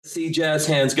See jazz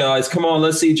hands, guys. Come on,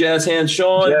 let's see jazz hands.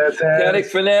 Sean, Jazz hands. Caddick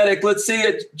Fanatic, let's see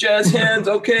it. Jazz hands.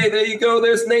 Okay, there you go.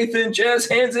 There's Nathan. Jazz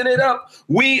hands in it up.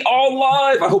 We all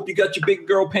live. I hope you got your big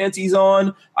girl panties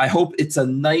on. I hope it's a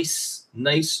nice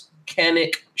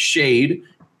Canic shade.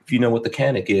 If you know what the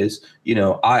Canic is, you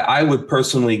know, I would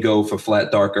personally go for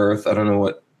flat dark earth. I don't know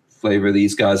what flavor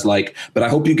these guys like, but I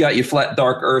hope you got your flat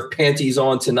dark earth panties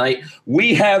on tonight.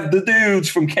 We have the dudes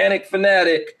from Canic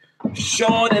Fanatic.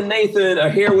 Sean and Nathan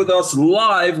are here with us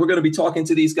live. We're going to be talking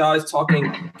to these guys,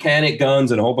 talking Canic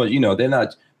guns and a whole bunch. You know, they're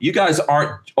not. You guys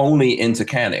aren't only into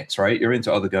Canics, right? You're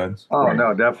into other guns. Oh right?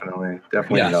 No, definitely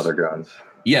Yes. into other guns.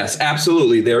 Yes,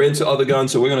 absolutely. They're into other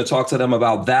guns, so we're going to talk to them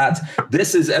about that.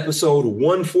 This is episode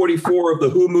 144 of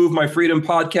the Who Moved My Freedom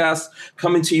podcast,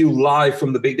 coming to you live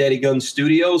from the Big Daddy Gun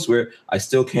Studios, where I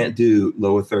still can't do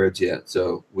lower thirds yet.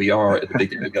 So we are at the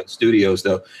Big Daddy Gun Studios,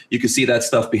 though. You can see that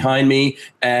stuff behind me.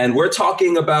 And we're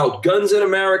talking about guns in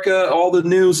America, all the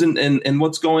news and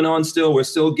what's going on still. We're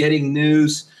still getting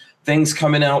news, things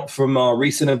coming out from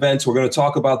recent events. We're going to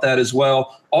talk about that as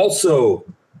well. Also,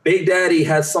 Big Daddy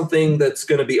has something that's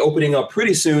going to be opening up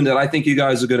pretty soon that I think you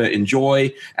guys are going to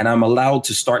enjoy, and I'm allowed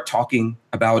to start talking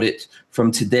about it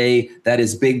from today. That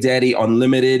is Big Daddy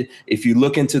Unlimited. If you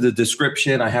look into the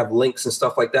description, I have links and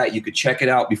stuff like that. You could check it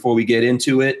out before we get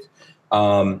into it.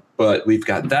 But we've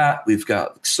got that. We've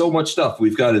got so much stuff.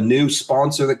 We've got a new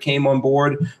sponsor that came on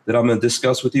board that I'm going to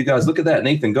discuss with you guys. Look at that,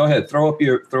 Nathan. Go ahead. Throw up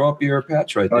your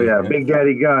patch right there. Oh yeah, man. Big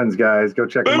Daddy Guns, guys. Go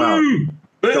check them out.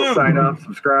 Go sign up,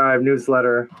 subscribe,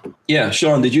 newsletter. Yeah,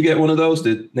 Sean, did you get one of those?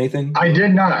 Did Nathan? I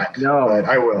did not. No, but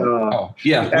I will. Oh,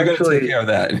 yeah, we're going to take care of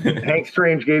that. Hank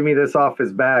Strange gave me this off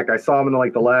his back. I saw him in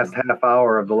like the last half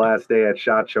hour of the last day at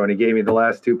SHOT Show, and he gave me the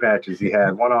last two patches he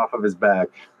had, one off of his back.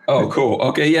 Oh, cool.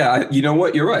 Okay, yeah. You know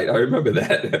what? You're right. I remember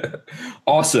that.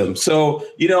 Awesome. So,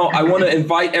 you know, I want to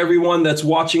invite everyone that's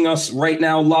watching us right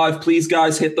now live. Please,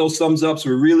 guys, hit those thumbs ups.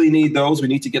 We really need those. We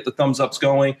need to get the thumbs ups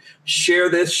going. Share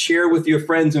this. Share with your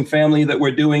friends and family that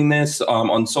we're doing this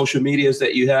on social medias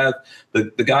that you have.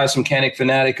 The guys from Canic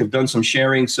Fanatic have done some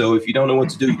sharing. So if you don't know what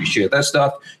to do, you can share that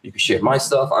stuff. You can share my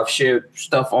stuff. I've shared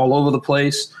stuff all over the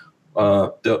place.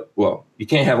 Well, you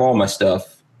can't have all my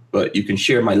stuff, but you can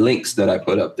share my links that I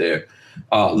put up there.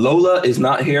 Lola is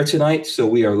not here tonight, so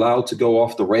we are allowed to go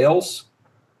off the rails.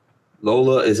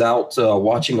 Lola is out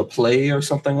watching a play or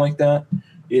something like that,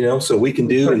 you know, so we can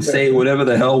do and say whatever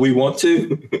the hell we want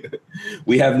to.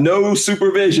 We have no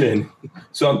supervision.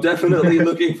 So I'm definitely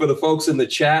looking for the folks in the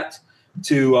chat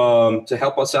to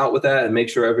help us out with that and make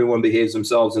sure everyone behaves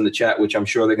themselves in the chat, which I'm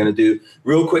sure they're going to do.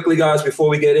 Real quickly, guys, before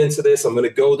we get into this, I'm going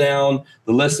to go down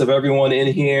the list of everyone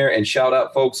in here and shout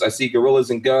out folks. I see Gorillas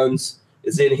and Guns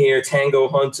is in here. Tango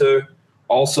Hunter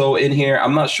also in here.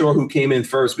 I'm not sure who came in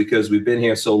first because we've been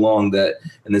here so long and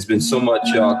there's been so much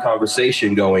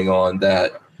conversation going on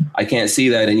that I can't see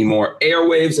that anymore.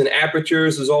 Airwaves and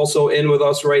Apertures is also in with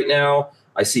us right now.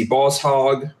 I see Boss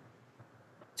Hog,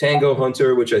 Tango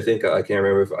Hunter, which I think I can't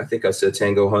remember. I think I said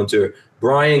Tango Hunter.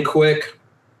 Brian Quick,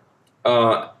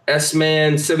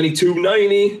 S-Man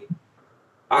 7290.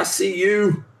 I see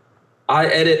you. I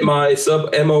edit my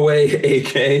sub MOA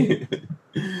AK.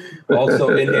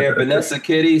 Also in here. Vanessa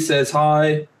Kitty says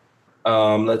hi.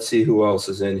 Let's see who else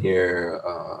is in here.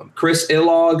 Chris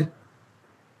Illog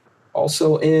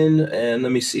also in. And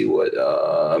let me see what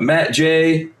Matt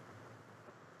J.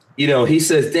 You know, he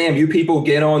says, damn, you people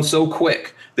get on so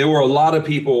quick. There were a lot of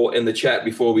people in the chat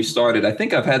before we started. I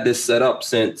think I've had this set up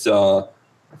since, I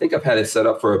think I've had it set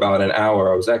up for about an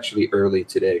hour. I was actually early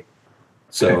today.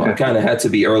 So I kind of had to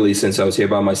be early since I was here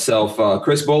by myself.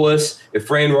 Chris Bullis,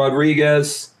 Efrain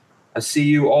Rodriguez, I see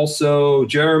you also.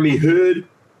 Jeremy Hood.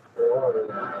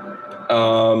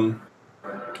 Armament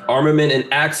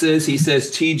and Axis, he says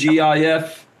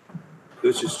TGIF,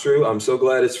 which is true. I'm so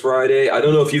glad it's Friday. I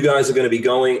don't know if you guys are going to be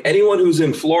going. Anyone who's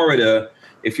in Florida,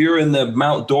 if you're in the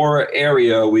Mount Dora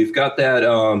area, we've got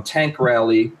that tank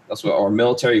rally. That's what our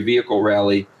military vehicle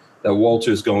rally that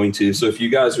Walter's going to. So if you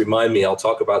guys remind me, I'll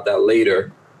talk about that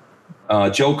later.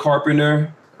 Joe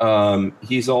Carpenter,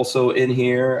 he's also in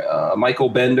here. Michael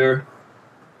Bender.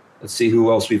 Let's see who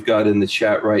else we've got in the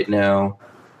chat right now.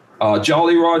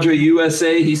 Jolly Roger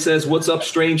USA, he says, what's up,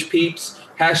 strange peeps?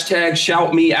 Hashtag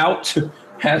shout me out.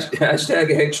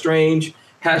 Hashtag Hank Strange.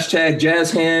 Hashtag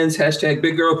jazz hands. Hashtag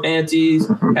big girl panties.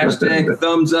 Hashtag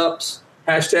thumbs ups.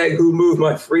 Hashtag who moved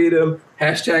my freedom.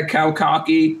 Hashtag cow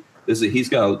cocky. He's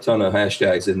got a ton of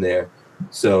hashtags in there.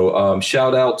 So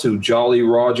shout out to Jolly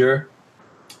Roger.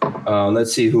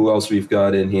 Let's see who else we've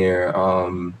got in here.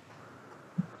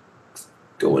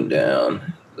 Going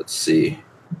down. Let's see.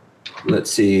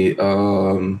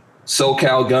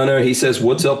 SoCal Gunner, he says,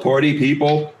 "What's up, party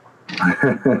people?"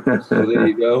 So there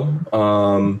you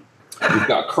go. We've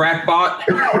got Crackbot,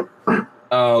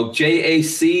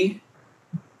 JAC.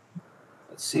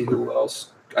 Let's see who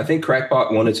else. I think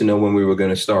Crackbot wanted to know when we were going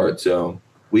to start, so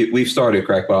we've started.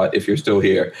 Crackbot, if you're still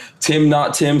here. Tim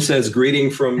Not Tim says,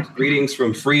 greetings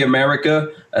from free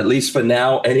America, at least for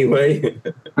now, anyway.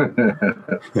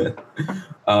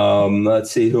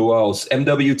 Let's see who else.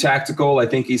 MW Tactical, I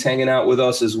think he's hanging out with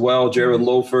us as well. Jared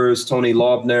Loafers, Tony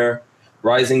Lobner,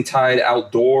 Rising Tide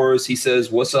Outdoors. He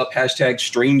says, "What's up? Hashtag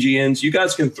Strangians." You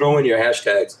guys can throw in your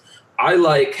hashtags. I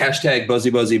like hashtag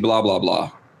Buzzy blah blah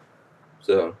blah.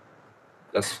 So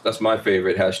that's my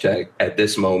favorite hashtag at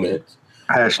this moment.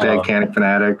 Hashtag Canic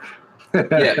Fanatic.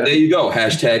 Yeah, there you go.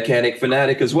 Hashtag Canic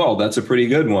Fanatic as well. That's a pretty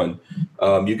good one.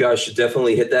 You guys should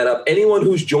definitely hit that up. Anyone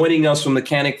who's joining us from the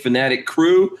Canic Fanatic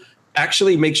crew,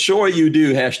 actually make sure you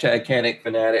do hashtag Canic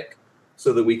Fanatic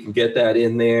so that we can get that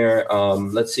in there.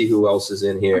 Let's see who else is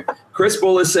in here. Chris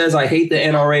Bullis says, "I hate the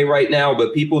NRA right now,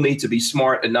 but people need to be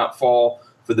smart and not fall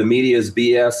for the media's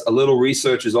BS. A little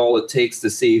research is all it takes to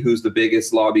see who's the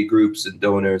biggest lobby groups and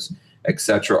donors,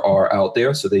 etc. are out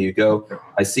there." So there you go.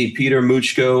 I see Peter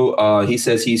Muchko. He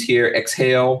says he's here.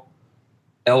 Exhale.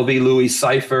 LV Louis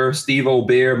Cypher, Steve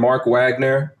O'Bear, Mark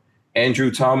Wagner,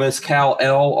 Andrew Thomas, Cal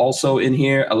L also in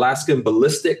here. Alaskan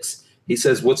Ballistics. He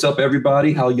says, "What's up,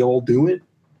 everybody? How y'all doing?"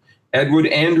 Edward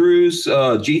Andrews,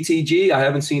 GTG. I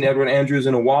haven't seen Edward Andrews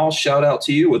in a while. Shout out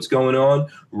to you. What's going on?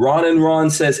 Ron and Ron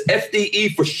says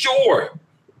FDE for sure.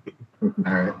 All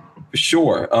right. For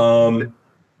sure.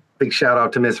 Big shout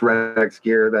out to Miss Rex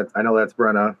Gear. I know that's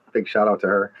Brenna. Big shout out to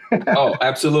her. Oh,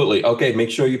 absolutely. Okay, make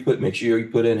sure you put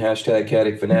in hashtag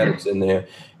Canic Fanatics in there.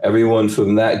 Everyone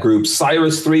from that group.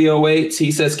 Cyrus 308.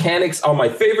 He says Canics are my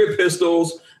favorite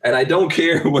pistols, and I don't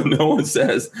care what no one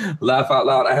says. Laugh out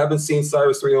loud. I haven't seen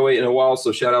Cyrus 308 in a while,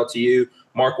 so shout out to you.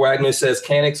 Mark Wagner says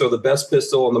Canics are the best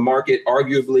pistol on the market,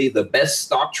 arguably the best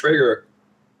stock trigger.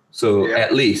 So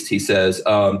at least, he says.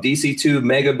 DC2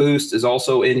 Mega Boost is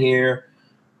also in here.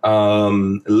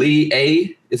 Lee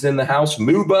A is in the house.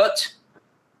 Moo Butt.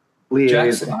 Lee Jackson. A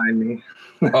is behind me.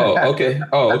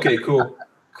 Okay.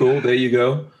 Cool. There you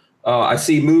go. I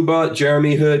see Moo Butt.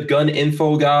 Jeremy Hood. Gun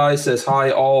Info Guy says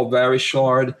hi all.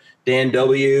 Varishard. Dan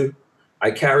W. I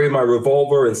carry my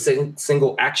revolver in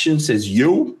single action, says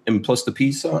you, and plus the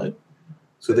peace sign.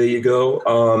 So there you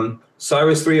go.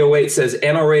 Cyrus 308 says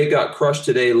NRA got crushed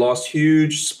today. Lost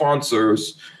huge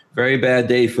sponsors. Very bad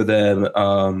day for them.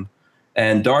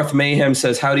 And Darth Mayhem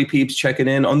says, "Howdy peeps, checking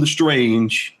in on the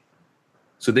strange."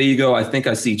 So there you go. I think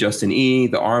I see Justin E,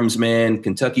 the Arms Man,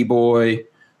 Kentucky Boy,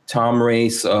 Tom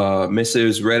Race,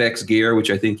 Mrs. Red X Gear,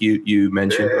 which I think you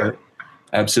mentioned, right?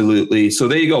 Absolutely. So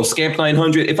there you go. Scamp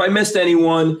 900. If I missed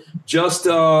anyone, just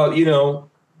do a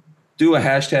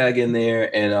hashtag in there,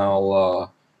 and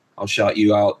I'll shout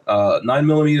you out.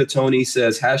 9mm Tony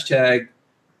says hashtag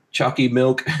Chalky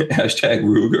Milk, hashtag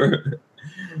Ruger.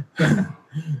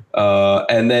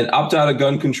 And then Opt Out of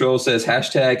Gun Control says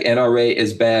hashtag NRA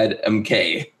is bad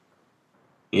MK.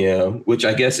 Yeah, which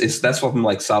I guess that's from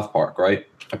like South Park, right?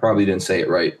 I probably didn't say it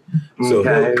right. So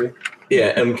Okay.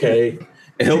 yeah, MK.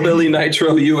 Hillbilly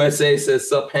Nitro USA says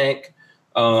sup Hank.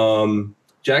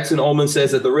 Jackson Ullman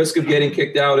says, at the risk of getting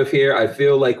kicked out of here, I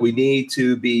feel like we need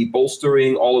to be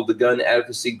bolstering all of the gun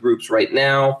advocacy groups right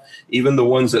now, even the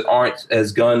ones that aren't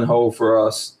as gun-ho for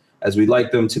us as we'd like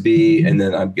them to be. And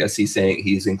then I guess he's saying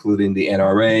he's including the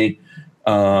NRA.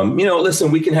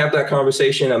 Listen, we can have that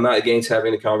conversation. I'm not against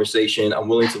having the conversation. I'm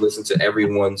willing to listen to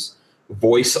everyone's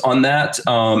voice on that.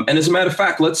 And as a matter of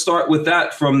fact, let's start with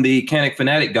that from the Canic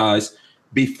Fanatic guys.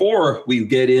 Before we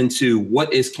get into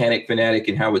what is Canic Fanatic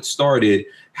and how it started,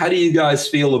 how do you guys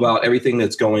feel about everything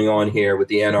that's going on here with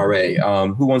the NRA?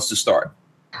 Who wants to start?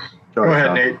 Go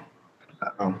ahead, Nate.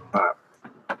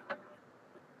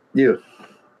 You.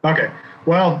 Okay.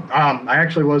 Well, I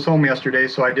actually was home yesterday,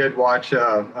 so I did watch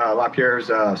LaPierre's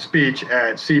speech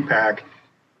at CPAC.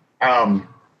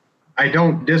 I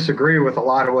don't disagree with a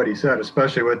lot of what he said,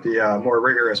 especially with the more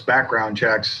rigorous background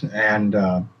checks. And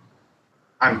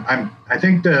I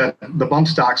think the bump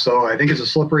stocks, though, I think it's a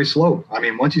slippery slope. I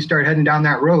mean, once you start heading down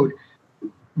that road,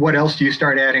 what else do you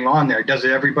start adding on there? Does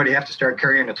everybody have to start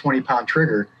carrying a 20-pound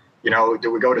trigger?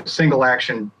 Do we go to single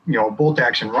action, bolt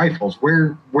action rifles?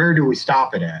 Where do we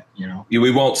stop it at?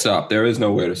 We won't stop. There is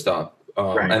nowhere to stop.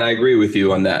 Right. And I agree with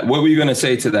you on that. What were you going to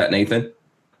say to that, Nathan?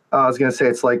 I was going to say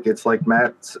it's like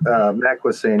Mac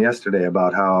was saying yesterday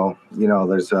about how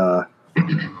there's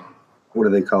what do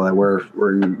they call it? We're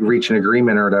reaching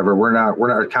agreement or whatever. We're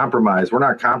not compromised. We're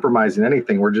not compromising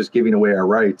anything. We're just giving away our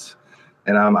rights.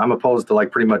 and I'm opposed to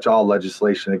like pretty much all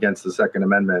legislation against the Second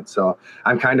Amendment. So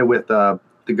I'm kind of with the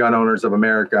gun owners of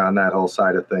America on that whole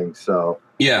side of things. So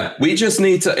yeah, we just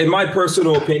need to, in my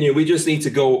personal opinion, we just need to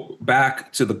go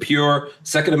back to the pure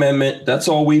Second Amendment. That's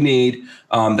all we need.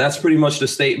 That's pretty much the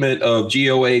statement of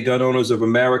GOA, Gun Owners of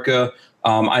America.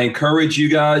 I encourage you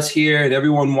guys here and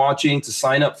everyone watching to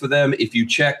sign up for them. If you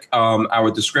check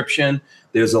our description,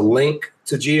 there's a link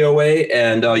to GOA,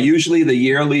 and usually the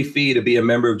yearly fee to be a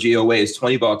member of GOA is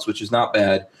 $20, which is not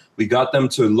bad. We got them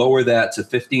to lower that to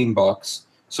 $15.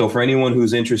 So for anyone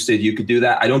who's interested, you could do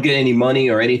that. I don't get any money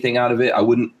or anything out of it. I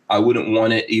wouldn't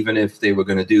want it even if they were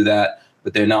going to do that,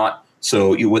 but they're not.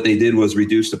 So what they did was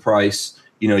reduce the price.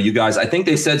 You know, you guys, I think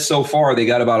they said so far they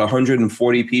got about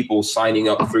 140 people signing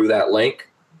up through that link.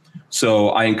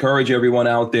 So I encourage everyone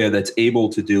out there that's able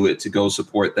to do it to go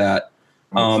support that.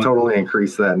 Let's totally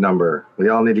increase that number. We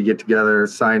all need to get together,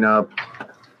 sign up,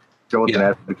 go with an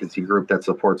advocacy group that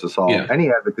supports us all. Yeah. Any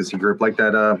advocacy group like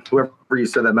that, whoever you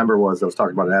said that member was that was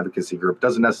talking about an advocacy group,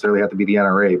 doesn't necessarily have to be the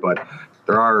NRA, but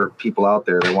there are people out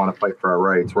there that want to fight for our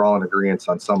rights. We're all in agreement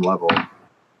on some level.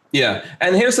 Yeah.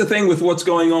 And here's the thing with what's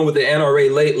going on with the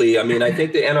NRA lately. I mean, I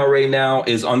think the NRA now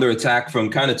is under attack from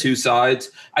kind of two sides.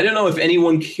 I don't know if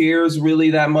anyone cares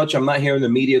really that much. I'm not hearing the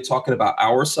media talking about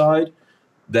our side,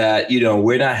 that, you know,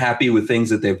 we're not happy with things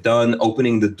that they've done,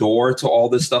 opening the door to all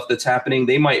this stuff that's happening.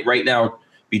 They might right now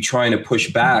be trying to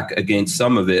push back against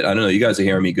some of it. I don't know. You guys are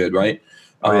hearing me good, right?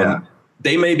 Yeah.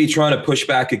 They may be trying to push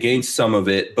back against some of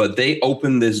it, but they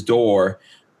opened this door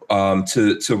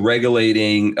to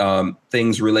regulating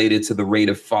things related to the rate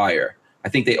of fire. I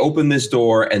think they opened this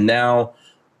door, and now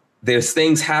there's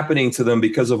things happening to them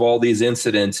because of all these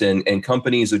incidents, and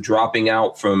companies are dropping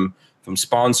out from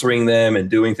sponsoring them and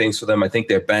doing things for them. I think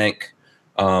their bank,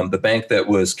 the bank that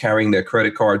was carrying their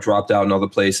credit card, dropped out in other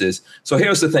places. So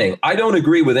here's the thing. I don't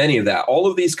agree with any of that. All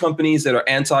of these companies that are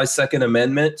anti-Second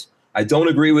Amendment, I don't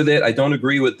agree with it. I don't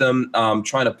agree with them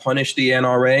trying to punish the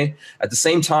NRA. At the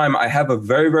same time, I have a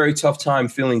very, very tough time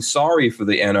feeling sorry for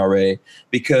the NRA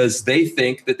because they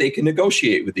think that they can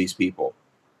negotiate with these people.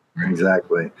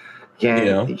 Exactly.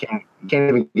 You can't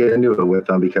even get into it with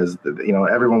them because, you know,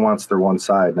 everyone wants their one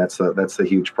side. And that's the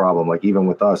huge problem. Like, even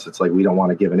with us, it's like we don't want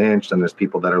to give an inch. And there's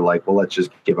people that are like, well, let's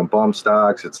just give them bump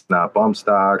stocks. It's not bump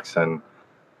stocks. And,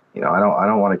 you know, I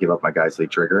don't want to give up my Guys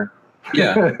League trigger.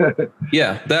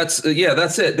 Yeah, that's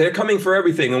it. They're coming for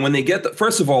everything. And when they get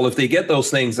first of all, if they get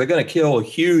those things, they're going to kill a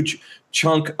huge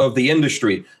chunk of the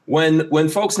industry. When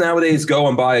folks nowadays go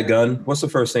and buy a gun, what's the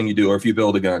first thing you do? Or if you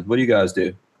build a gun, what do you guys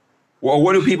do? Well,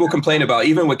 what do people complain about?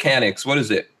 Even mechanics, what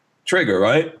is it? Trigger,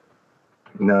 right?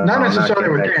 No, not necessarily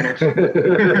mechanics. Okay.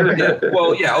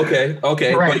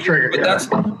 Right,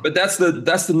 but that's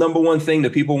the number one thing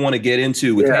that people want to get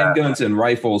into with handguns and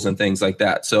rifles and things like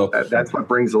that. So that's what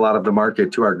brings a lot of the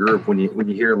market to our group. When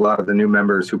you hear a lot of the new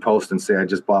members who post and say, "I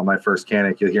just bought my first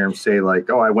Canik," you'll hear them say like,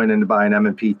 "Oh, I went in to buy an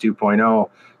M&P 2.0,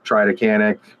 tried a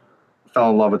Canik, fell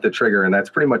in love with the trigger," and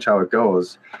that's pretty much how it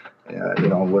goes. You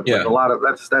know, with a lot of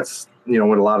that's you know,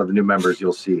 what a lot of the new members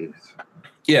you'll see.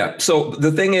 Yeah. So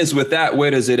the thing is with that,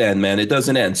 where does it end, man? It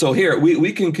doesn't end. So here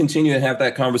we can continue to have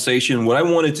that conversation. What I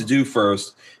wanted to do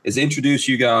first is introduce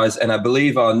you guys. And I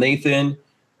believe Nathan,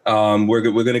 we're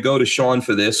going to go to Sean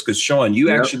for this because Sean, you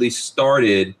actually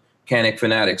started Canik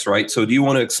Fanatics, right? So do you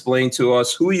want to explain to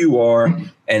us who you are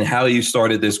and how you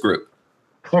started this group?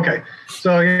 Okay.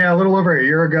 So, a little over a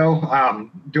year ago,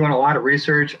 doing a lot of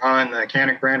research on the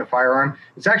Canik brand of firearm.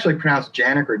 It's actually pronounced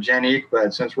Janik or Janik,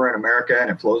 but since we're in America and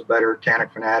it flows better,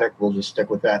 Canik Fanatic, we'll just stick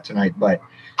with that tonight. But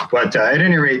at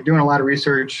any rate, doing a lot of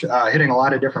research, hitting a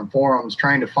lot of different forums,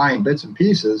 trying to find bits and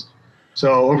pieces.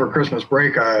 So over Christmas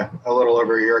break, a little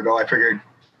over a year ago, I figured,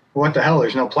 what the hell,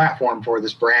 there's no platform for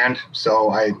this brand.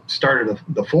 So I started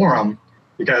the forum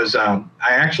because I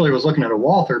actually was looking at a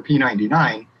Walther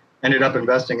P99, ended up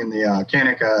investing in the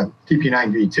Canik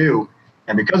TP9 V2.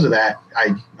 And because of that,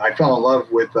 I fell in love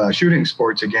with shooting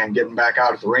sports again, getting back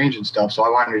out at the range and stuff. So I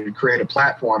wanted to create a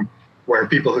platform where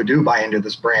people who do buy into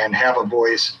this brand have a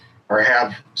voice or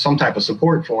have some type of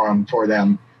support for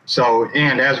them. So,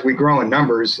 and as we grow in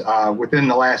numbers, within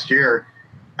the last year,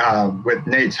 with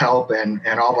Nate's help and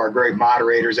all of our great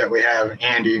moderators that we have,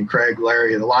 Andy and Craig,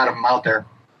 Larry, a lot of them out there,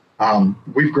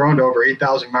 we've grown to over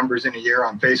 8,000 members in a year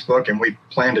on Facebook, and we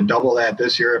plan to double that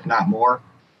this year, if not more.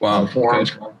 Wow.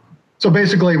 Forums. Okay. So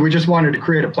basically, we just wanted to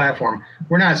create a platform.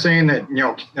 We're not saying that,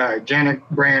 Janik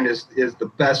brand is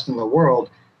the best in the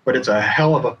world, but it's a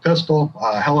hell of a pistol,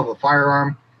 a hell of a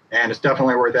firearm, and it's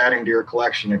definitely worth adding to your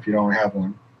collection if you don't have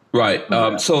one. Right.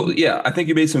 I think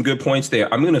you made some good points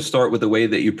there. I'm going to start with the way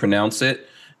that you pronounce it.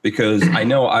 because I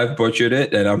know I've butchered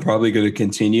it and I'm probably going to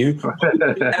continue.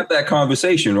 Have that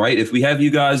conversation, right? If we have you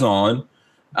guys on,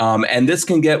 and this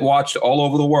can get watched all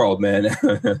over the world, man.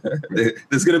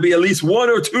 There's going to be at least 1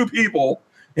 or 2 people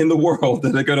in the world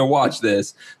that are going to watch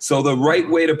this. So the right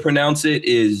way to pronounce it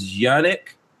is Janik.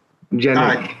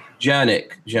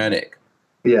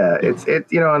 Yeah, it's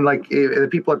and like the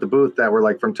people at the booth that were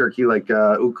like from Turkey, like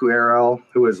Uku Erel,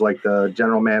 who is like the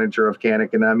general manager of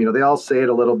Canik, and them, they all say it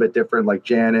a little bit different, like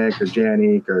Janik or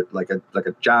Janik or like a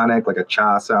Janik, like a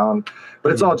cha sound,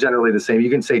 but it's all generally the same.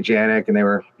 You can say Janik,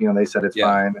 and they said it's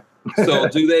fine. So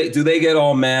do they get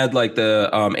all mad like the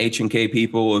H&K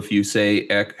people if you say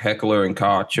Heckler and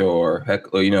Koch or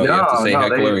Heckler, you have to say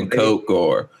Heckler and Koch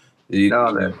or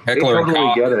Heckler and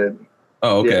Koch? Get it.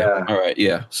 Oh, okay. Yeah. All right.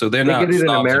 Yeah. So they're not get it in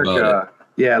snobs America. About it.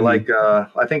 Yeah. Like,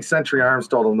 I think Century Arms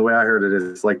told them, the way I heard it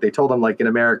is like, they told them like in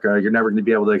America, you're never going to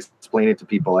be able to explain it to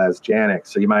people as Janik.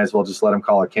 So you might as well just let them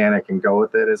call it Canik and go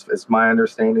with it is my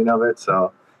understanding of it.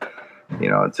 So,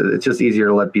 it's just easier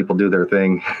to let people do their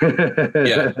thing.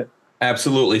 Yeah,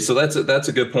 absolutely. So that's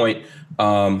a good point.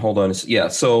 Hold on. Yeah.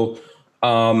 So,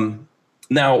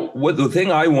 now, what the thing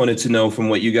I wanted to know from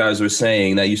what you guys were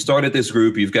saying, that you started this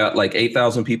group, you've got like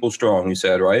 8,000 people strong, you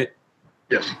said, right?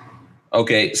 Yes.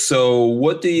 Okay. So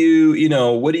what do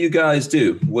you guys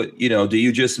do? What, do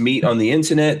you just meet on the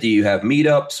internet? Do you have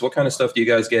meetups? What kind of stuff do you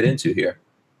guys get into here?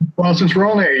 Well, since we're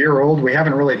only a year old, we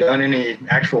haven't really done any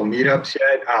actual meetups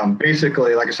yet.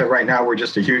 Basically, like I said, right now, we're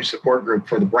just a huge support group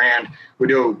for the brand. We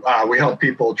help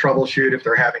people troubleshoot if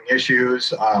they're having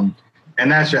issues. And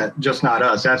that's just not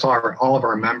us. That's all of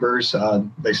our members.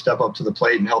 They step up to the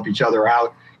plate and help each other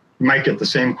out. You might get the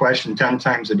same question 10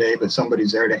 times a day, but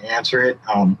somebody's there to answer it.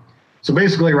 So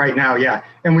basically right now, yeah.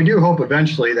 And we do hope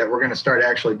eventually that we're going to start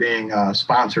actually being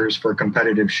sponsors for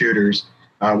competitive shooters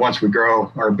once we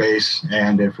grow our base.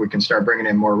 And if we can start bringing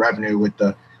in more revenue with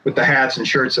the hats and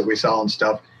shirts that we sell and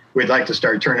stuff, we'd like to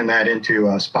start turning that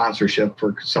into sponsorship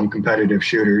for some competitive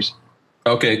shooters.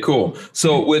 Okay, cool.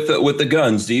 So with the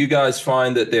guns, do you guys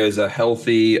find that there's a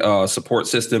healthy support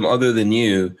system other than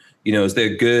you? Is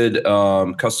there good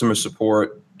customer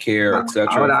support, care,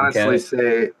 etc.? I would honestly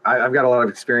say I've got a lot of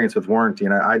experience with warranty,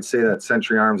 and I'd say that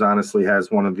Century Arms honestly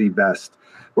has one of the best.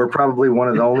 We're probably one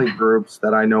of the only groups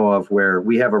that I know of where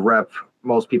we have a rep.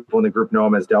 Most people in the group know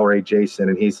him as Delray Jason,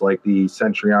 and he's like the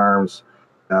Century Arms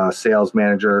sales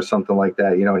manager or something like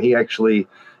that. He actually,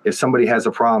 if somebody has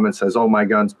a problem and says, "Oh, my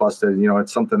gun's busted,"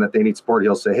 it's something that they need support,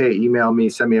 he'll say, "Hey, email me,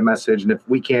 send me a message, and if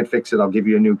we can't fix it, I'll give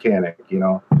you a new Canik."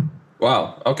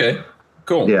 Wow. Okay.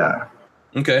 Cool. Yeah.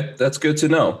 Okay, that's good to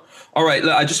know. All right,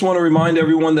 I just want to remind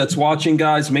everyone that's watching,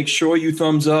 guys, make sure you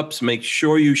thumbs up, make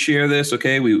sure you share this,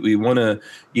 okay? We want to,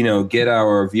 get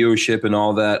our viewership and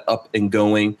all that up and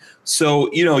going.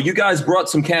 So, you guys brought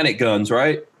some Canik guns,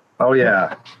 right? Oh,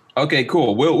 yeah. Okay,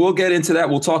 cool. We'll get into that.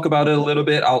 We'll talk about it a little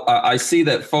bit. I see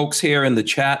that folks here in the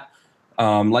chat,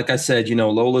 like I said,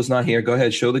 Lola's not here. Go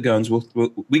ahead, show the guns.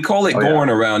 We call it Gorn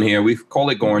around here. We call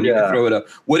it Gorn. You can throw it up.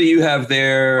 What do you have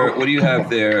there? What do you have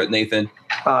there, Nathan?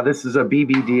 This is a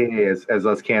BBDA, as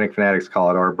us Canik fanatics call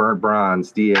it, or burnt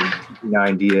bronze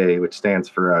DA9DA, which stands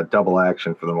for double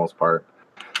action for the most part.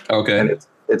 Okay. And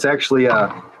it's actually,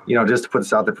 just to put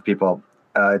this out there for people,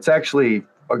 it's actually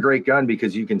a great gun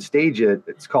because you can stage it.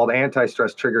 It's called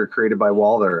anti-stress trigger, created by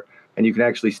Walther, and you can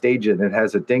actually stage it, and it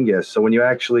has a dingus. So when you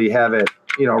actually have it,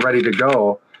 ready to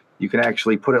go, you can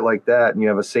actually put it like that, and you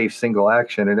have a safe single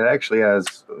action, and it actually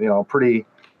has, a pretty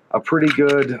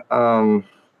good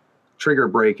trigger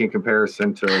break in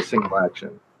comparison to a single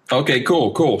action. Okay,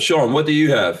 cool. Sean, what do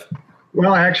you have?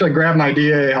 Well, I actually grabbed my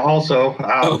DA also,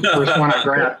 first one I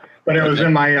grabbed, but it was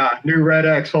in my new Red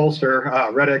X holster,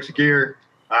 Red X gear.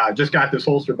 Just got this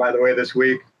holster, by the way, this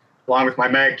week, along with my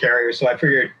mag carrier. So I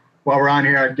figured while we're on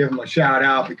here, I'd give them a shout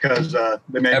out because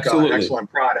they make an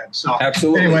excellent product. So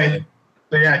anyway,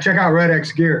 check out Red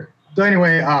X gear. So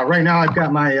anyway, right now I've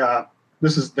got my,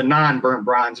 this is the non-burnt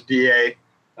bronze DA.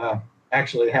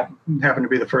 Actually happened to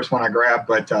be the first one I grabbed,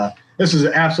 but this is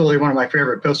absolutely one of my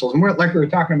favorite pistols. And like we were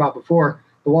talking about before,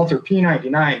 the Walther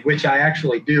P99, which I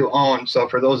actually do own. So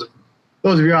for those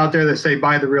of you out there that say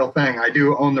buy the real thing, I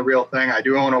do own the real thing. I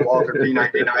do own a Walther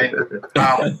P99.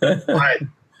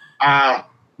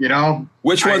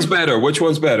 Which one's better? Which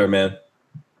one's better, man?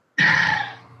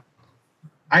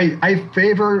 I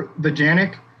favor the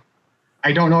Janik.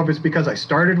 I don't know if it's because I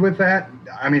started with that.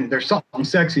 I mean, there's something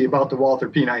sexy about the Walther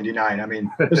P99. I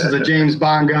mean, this is a James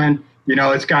Bond gun.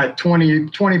 It's got 20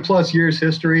 plus years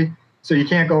history, so you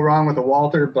can't go wrong with a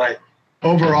Walther. But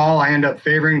overall, I end up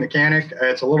favoring the Canik.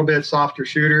 It's a little bit softer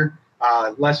shooter,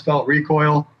 less felt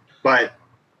recoil, but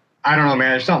I don't know,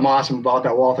 man. There's something awesome about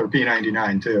that Walther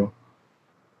P99 too.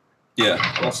 Yeah,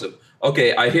 awesome.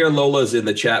 Okay, I hear Lola's in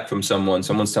the chat from someone.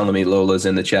 Someone's telling me Lola's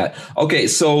in the chat. Okay,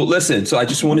 so listen. So I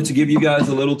just wanted to give you guys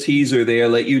a little teaser there,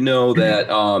 let you know that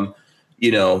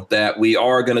that we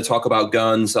are going to talk about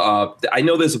guns. I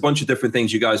know there's a bunch of different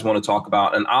things you guys want to talk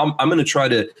about, and I'm going to try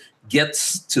to get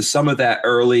to some of that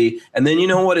early. And then you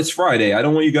know what? It's Friday. I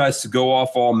don't want you guys to go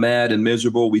off all mad and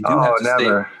miserable. We do have to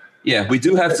stay. Yeah, we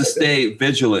do have to stay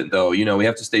vigilant, though. You know, we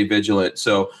have to stay vigilant.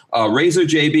 So Razor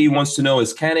JB wants to know,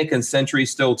 is Canik and Sentry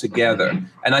still together?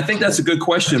 And I think that's a good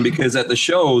question, because at the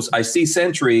shows, I see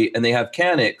Sentry and they have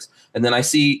Caniks, and then I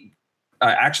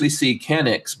actually see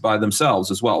Caniks by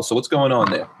themselves as well. So what's going on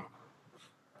there?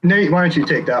 Nate, why don't you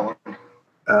take that one?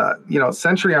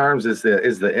 Century Arms is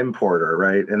the importer,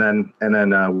 right? And then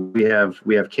we have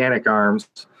Canik Arms,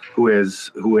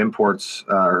 who imports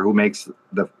or who makes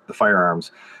the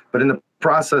firearms. But in the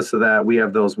process of that, we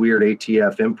have those weird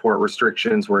ATF import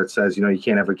restrictions where it says, you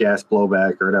can't have a gas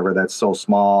blowback or whatever that's so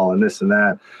small and this and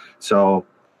that. So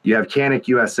you have Canik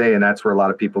USA, and that's where a lot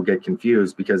of people get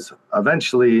confused, because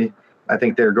eventually I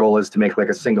think their goal is to make like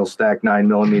a single stack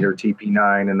 9mm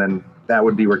TP9, and then that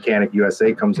would be where Canik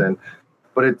USA comes in.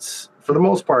 But it's, for the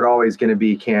most part, always going to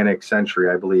be Canik Sentry,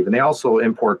 I believe. And they also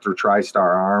import through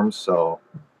TriStar Arms. So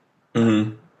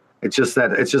it's just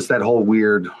that whole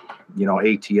weird,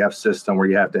 ATF system where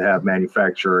you have to have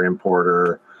manufacturer,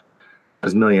 importer.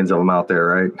 There's millions of them out there,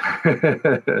 right?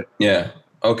 Yeah.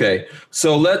 Okay.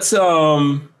 So let's hit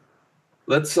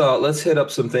up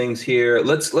some things here.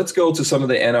 Let's go to some of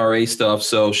the NRA stuff.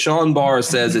 So Sean Barr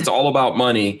says it's all about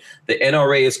money. The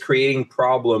NRA is creating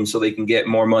problems so they can get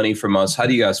more money from us. How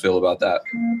do you guys feel about that?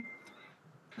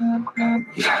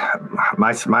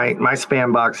 My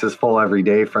spam box is full every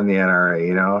day from the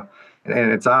NRA,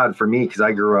 and it's odd for me because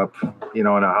I grew up, in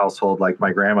a household like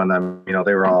my grandma and them,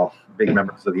 they were all big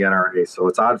members of the NRA. So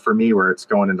it's odd for me where it's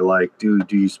going into like, do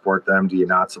you support them? Do you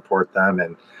not support them?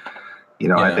 And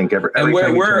I think every and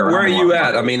where are you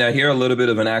at? I mean, I hear a little bit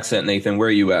of an accent, Nathan. Where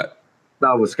are you at?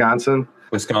 Wisconsin.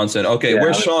 Wisconsin. Okay,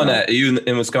 where's Sean at? Are you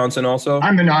in Wisconsin also?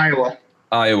 I'm in Iowa.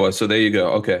 Iowa. So there you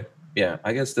go. Okay. Yeah.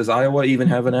 I guess, does Iowa even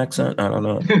have an accent? I don't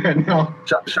know. No.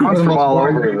 Sean's from all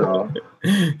over though.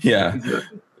 Yeah.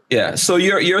 Yeah. So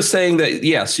you're saying that,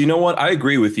 yes, you know what? I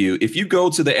agree with you. If you go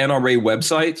to the NRA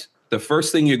website, the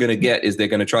first thing you're going to get is they're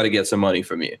going to try to get some money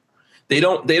from you. They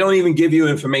don't even give you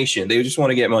information. They just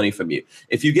want to get money from you.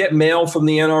 If you get mail from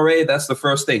the NRA, that's the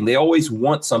first thing. They always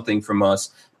want something from us,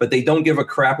 but they don't give a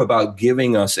crap about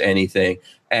giving us anything.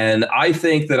 And I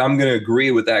think that I'm going to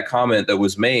agree with that comment that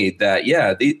was made that,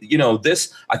 yeah,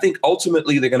 I think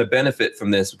ultimately they're going to benefit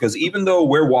from this, because even though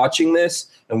we're watching this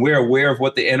and we're aware of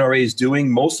what the NRA is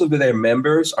doing, most of their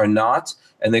members are not.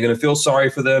 And they're going to feel sorry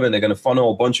for them, and they're going to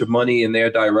funnel a bunch of money in their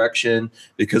direction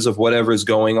because of whatever is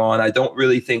going on. I don't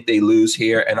really think they lose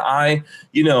here. And I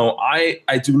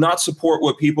do not support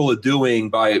what people are doing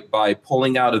by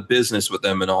pulling out of business with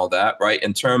them and all that, right?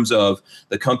 In terms of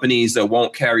the companies that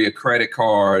won't carry a credit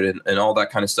card and all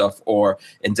that kind of stuff. Or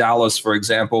in Dallas, for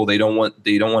example, they don't want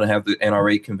to have the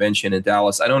NRA convention in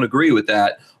Dallas. I don't agree with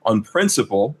that on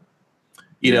principle,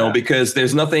 because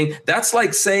there's nothing that's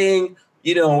like saying,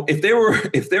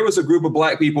 if there was a group of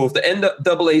black people, if the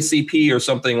NAACP or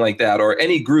something like that, or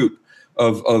any group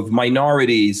of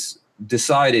minorities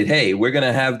decided, hey, we're going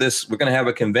to have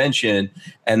a convention,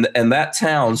 and that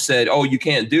town said, oh, you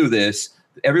can't do this,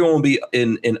 everyone will be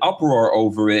in uproar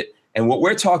over it. And what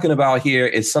we're talking about here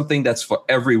is something that's for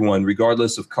everyone,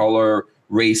 regardless of color,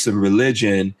 race, and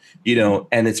religion,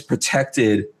 and it's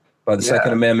protected by the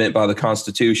Second Amendment, by the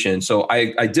Constitution. So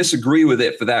I disagree with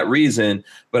it for that reason,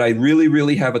 but I really,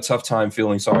 really have a tough time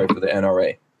feeling sorry for the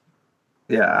NRA.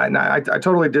 Yeah, and I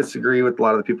totally disagree with a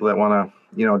lot of the people that want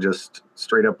to, just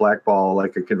straight up blackball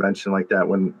like a convention like that,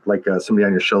 when somebody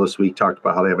on your show this week talked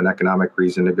about how they have an economic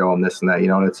reason to go and this and that,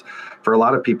 and it's, for a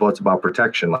lot of people, it's about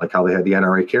protection, like how they had the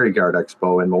NRA Carry Guard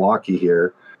Expo in Milwaukee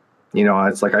here.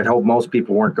 It's like, I'd hope most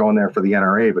people weren't going there for the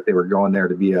NRA, but they were going there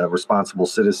to be a responsible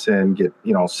citizen, get,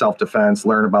 self-defense,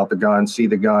 learn about the guns, see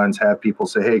the guns, have people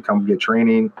say, hey, come get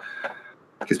training,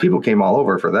 because people came all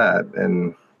over for that.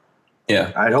 And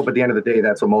yeah, I'd hope at the end of the day,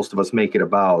 that's what most of us make it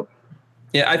about.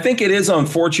 Yeah, I think it is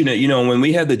unfortunate. When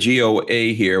we had the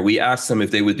GOA here, we asked them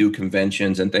if they would do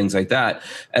conventions and things like that.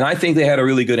 And I think they had a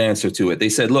really good answer to it. They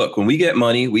said, look, when we get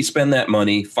money, we spend that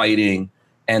money fighting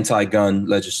anti-gun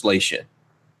legislation.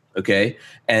 Okay.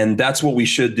 And that's what we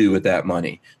should do with that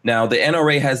money. Now, the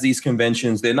NRA has these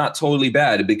conventions. They're not totally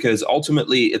bad, because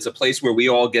ultimately it's a place where we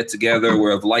all get together.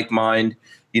 We're of like mind.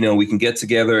 We can get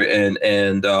together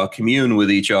and commune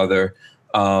with each other.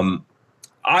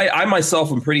 I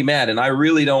myself am pretty mad, and I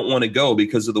really don't want to go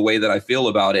because of the way that I feel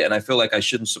about it. And I feel like I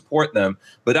shouldn't support them,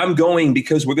 but I'm going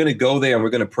because we're going to go there and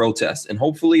we're going to protest. And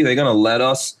hopefully they're going to let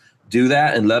us do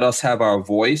that and let us have our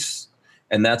voice.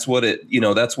 And that's what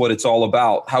that's what it's all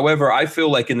about. However, I feel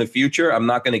like in the future, I'm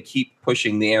not going to keep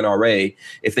pushing the NRA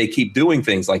if they keep doing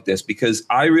things like this, because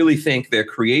I really think they're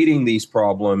creating these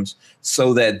problems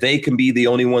so that they can be the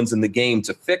only ones in the game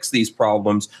to fix these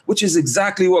problems, which is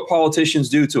exactly what politicians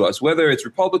do to us, whether it's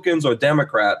Republicans or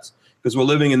Democrats, because we're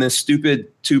living in this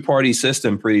stupid two-party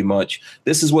system pretty much.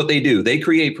 This is what they do. They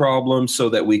create problems so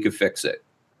that we could fix it.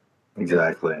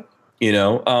 Exactly.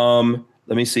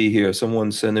 Let me see here.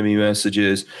 Someone's sending me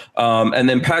messages. And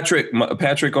then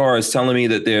Patrick R is telling me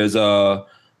that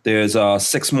there's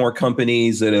 6 more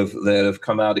companies that have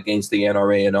come out against the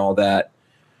NRA and all that.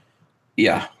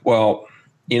 Yeah. Well,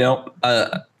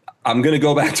 I'm going to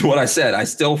go back to what I said. I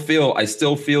still feel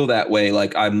that way.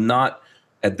 Like, I'm not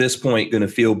at this point going to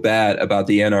feel bad about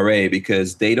the NRA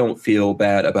because they don't feel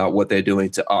bad about what they're doing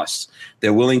to us.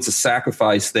 They're willing to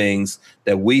sacrifice things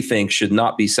that we think should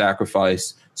not be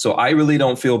sacrificed. So I really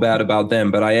don't feel bad about them,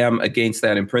 but I am against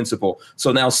that in principle.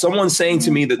 So now someone's saying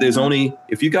to me that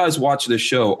if you guys watch this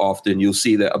show often, you'll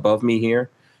see that above me here,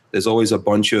 there's always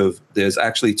there's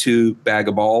actually 2 bag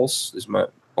of balls. There's my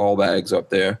ball bags up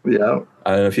there. Yeah.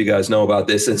 I don't know if you guys know about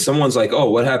this. And someone's like, oh,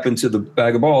 what happened to the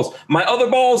bag of balls? My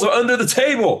other balls are under the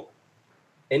table.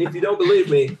 And if you don't believe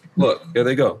me, look, here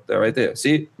they go. They're right there.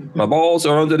 See, my balls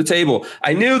are under the table.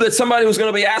 I knew that somebody was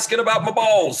going to be asking about my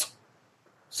balls.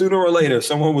 Sooner or later,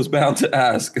 someone was bound to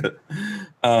ask.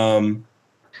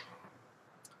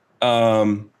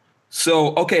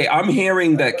 So, okay, I'm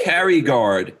hearing that Carry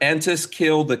Guard, Antis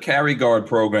killed the Carry Guard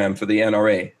program for the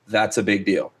NRA. That's a big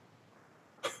deal.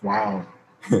 Wow.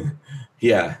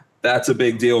 Yeah, that's a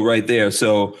big deal right there.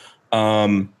 So,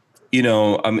 I'm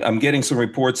getting some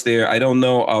reports there. I don't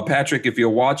know, Patrick, if you're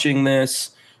watching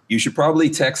this, you should probably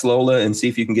text Lola and see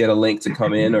if you can get a link to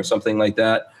come in or something like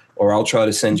that. Or I'll try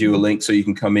to send you a link so you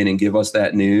can come in and give us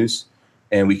that news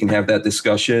and we can have that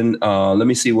discussion. Let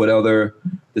me see what other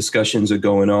discussions are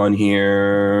going on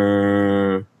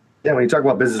here. Yeah, when you talk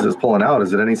about businesses pulling out,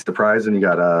 is it any surprise? And you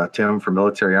got Tim from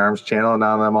Military Arms Channel, and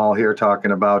now I'm all here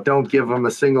talking about don't give them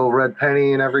a single red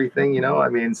penny and everything, I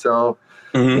mean, so,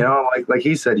 like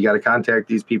he said, you got to contact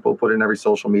these people, put in every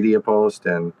social media post,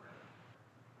 and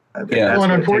yeah. Well,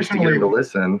 and unfortunately, to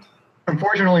listen.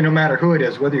 Unfortunately, no matter who it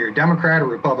is, whether you're Democrat or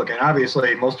Republican,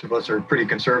 obviously most of us are pretty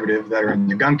conservative that are in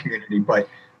the gun community, but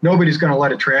nobody's going to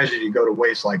let a tragedy go to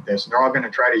waste like this. And they're all going to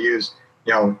try to use,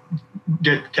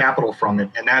 get capital from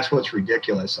it. And that's what's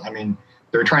ridiculous. I mean,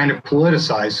 they're trying to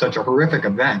politicize such a horrific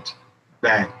event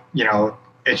that,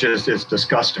 it's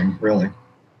disgusting, really.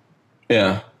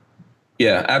 Yeah.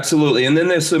 Yeah, absolutely. And then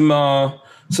there's some,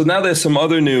 so now there's some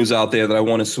other news out there that I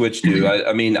want to switch to.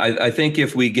 I think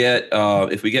if we get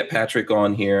Patrick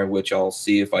on here, which I'll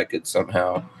see if I could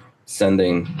somehow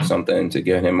sending something to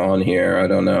get him on here. I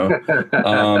don't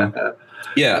know.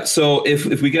 Yeah. So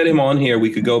if we get him on here,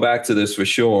 we could go back to this for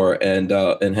sure and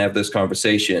have this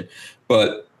conversation.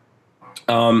 But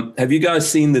have you guys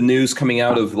seen the news coming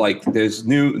out of there's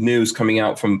new news coming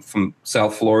out from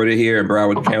South Florida here in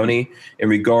Broward County in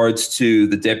regards to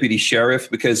the deputy sheriff?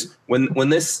 Because when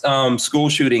this school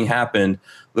shooting happened,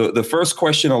 the first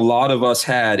question a lot of us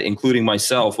had, including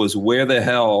myself, was where the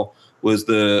hell was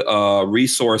the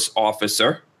resource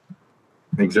officer?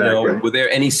 Exactly. Were there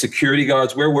any security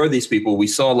guards? Where were these people? We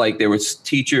saw there was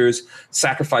teachers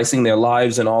sacrificing their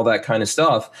lives and all that kind of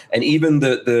stuff. And even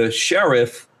the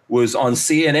sheriff was on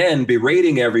CNN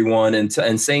berating everyone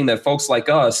and saying that folks like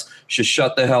us should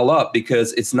shut the hell up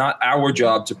because it's not our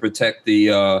job to protect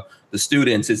the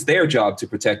students. It's their job to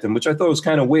protect them, which I thought was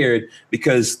kind of weird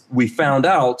because we found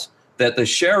out that the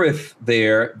sheriff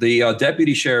there, the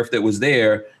deputy sheriff that was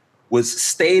there,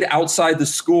 stayed outside the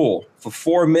school for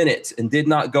 4 minutes and did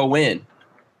not go in.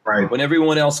 Right. When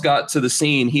everyone else got to the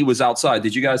scene, he was outside.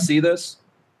 Did you guys see this?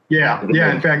 Yeah.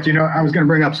 In fact, I was going to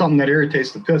bring up something that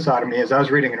irritates the piss out of me. As I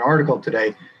was reading an article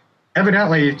today,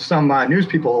 evidently some news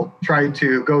people tried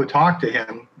to go talk to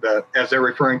him, as they're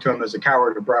referring to him as a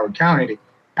coward of Broward County,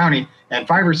 and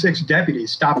 5 or 6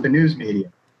 deputies stopped the news media.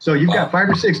 So you've got 5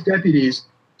 or 6 deputies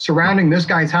surrounding this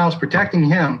guy's house, protecting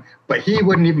him, but he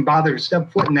wouldn't even bother to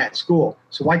step foot in that school.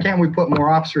 So why can't we put more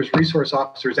officers, resource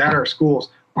officers at our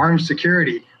schools, armed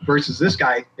security, versus this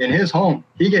guy in his home?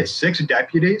 He gets 6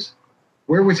 deputies.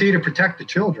 Where was he to protect the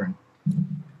children?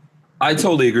 I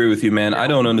totally agree with you, man. I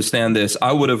don't understand this.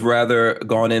 I would have rather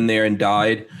gone in there and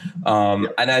died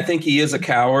And I think he is a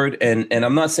coward, and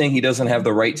I'm not saying he doesn't have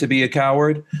the right to be a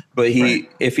coward, but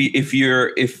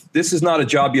if this is not a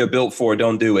job you're built for,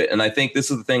 don't do it. And I think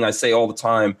this is the thing I say all the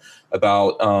time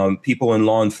about people in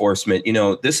law enforcement. You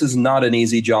know, this is not an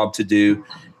easy job to do,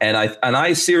 and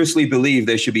I seriously believe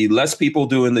there should be less people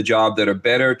doing the job that are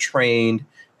better trained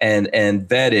and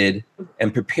vetted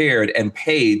and prepared and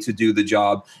paid to do the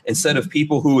job, instead of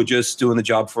people who are just doing the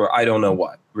job for I don't know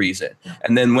what reason.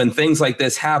 And then when things like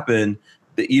this happen,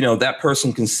 you know, that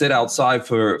person can sit outside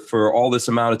for all this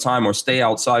amount of time, or stay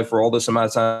outside for all this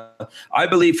amount of time. I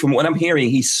believe, from what I'm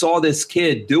hearing, he saw this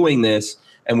kid doing this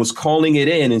and was calling it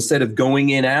in instead of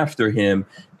going in after him.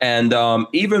 And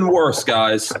even worse,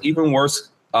 guys,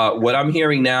 what I'm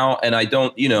hearing now, and I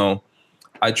don't, you know,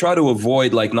 I try to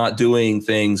avoid like not doing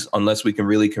things unless we can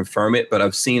really confirm it. But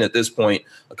I've seen at this point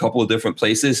a couple of different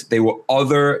places. They were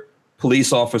other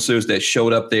police officers that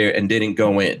showed up there and didn't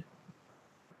go in.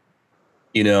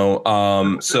 You know,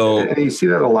 so and you see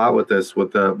that a lot with this,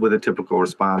 with a typical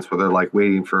response where they're like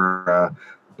waiting for,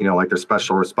 you know, like their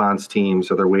special response team.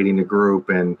 So they're waiting to group,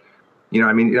 and you know,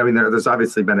 I mean, there's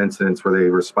obviously been incidents where they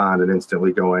respond and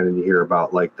instantly go in, and you hear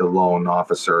about like the lone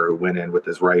officer who went in with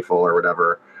his rifle or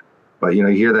whatever. But, you know,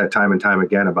 you hear that time and time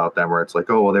again about them, where it's like,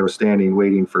 oh, well, they were standing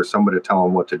waiting for somebody to tell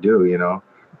them what to do, you know.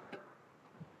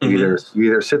 You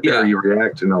either sit there or you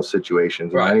react in those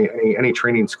situations. Right. Any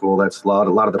training school, that's a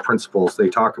lot of the principles they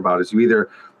talk about is you either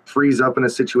freeze up in a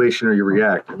situation or you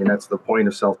react. I mean, that's the point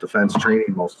of self-defense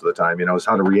training most of the time, you know, is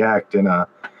how to react in a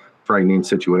frightening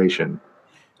situation.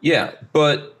 Yeah,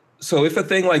 but so if a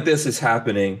thing like this is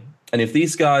happening, and if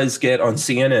these guys get on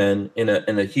CNN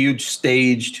in a huge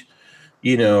staged,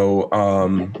 you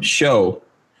know, show,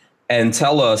 and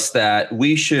tell us that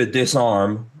we should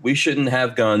disarm, we shouldn't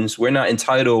have guns, we're not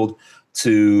entitled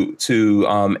to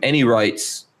any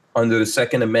rights under the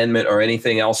Second Amendment or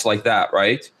anything else like that,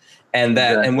 right? And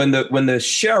that, and when the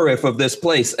sheriff of this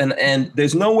place, and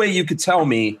there's no way you could tell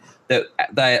me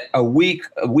that a week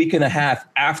and a half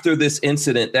after this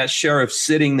incident, that sheriff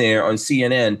sitting there on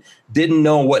CNN didn't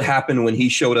know what happened when he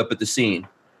showed up at the scene.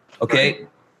 Okay.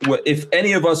 Right. If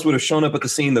any of us would have shown up at the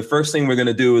scene, the first thing we're going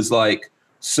to do is like,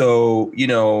 so, you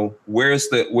know, where's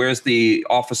the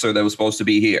officer that was supposed to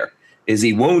be here? Is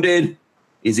he wounded?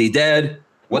 Is he dead?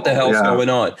 What the hell's going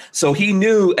on? So he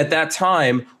knew at that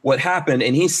time what happened,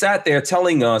 and he sat there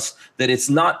telling us that it's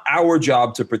not our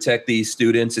job to protect these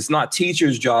students. It's not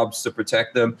teachers' jobs to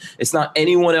protect them. It's not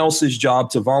anyone else's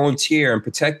job to volunteer and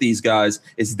protect these guys.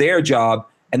 It's their job.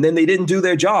 And then they didn't do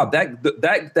their job.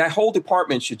 That whole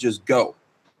department should just go.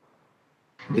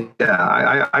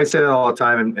 Yeah, I say that all the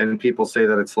time, and people say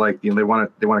that it's like, you know, they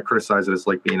want to criticize it as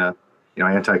like being a, you know,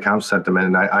 anti-com sentiment.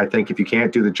 And I think if you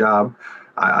can't do the job,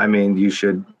 I mean, you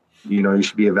should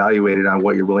be evaluated on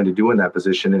what you're willing to do in that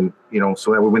position. And, you know,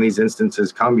 so that when these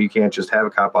instances come, you can't just have a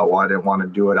cop out, well, I didn't want to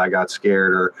do it, I got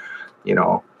scared, or, you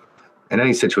know, in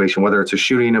any situation, whether it's a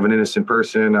shooting of an innocent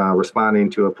person, responding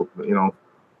to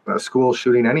a school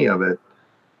shooting, any of it,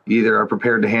 you either are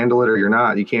prepared to handle it or you're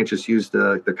not. You can't just use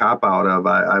the cop out of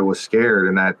I was scared,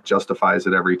 and that justifies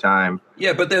it every time.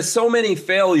 Yeah, but there's so many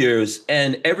failures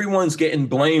and everyone's getting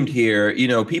blamed here. You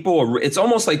know, it's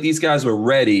almost like these guys were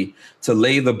ready to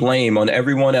lay the blame on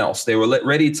everyone else. They were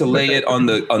ready to lay it on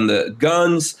the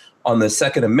guns, on the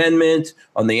Second Amendment,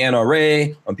 on the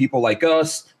NRA, on people like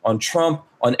us, on Trump,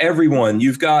 on everyone.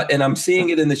 You've got, and I'm seeing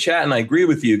it in the chat, and I agree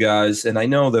with you guys. And I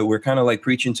know that we're kind of like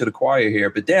preaching to the choir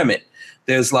here, but damn it.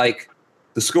 There's like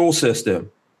the school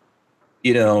system,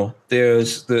 you know,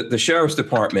 there's the sheriff's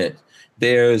department,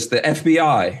 there's the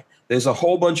FBI, there's a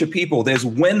whole bunch of people. There's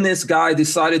when this guy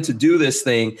decided to do this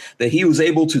thing, that he was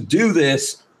able to do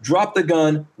this, drop the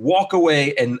gun, walk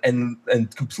away, and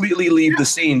completely leave the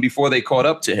scene before they caught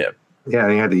up to him. Yeah,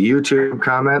 and he had the YouTube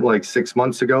comment like 6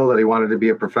 months ago that he wanted to be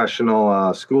a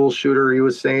professional school shooter, he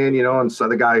was saying, you know, and so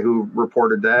the guy who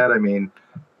reported that, I mean.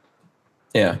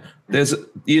 Yeah. There's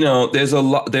a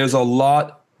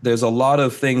lot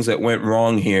of things that went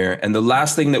wrong here. And the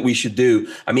last thing that we should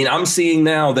do, I mean, I'm seeing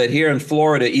now that here in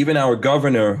Florida, even our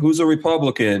governor, who's a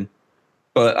Republican,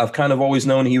 but I've kind of always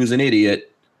known he was an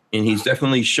idiot, and he's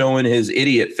definitely showing his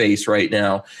idiot face right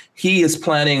now. He is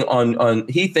planning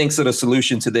he thinks that a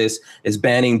solution to this is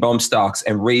banning bump stocks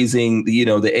and raising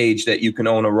the age that you can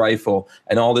own a rifle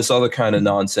and all this other kind of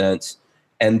nonsense.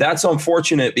 And that's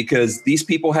unfortunate because these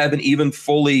people haven't even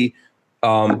fully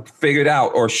figured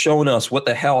out or shown us what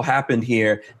the hell happened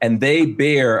here. And they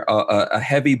bear a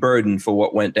heavy burden for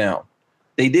what went down.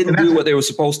 They didn't do what they were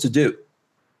supposed to do.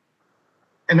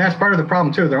 And that's part of the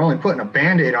problem, too. They're only putting a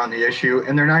Band-Aid on the issue,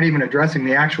 and they're not even addressing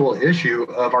the actual issue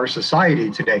of our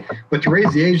society today. But to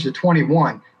raise the age to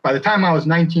 21 By the time I was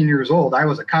 19 years old, I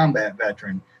was a combat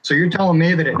veteran. So you're telling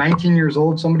me that at 19 years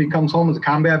old, somebody comes home as a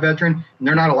combat veteran and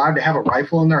they're not allowed to have a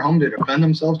rifle in their home to defend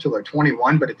themselves till they're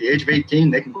 21, but at the age of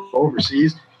 18, they can go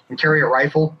overseas and carry a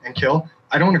rifle and kill?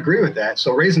 I don't agree with that.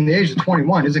 So raising the age to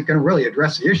 21 isn't going to really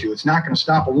address the issue. It's not going to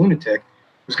stop a lunatic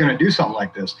who's going to do something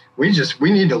like this. We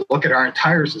need to look at our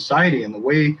entire society and the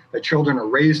way that children are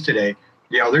raised today.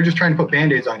 They're just trying to put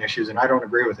Band-Aids on issues, and I don't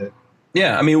agree with it.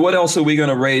 Yeah, I mean, what else are we going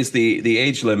to raise the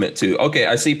age limit to? Okay,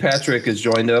 I see Patrick has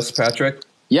joined us. Patrick?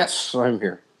 Yes, I'm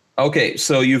here. Okay,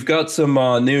 so you've got some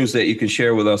news that you can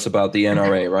share with us about the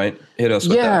NRA, right? Hit us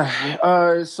with that.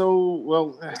 Yeah,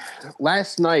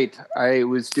 last night I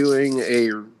was doing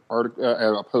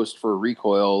a post for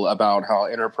Recoil about how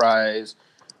Enterprise,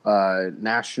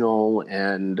 National,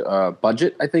 and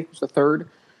Budget, I think was the third,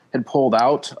 had pulled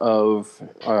out of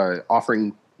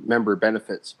offering member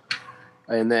benefits.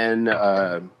 And then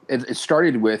it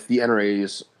started with the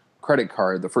NRA's credit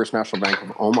card. The First National Bank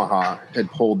of Omaha had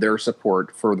pulled their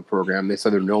support for the program. They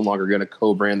said they're no longer going to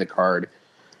co-brand the card.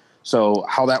 So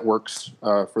how that works,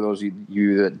 for those of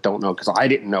you that don't know, because I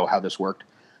didn't know how this worked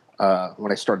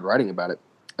when I started writing about it,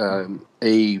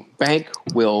 a bank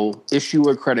will issue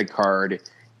a credit card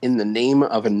in the name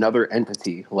of another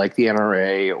entity, like the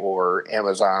NRA or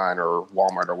Amazon or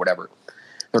Walmart or whatever.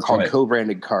 They're called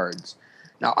co-branded cards.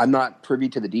 Now, I'm not privy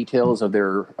to the details of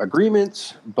their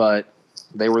agreements, but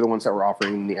they were the ones that were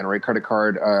offering the NRA credit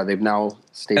card. They've now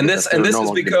stated this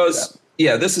is because,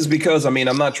 this is because, I mean,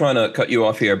 I'm not trying to cut you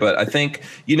off here, but I think,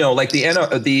 like the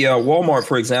Walmart,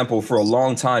 for example, for a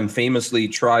long time famously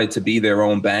tried to be their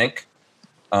own bank,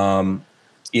 and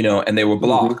they were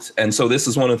blocked. Mm-hmm. And so this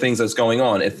is one of the things that's going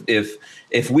on. If the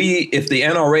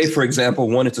NRA, for example,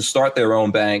 wanted to start their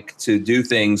own bank to do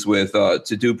things with,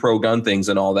 to do pro-gun things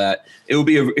and all that, it would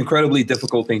be an incredibly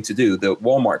difficult thing to do. The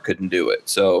Walmart couldn't do it.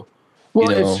 So,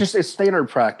 it's standard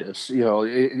practice.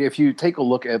 If you take a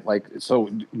look at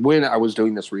when I was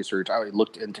doing this research, I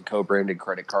looked into co-branded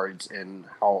credit cards and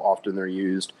how often they're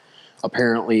used.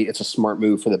 Apparently, it's a smart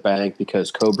move for the bank because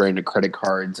co-branded credit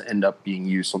cards end up being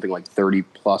used something like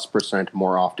 30+%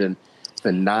 more often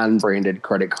than non-branded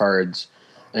credit cards,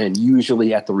 and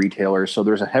usually at the retailer. So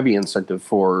there's a heavy incentive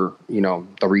for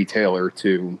the retailer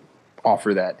to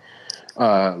offer that.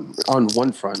 On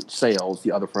one front, sales,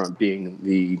 the other front being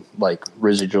the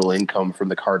residual income from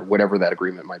the card, whatever that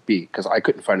agreement might be, because I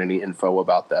couldn't find any info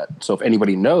about that. So if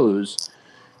anybody knows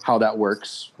how that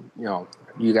works,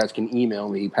 you guys can email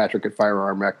me,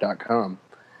 patrick@firearmrec.com.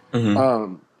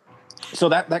 Mm-hmm. So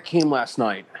that came last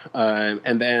night.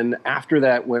 And then after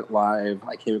that went live,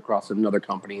 I came across another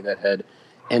company that had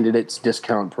ended its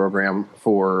discount program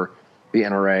for the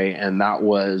NRA, and that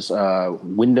was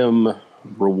Wyndham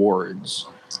Rewards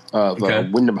of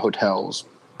Wyndham Hotels.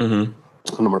 Mm-hmm.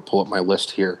 I'm going to pull up my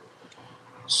list here.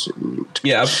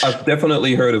 Yeah, I've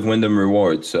definitely heard of Wyndham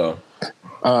Rewards. So,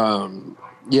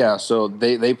 so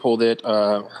they pulled it.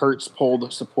 Hertz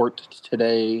pulled support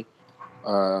today.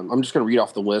 I'm just going to read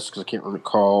off the list because I can't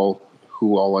recall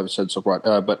who all I've said so far.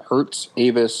 But Hertz,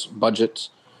 Avis, Budget,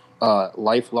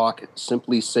 LifeLock,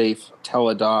 Simply Safe,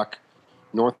 Teladoc,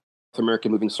 North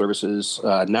American Moving Services,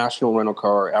 National Rental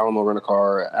Car, Alamo Rental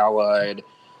Car, Allied,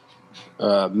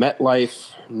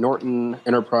 MetLife, Norton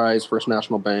Enterprise, First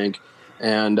National Bank,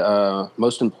 and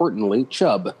most importantly,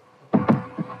 Chubb.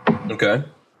 Okay.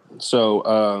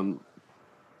 So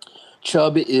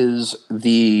Chubb is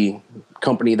the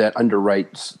company that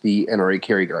underwrites the NRA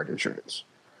Carry Guard insurance.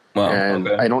 Wow. And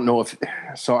I don't know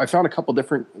so I found a couple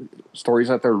different stories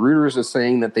out there. Reuters is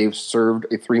saying that they've served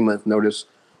a 3-month notice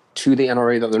to the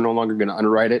NRA that they're no longer going to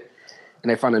underwrite it.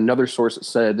 And I found another source that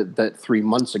said that 3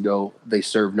 months ago they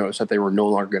served notice that they were no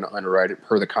longer going to underwrite it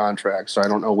per the contract. So I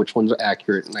don't know which one's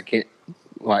accurate, and I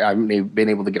haven't been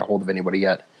able to get a hold of anybody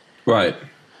yet. Right.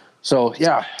 So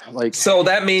yeah, so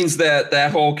that means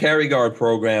that whole Carry Guard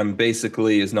program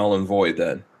basically is null and void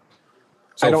then.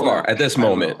 So far at this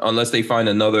moment, unless they find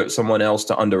someone else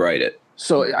to underwrite it.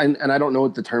 So, and I don't know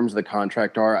what the terms of the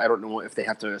contract are. I don't know if they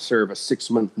have to serve a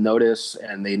 6-month notice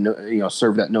and they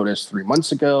served that notice 3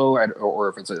 months ago, or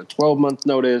if it's a 12-month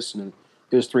notice and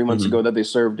it was 3 months ago that they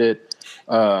served it,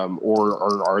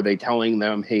 or are they telling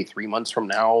them, hey, 3 months from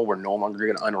now we're no longer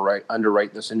going to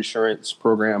underwrite this insurance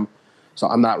program? So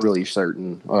I'm not really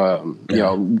certain,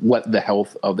 what the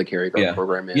health of the Carry Guard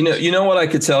program is. You know what I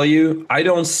could tell you? I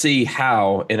don't see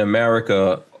how in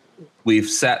America we've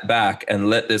sat back and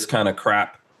let this kind of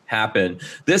crap happen.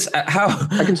 How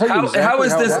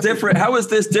is this different? How is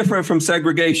this different from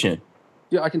segregation?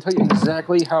 Yeah, I can tell you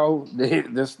exactly how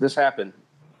this happened.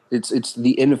 It's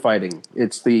the infighting.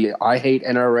 It's the I hate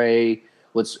NRA.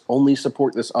 Let's only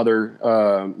support this other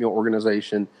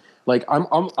organization. Like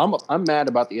I'm mad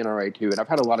about the NRA too, and I've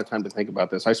had a lot of time to think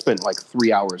about this. I spent like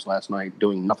 3 hours last night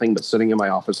doing nothing but sitting in my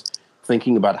office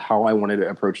thinking about how I wanted to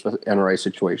approach the NRA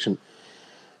situation,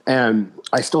 and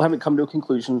I still haven't come to a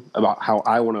conclusion about how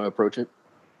I want to approach it.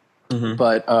 Mm-hmm.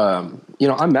 But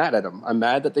I'm mad at them. I'm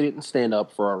mad that they didn't stand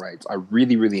up for our rights. I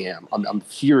really, really am. I'm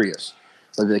furious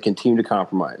that they continue to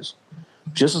compromise.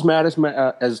 Just as mad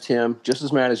as Tim, just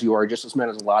as mad as you are, just as mad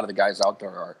as a lot of the guys out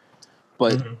there are.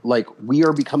 But like, we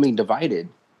are becoming divided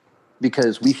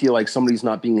because we feel like somebody's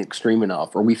not being extreme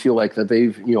enough, or we feel like that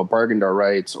they've bargained our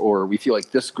rights, or we feel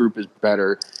like this group is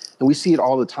better. And we see it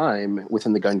all the time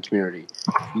within the gun community.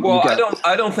 Well,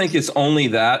 I don't think it's only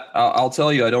that. I'll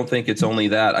tell you, I don't think it's only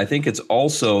that. I think it's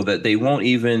also that they won't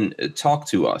even talk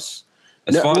to us.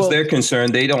 As far as they're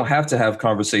concerned, they don't have to have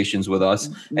conversations with us.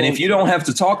 And if you don't have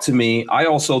to talk to me, I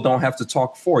also don't have to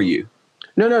talk for you.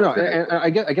 No. I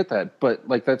get that, but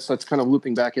like that's kind of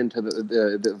looping back into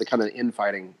the kind of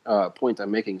infighting point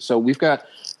I'm making. So we've got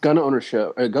gun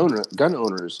ownership, gun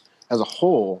owners as a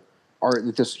whole are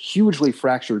this hugely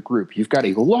fractured group. You've got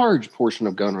a large portion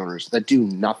of gun owners that do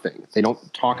nothing. They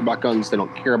don't talk about guns. They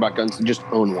don't care about guns. They just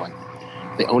own one.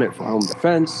 They own it for home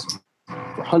defense,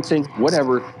 for hunting,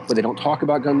 whatever, but they don't talk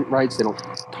about gun rights. They don't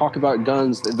talk about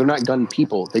guns. They're not gun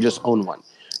people. They just own one.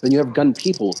 Then you have gun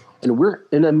people, and we're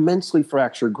an immensely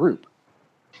fractured group.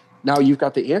 Now you've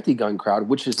got the anti-gun crowd,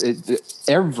 which is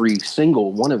every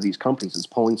single one of these companies is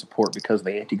pulling support because of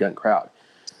the anti-gun crowd.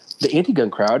 The anti-gun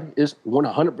crowd is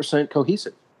 100%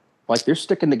 cohesive. Like, they're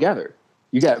sticking together.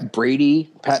 You got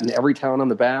Brady patting every town on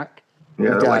the back.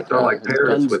 Yeah, they're like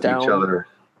parents with down. each other.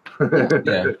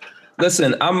 Yeah.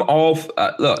 Listen, I'm all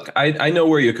look, I know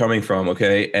where you're coming from,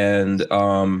 okay? And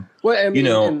I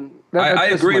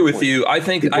agree with you. I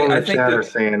think I think they're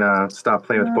saying stop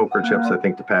playing with poker chips, I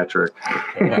think, to Patrick.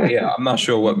 Yeah, I'm not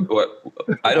sure what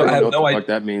I have no idea what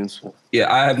that means.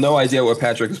 Yeah, I have no idea what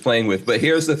Patrick is playing with, but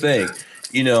here's the thing.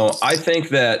 I think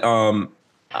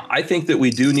that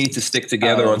we do need to stick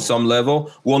together on some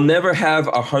level. We'll never have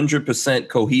 100%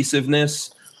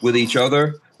 cohesiveness with each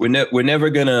other. We're never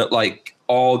gonna like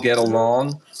all get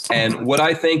along. And what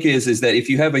I think is that if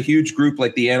you have a huge group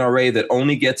like the NRA that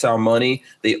only gets our money,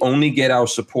 they only get our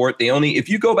support. If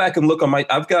you go back and look on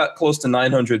I've got close to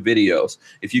 900 videos.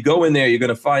 If you go in there, you're going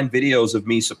to find videos of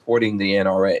me supporting the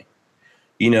NRA.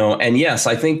 And yes,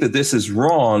 I think that this is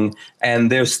wrong,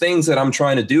 and there's things that I'm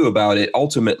trying to do about it.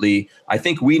 Ultimately, I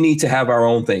think we need to have our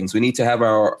own things. We need to have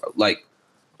our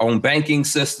own banking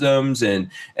systems and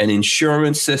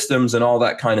insurance systems and all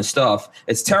that kind of stuff.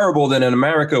 It's terrible that in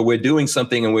America we're doing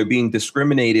something and we're being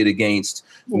discriminated against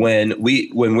when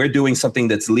we're doing something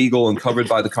that's legal and covered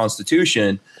by the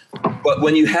Constitution. But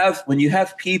when you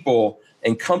have people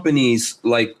and companies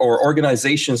or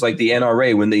organizations like the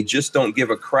NRA, when they just don't give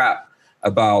a crap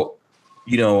about,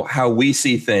 how we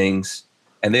see things,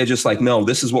 and they're just like, no,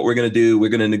 this is what we're going to do.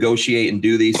 We're going to negotiate and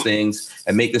do these things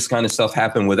and make this kind of stuff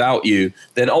happen without you.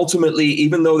 Then ultimately,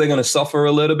 even though they're going to suffer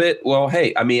a little bit, well,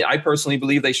 hey, I mean, I personally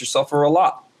believe they should suffer a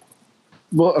lot.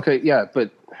 Well, okay, yeah, but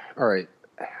all right.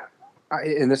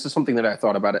 And this is something that I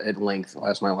thought about at length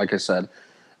last night. Like I said,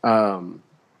 I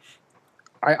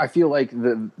feel like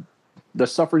the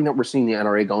suffering that we're seeing the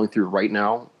NRA going through right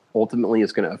now ultimately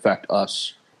is going to affect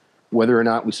us, whether or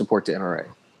not we support the NRA.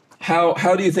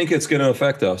 How do you think it's going to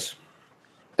affect us?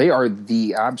 They are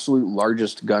the absolute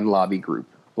largest gun lobby group.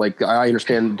 Like, I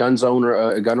understand gun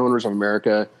owners of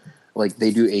America, like,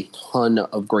 they do a ton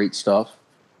of great stuff.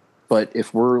 But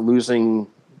if we're losing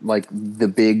like the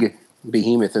big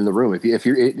behemoth in the room,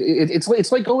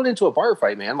 it's like going into a bar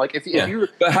fight, man. Like if you're,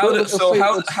 but how do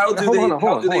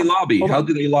they lobby?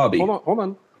 Hold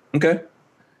on. Okay.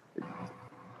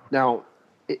 Now,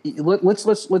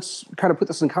 let's kind of put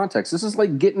this in context. This is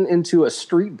like getting into a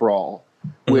street brawl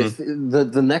with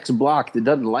the next block that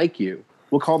doesn't like you.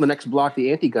 We'll call the next block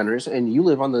the anti-gunners, and you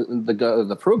live on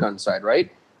the pro-gun side, right?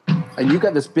 And you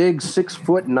got this big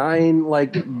 6'9"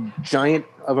 like giant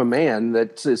of a man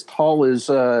that's as tall as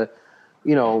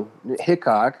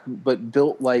Hickok, but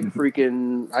built like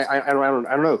freaking I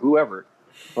don't know, whoever,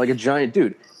 like a giant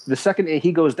dude. The second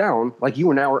he goes down, like,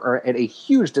 you now are at a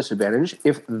huge disadvantage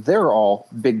if they're all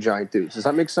big giant dudes. Does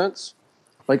that make sense?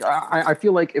 Like, I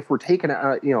feel like if we're taking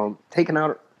out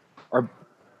our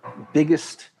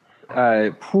biggest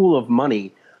pool of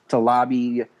money to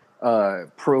lobby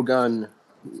pro-gun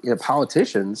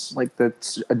politicians, like,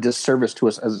 that's a disservice to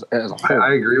us as a whole.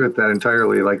 I agree with that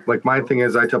entirely. Like my thing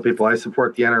is, I tell people I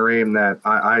support the NRA, and that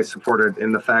I support it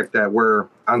in the fact that we're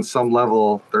on some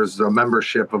level, there's a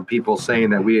membership of people saying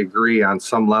that we agree on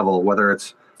some level, whether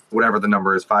it's whatever the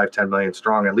number is, 5-10 million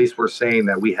strong. At least we're saying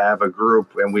that we have a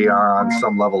group and we are on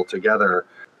some level together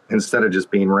instead of just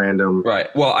being random.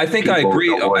 Right. Well, I think I agree.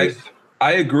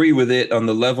 I agree with it on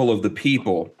the level of the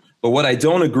people. But what I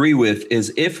don't agree with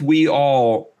is if we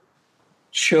all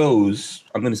chose,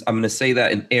 I'm gonna say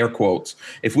that in air quotes,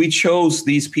 if we chose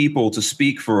these people to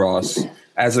speak for us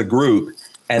as a group,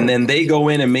 and then they go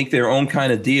in and make their own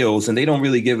kind of deals, and they don't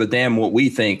really give a damn what we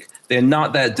think, they're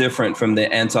not that different from the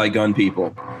anti-gun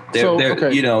people.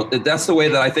 You know, that's the way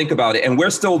that I think about it. And we're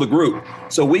still the group,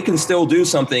 so we can still do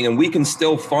something, and we can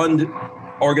still fund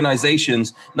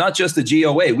organizations, not just the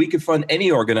GOA. We could fund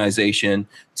any organization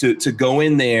to go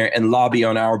in there and lobby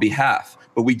on our behalf.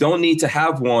 But we don't need to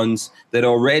have ones that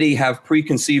already have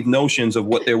preconceived notions of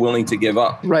what they're willing to give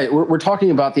up. Right. We're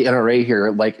talking about the NRA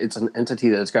here like it's an entity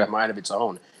that's got a mind of its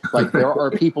own. Like there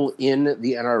are people in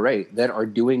the NRA that are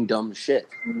doing dumb shit.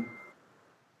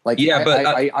 Like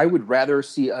I would rather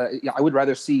see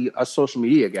us social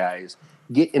media guys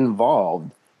get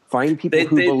involved. Find people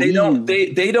who believe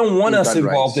they don't want us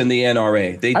involved in the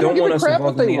NRA. They don't want us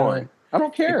involved in the NRA. I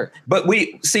don't care. But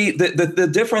we see the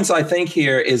difference I think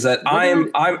here is that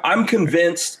I'm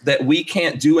convinced that we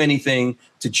can't do anything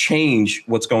to change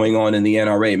what's going on in the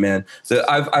NRA, man.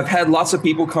 I've had lots of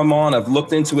people come on. I've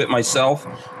looked into it myself.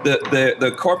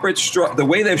 The corporate the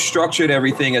way they've structured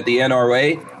everything at the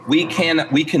NRA, we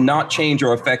cannot change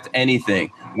or affect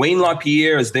anything. Wayne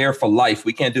LaPierre is there for life.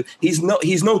 We can't do. He's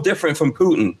no different from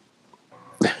Putin.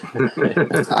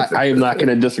 I am not going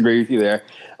to disagree with you there.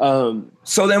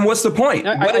 So then what's the point?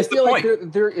 I feel like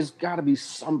there is got to be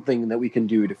something that we can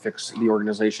do to fix the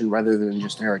organization rather than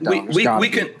just tear it down.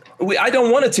 I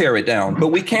don't want to tear it down, but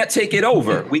we can't take it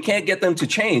over. We can't get them to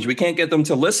change. We can't get them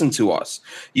to listen to us.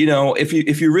 You know, if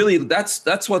you really,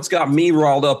 that's what's got me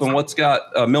riled up and what's got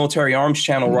Military Arms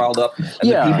Channel riled up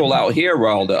and the people out here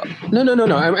riled up. No.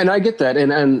 And I get that.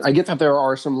 And I get that there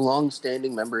are some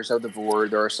longstanding members of the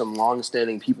board. There are some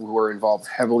longstanding people who are involved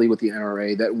heavily with the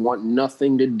NRA that want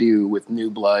nothing to do with new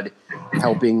blood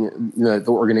helping the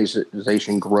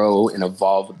organization grow and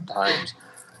evolve with the times.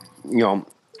 You know,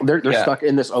 they're stuck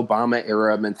in this Obama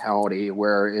era mentality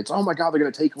where it's, oh my God, they're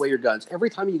going to take away your guns. Every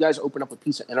time you guys open up a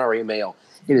piece of NRA mail,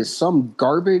 it is some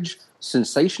garbage,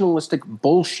 sensationalistic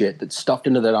bullshit that's stuffed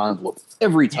into that envelope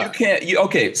every time.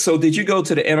 Okay, so did you go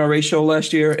to the NRA show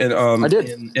last year I did.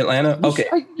 In Atlanta?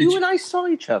 Okay. You and I saw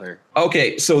each other.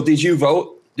 Okay, so did you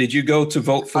vote? Did you go to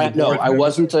vote for the board? No, I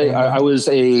wasn't. I was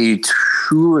a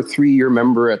 2 or 3 year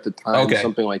member at the time,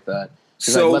 something like that.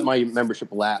 Because I let my membership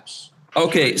lapse.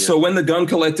 Okay, so when the Gun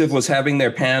Collective was having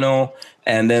their panel,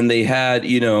 and then they had,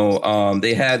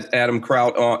 they had Adam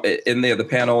Kraut in there, the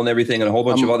panel and everything, and a whole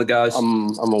bunch of other guys.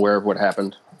 I'm aware of what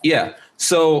happened. Yeah.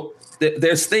 So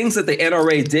there's things that the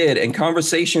NRA did and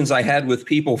conversations I had with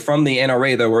people from the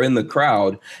NRA that were in the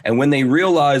crowd. And when they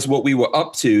realized what we were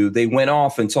up to, they went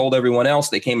off and told everyone else.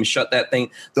 They came and shut that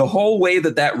thing. The whole way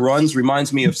that runs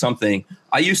reminds me of something.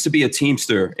 I used to be a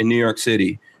Teamster in New York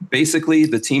City. Basically,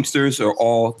 the Teamsters are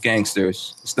all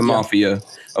gangsters. It's the mafia.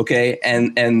 Okay.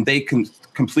 And they can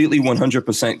completely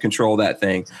 100% control that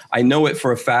thing. I know it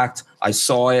for a fact. I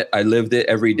saw it. I lived it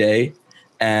every day.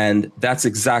 And that's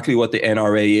exactly what the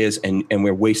NRA is. And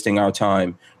we're wasting our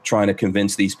time trying to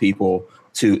convince these people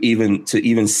to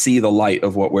even see the light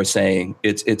of what we're saying.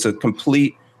 It's a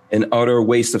complete and utter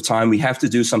waste of time. We have to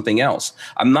do something else.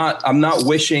 I'm not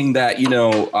wishing that,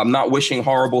 I'm not wishing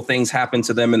horrible things happen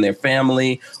to them and their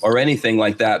family or anything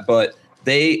like that. But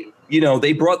they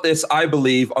brought this, I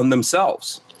believe, on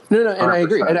themselves. No, and 100%. I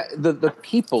agree. And the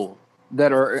people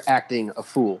that are acting a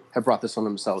fool have brought this on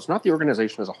themselves, not the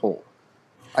organization as a whole.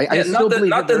 I still believe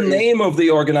not the name of the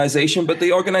organization, but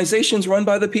the organization's run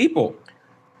by the people.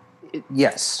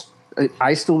 Yes.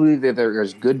 I still believe that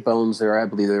there's good bones there. I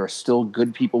believe there are still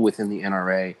good people within the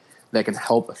NRA that can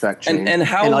help affect change. And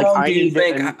how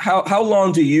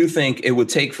long do you think it would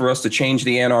take for us to change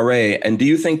the NRA? And do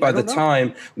you think by the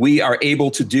time we are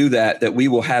able to do that we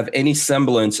will have any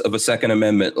semblance of a Second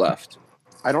Amendment left?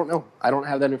 I don't know. I don't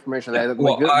have that information. I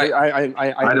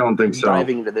don't think so.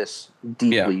 Diving into this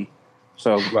deeply. Yeah.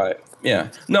 So right. Yeah.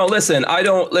 No, listen,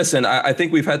 I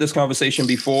think we've had this conversation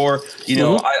before.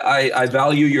 I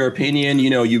value your opinion.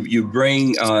 You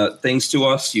bring things to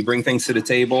us, you bring things to the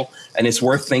table, and it's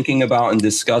worth thinking about and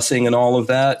discussing and all of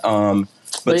that.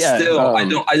 But still,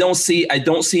 I don't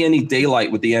see any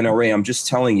daylight with the NRA. I'm just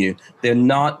telling you, they're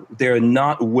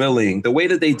not willing. The way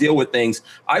that they deal with things,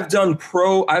 I've had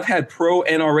pro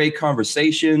NRA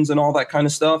conversations and all that kind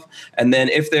of stuff. And then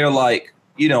if they're like,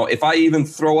 if I even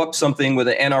throw up something with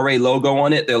an NRA logo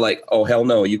on it, they're like, oh, hell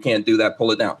no, you can't do that. Pull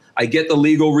it down. I get the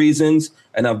legal reasons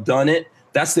and I've done it,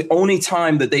 That's the only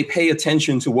time that they pay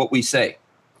attention to what we say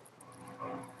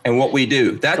and what we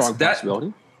do.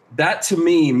 That to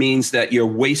me means that you're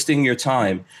wasting your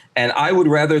time. And I would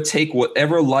rather take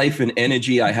whatever life and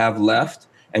energy I have left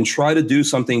and try to do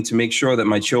something to make sure that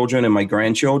my children and my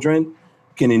grandchildren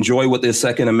can enjoy what the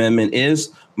Second Amendment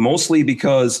is, mostly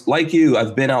because, like you,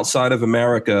 I've been outside of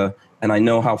America and I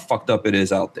know how fucked up it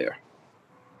is out there.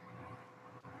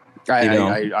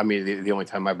 I mean, the only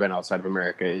time I've been outside of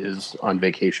America is on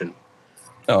vacation.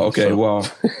 Oh, okay. So. Well,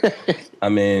 I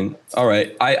mean, all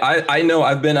right. I know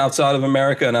I've been outside of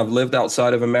America and I've lived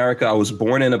outside of America. I was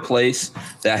born in a place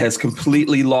that has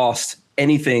completely lost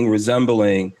anything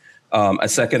resembling a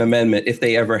Second Amendment, if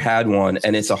they ever had one.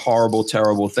 And it's a horrible,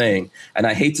 terrible thing. And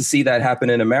I hate to see that happen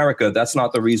in America. That's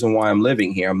not the reason why I'm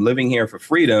living here. I'm living here for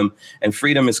freedom, and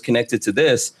freedom is connected to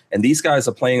this. And these guys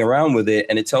are playing around with it.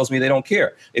 And it tells me they don't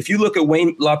care. If you look at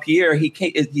Wayne LaPierre,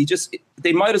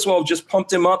 they might as well have just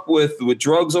pumped him up with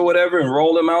drugs or whatever and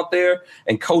rolled him out there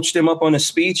and coached him up on a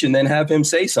speech and then have him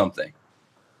say something.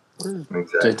 Exactly.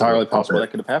 It's entirely possible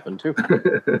that could have happened too.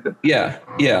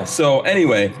 Yeah. So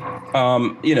anyway,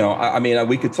 I mean,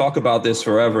 we could talk about this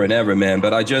forever and ever, man,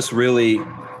 but I just really,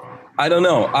 I don't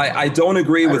know. I don't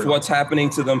agree with what's happening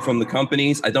to them from the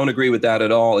companies. I don't agree with that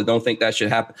at all. I don't think that should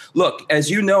happen. Look, as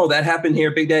you know, that happened here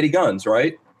at Big Daddy Guns,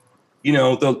 right? You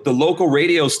know, the local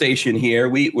radio station here,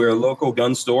 we're a local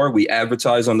gun store. We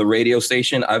advertise on the radio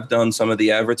station. I've done some of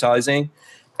the advertising.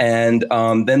 And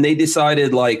then they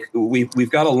decided, like,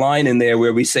 we've got a line in there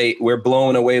where we say we're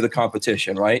blowing away the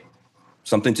competition, right?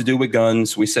 Something to do with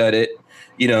guns. We said it,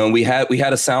 and we had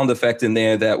a sound effect in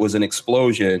there that was an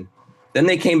explosion. Then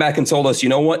they came back and told us, you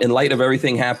know what? In light of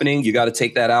everything happening, you got to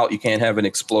take that out. You can't have an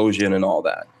explosion and all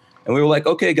that. And we were like,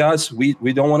 okay, guys, we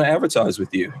don't want to advertise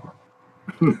with you.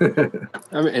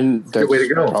 I mean, and that's way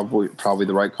to go. Probably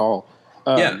the right call.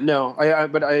 No,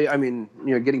 I mean,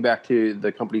 getting back to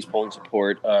the company's polling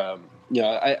support, I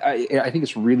think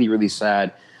it's really, really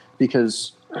sad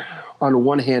because on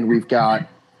one hand, we've got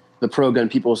the pro-gun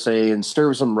people saying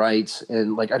serve some rights.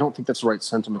 And like, I don't think that's the right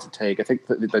sentiment to take. I think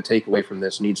the takeaway from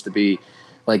this needs to be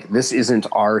like, this isn't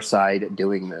our side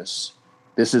doing this.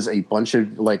 This is a bunch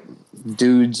of like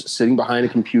dudes sitting behind a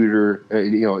computer,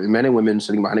 men and women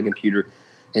sitting behind a computer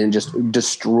and just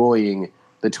destroying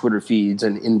the Twitter feeds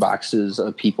and inboxes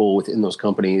of people within those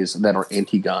companies that are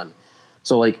anti-gun.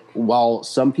 So like, while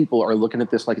some people are looking at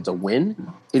this like it's a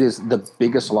win, it is the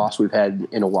biggest loss we've had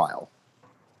in a while.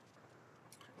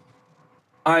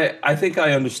 I think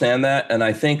I understand that. And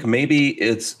I think maybe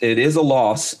it is a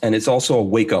loss, and it's also a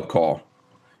wake-up call.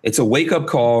 It's a wake-up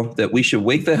call that we should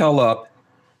wake the hell up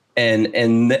and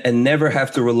never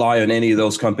have to rely on any of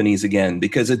those companies again,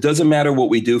 because it doesn't matter what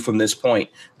we do from this point.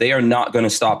 They are not going to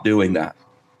stop doing that.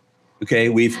 Okay,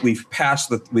 we've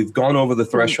gone over the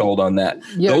threshold on that.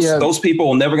 Those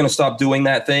people are never going to stop doing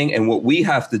that thing. And what we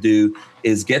have to do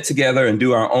is get together and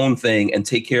do our own thing and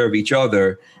take care of each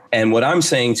other. And what I'm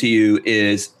saying to you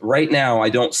is right now, I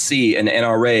don't see an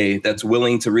NRA that's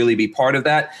willing to really be part of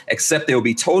that, except they'll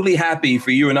be totally happy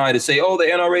for you and I to say, oh, the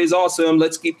NRA is awesome.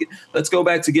 Let's go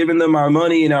back to giving them our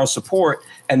money and our support,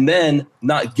 and then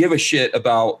not give a shit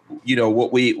about,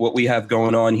 what we have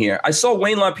going on here. I saw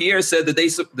Wayne LaPierre said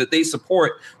that they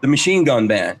support the machine gun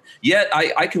ban. Yet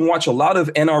I can watch a lot of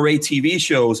NRA TV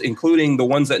shows, including the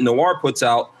ones that Noir puts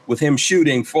out with him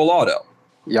shooting full auto.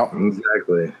 Yep,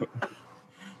 exactly.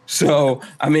 So,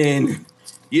 I mean,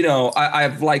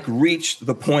 I've like reached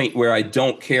the point where I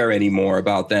don't care anymore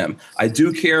about them. I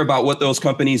do care about what those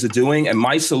companies are doing, and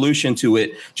my solution to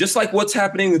it, just like what's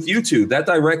happening with YouTube, that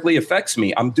directly affects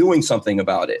me. I'm doing something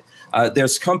about it.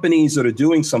 There's companies that are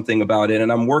doing something about it,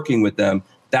 and I'm working with them.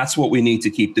 That's what we need to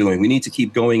keep doing. We need to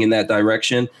keep going in that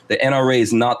direction. The NRA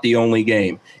is not the only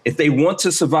game. If they want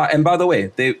to survive, and by the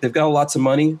way, they've got lots of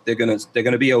money, they're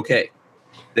gonna be okay.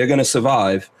 They're gonna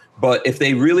survive. But if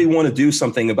they really want to do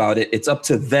something about it, it's up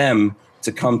to them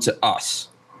to come to us.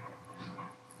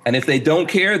 And if they don't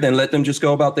care, then let them just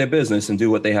go about their business and do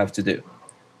what they have to do.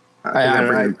 I think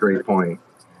that's a great point.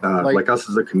 Like us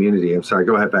as a community. I'm sorry.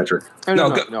 Go ahead, Patrick. No,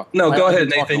 go ahead,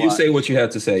 Nathan. You say what you had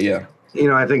to say. Yeah.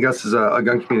 I think us as a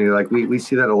gun community, like we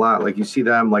see that a lot. Like you see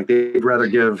them, like they'd rather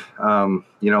give,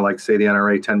 like say the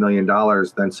NRA $10 million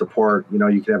than support.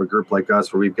 You could have a group like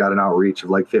us where we've got an outreach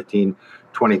of like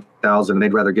 20,000, and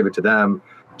they'd rather give it to them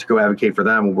to go advocate for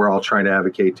them. We're all trying to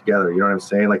advocate together. You know what I'm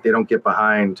saying? Like they don't get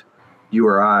behind you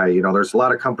or I. There's a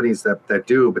lot of companies that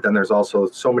do, but then there's also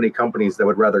so many companies that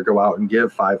would rather go out and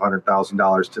give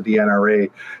 $500,000 to the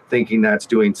NRA, thinking that's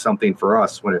doing something for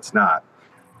us when it's not.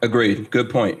 Agreed. Good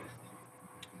point.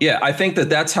 Yeah, I think that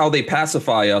that's how they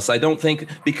pacify us. I don't think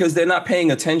because they're not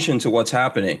paying attention to what's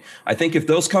happening. I think if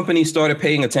those companies started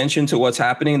paying attention to what's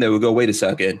happening, they would go, wait a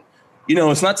second. You know,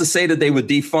 it's not to say that they would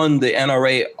defund the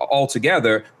NRA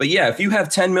altogether. But yeah, if you have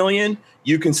 10 million,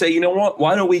 you can say, you know what,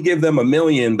 why don't we give them $1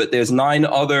 million? But there's 9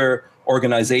 other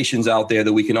organizations out there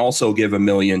that we can also give $1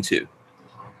 million to.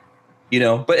 You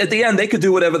know, but at the end, they could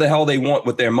do whatever the hell they want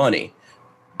with their money.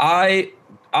 I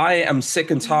am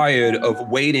sick and tired of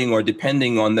waiting or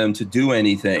depending on them to do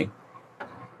anything.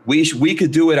 We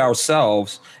could do it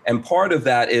ourselves. And part of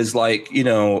that is like, you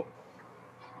know,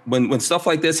 when stuff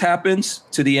like this happens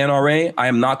to the NRA, I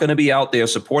am not going to be out there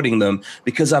supporting them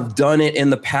because I've done it in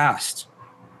the past.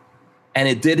 And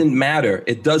it didn't matter.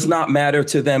 It does not matter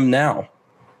to them now.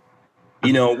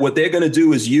 You know, what they're going to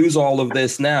do is use all of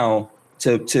this now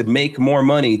to make more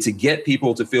money, to get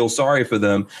people to feel sorry for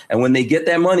them. And when they get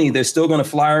that money, they're still going to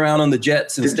fly around on the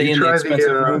jets and stay in the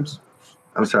expensive rooms.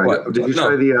 I'm sorry. What? Did you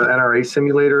try the NRA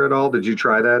simulator at all? Did you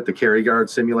try that, the Carry Guard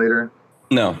simulator?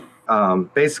 No.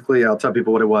 Basically, I'll tell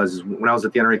people what it was. When I was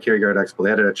at the NRA Carry Guard Expo,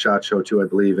 they had it at SHOT Show too, I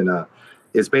believe. And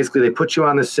it's basically they put you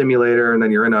on the simulator, and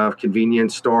then you're in a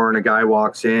convenience store, and a guy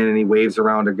walks in, and he waves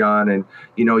around a gun, and,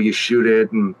 you know, you shoot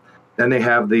it, and then they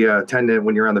have the attendant,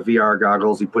 when you're on the VR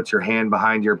goggles, he puts your hand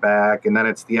behind your back, and then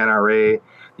it's the NRA,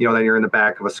 you know, then you're in the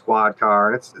back of a squad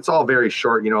car, and it's all very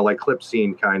short, you know, like clip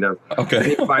scene kind of. Okay. And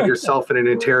you find yourself in an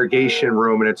interrogation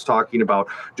room, and it's talking about,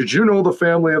 did you know the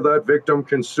family of that victim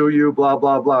can sue you, blah,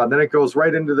 blah, blah. And then it goes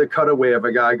right into the cutaway of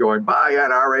a guy going, buy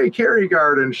NRA Carry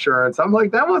Guard insurance. I'm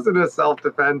like, that wasn't a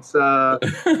self-defense,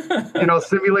 you know,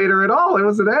 simulator at all. It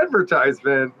was an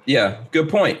advertisement. Yeah, good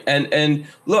point. And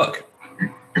look,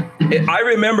 I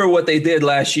remember what they did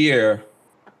last year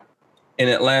in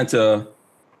Atlanta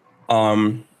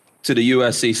to the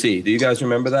USCC. Do you guys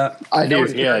remember that? I do.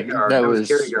 Yeah, that was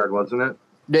Carry Guard, wasn't it?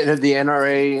 The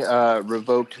NRA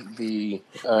revoked the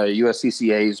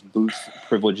USCCA's booth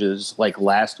privileges like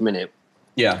last minute.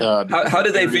 Yeah. How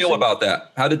did they feel about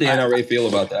that? How did the NRA feel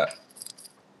about that?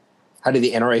 How did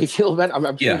the NRA feel about it?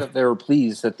 I'm sure that they were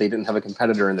pleased that they didn't have a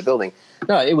competitor in the building.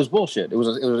 No, it was bullshit. It was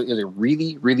a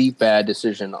really, really bad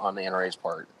decision on the NRA's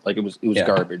part. Like it was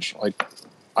garbage. Like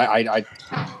I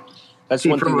that's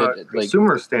one thing that, from a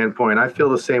consumer standpoint, I feel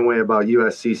the same way about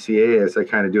USCCA as I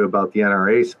kind of do about the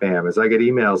NRA spam. As I get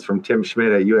emails from Tim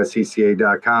Schmidt at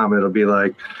USCCA.com, it'll be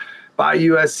like, buy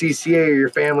USCCA or your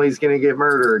family's going to get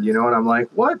murdered, you know? And I'm like,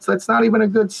 what? That's not even a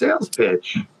good sales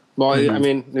pitch. Well, I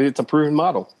mean, it's a proven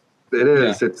model. It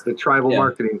is. Yeah. It's the tribal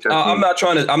marketing technique. I'm not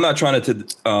trying to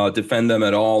defend them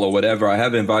at all or whatever. I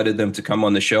have invited them to come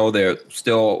on the show. They're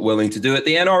still willing to do it.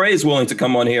 The NRA is willing to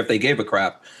come on here if they gave a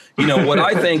crap. You know, what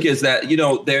I think is that, you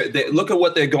know, they look at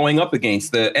what they're going up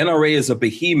against. The NRA is a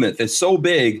behemoth. It's so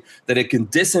big that it can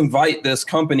disinvite this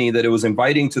company that it was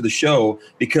inviting to the show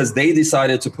because they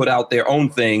decided to put out their own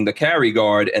thing, the Carry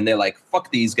Guard, and they're like,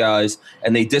 fuck these guys,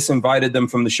 and they disinvited them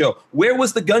from the show. Where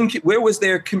was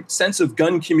their sense of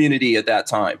gun community at that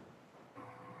time?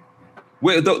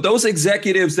 Where those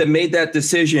executives that made that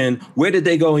decision, where did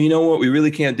they go? You know what? We really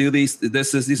can't do these.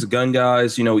 These are gun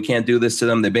guys. You know, we can't do this to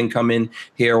them. They've been coming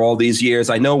here all these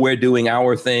years. I know we're doing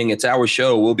our thing. It's our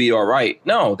show. We'll be all right.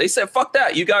 No, they said, fuck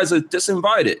that. You guys are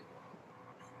disinvited.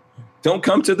 Don't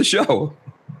come to the show.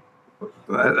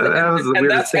 That was the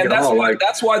weirdest thing at all.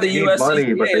 That's why the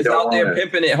USCCA is out there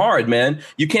pimping it hard, man.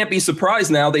 You can't be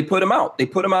surprised now. They put them out. They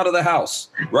put them out of the house,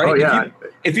 right? Oh, yeah.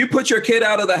 If you put your kid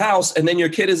out of the house and then your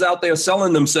kid is out there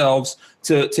selling themselves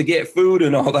to get food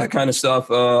and all that kind of stuff,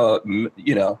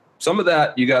 you know, some of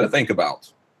that you got to think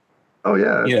about. Oh,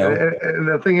 yeah. You know? And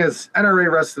the thing is,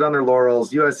 NRA rested on their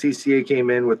laurels. USCCA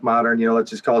came in with modern, you know, let's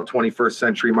just call it 21st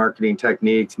century marketing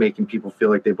techniques, making people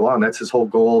feel like they belong. That's his whole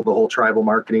goal, the whole tribal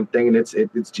marketing thing. And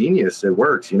it's genius. It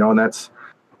works, you know, and that's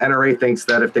NRA thinks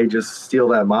that if they just steal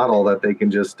that model, that they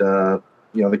can just, you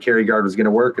know, the Carry Guard was going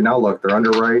to work. And now look, they're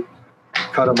underwrite,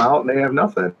 cut them out, and they have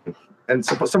nothing. And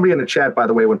so somebody in the chat, by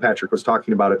the way, when Patrick was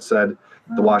talking about it, said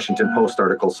the Washington Post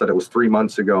article said it was 3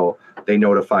 months ago they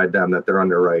notified them that their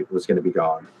underwrite was going to be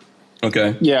gone.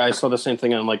 Okay. Yeah, I saw the same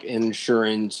thing on like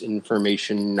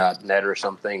insuranceinformation.net or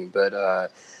something, but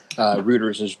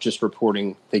Reuters is just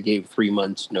reporting they gave 3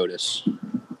 months notice.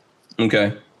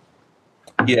 Okay.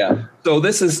 Yeah. So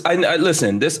this is, I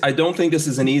listen, I don't think this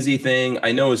is an easy thing.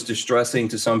 I know it's distressing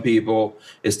to some people.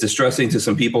 It's distressing to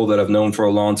some people that I've known for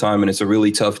a long time, and it's a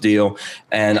really tough deal.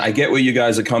 And I get where you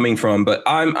guys are coming from, but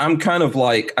I'm kind of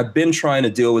like, I've been trying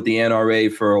to deal with the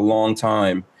NRA for a long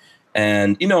time.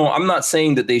 And, you know, I'm not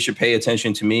saying that they should pay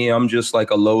attention to me. I'm just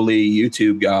like a lowly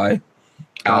YouTube guy.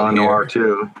 Noir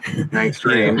too. Night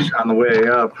Strange on the way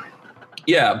up.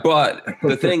 Yeah, but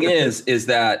the thing is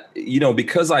that,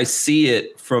 because I see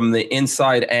it from the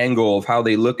inside angle of how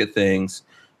they look at things,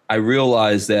 I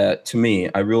realize that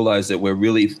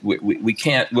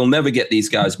we'll never get these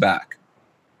guys back.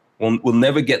 We'll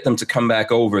never get them to come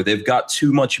back over. They've got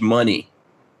too much money.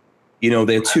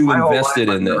 They're too invested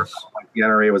in this. The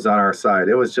NRA was on our side.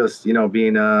 It was just,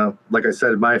 being, like I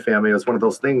said, my family, it was one of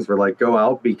those things where like, go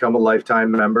out, become a lifetime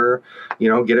member,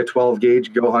 get a 12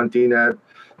 gauge, go hunting at,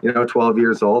 12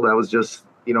 years old. That was just,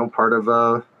 part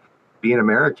of being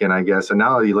American, I guess. And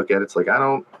now you look at it, it's like,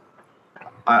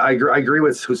 I agree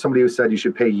with somebody who said you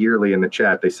should pay yearly in the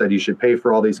chat. They said you should pay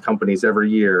for all these companies every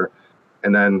year.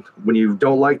 And then when you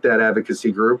don't like that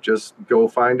advocacy group, just go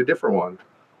find a different one.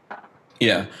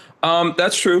 Yeah,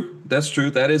 that's true.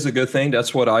 That is a good thing.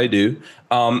 That's what I do.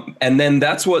 And then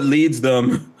that's what leads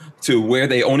them to where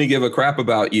they only give a crap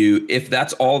about you. If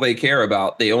that's all they care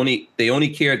about, they only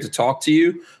care to talk to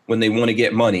you when they want to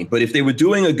get money. But if they were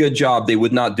doing a good job, they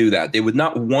would not do that. They would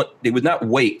not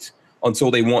wait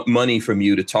until they want money from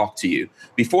you to talk to you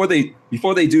before they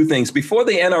do things. Before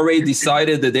the NRA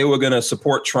decided that they were going to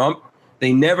support Trump,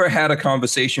 they never had a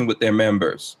conversation with their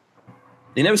members.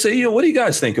 They never say, what do you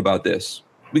guys think about this?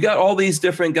 We got all these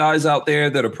different guys out there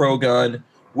that are pro-gun.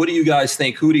 What do you guys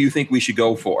think? Who do you think we should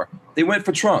go for? They went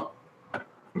for Trump.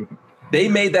 They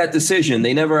made that decision.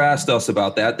 They never asked us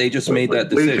about that. They just made that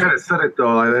decision. You kind of said it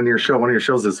though in one of your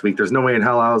shows this week. There's no way in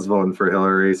hell I was voting for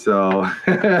Hillary. So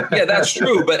yeah, that's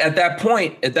true. But at that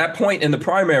point in the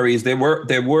primaries, there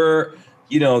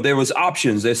was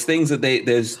options. There's things that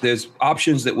there's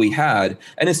options that we had,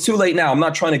 and it's too late now. I'm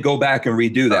not trying to go back and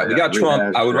redo that. We got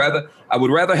Trump. I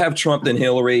would rather have Trump than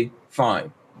Hillary.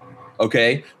 Fine.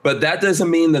 Okay. But that doesn't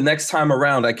mean the next time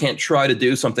around, I can't try to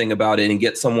do something about it and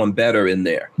get someone better in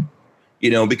there,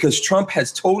 because Trump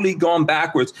has totally gone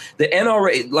backwards. The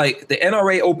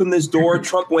NRA opened this door.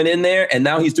 Trump went in there and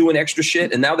now he's doing extra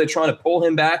shit. And now they're trying to pull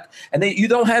him back. And you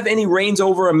don't have any reins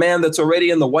over a man that's already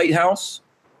in the White House.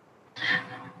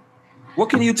 What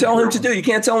can you tell him to do? You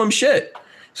can't tell him shit.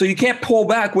 So you can't pull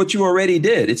back what you already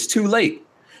did. It's too late.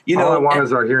 All I want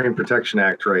is our Hearing Protection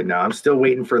Act right now. I'm still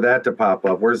waiting for that to pop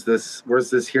up. Where's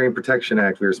this Hearing Protection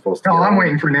Act we were supposed to get? I'm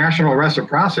waiting for national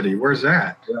reciprocity. Where's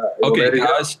that? Okay,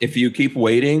 guys, if you keep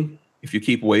waiting,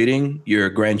 your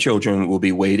grandchildren will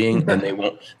be waiting and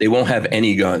they won't have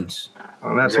any guns.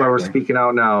 Well, that's why we're speaking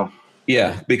out now.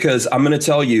 Yeah, because I'm going to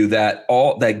tell you that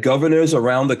governors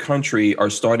around the country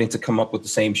are starting to come up with the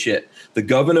same shit. The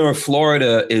governor of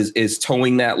Florida is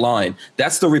towing that line.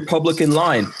 That's the Republican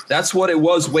line. That's what it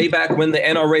was way back when the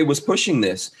NRA was pushing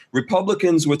this.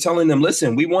 Republicans were telling them,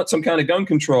 listen, we want some kind of gun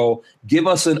control. Give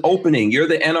us an opening. You're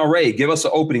the NRA. Give us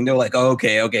an opening. They're like, oh,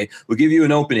 okay, we'll give you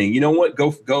an opening. You know what?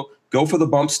 Go for the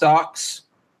bump stocks.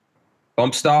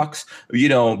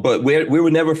 But we were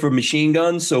never for machine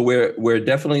guns, so we're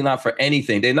definitely not for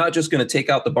anything. They're not just going to take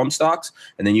out the bump stocks,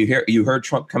 and then you heard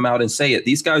Trump come out and say it.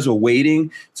 These guys were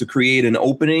waiting to create an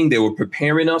opening. They were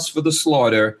preparing us for the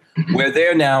slaughter. We're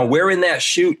there now. We're in that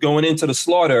chute going into the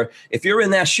slaughter. If you're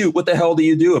in that chute, what the hell do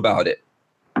you do about it?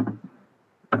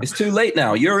 It's too late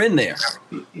now. You're in there.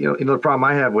 The problem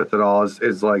I have with it all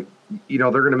is like,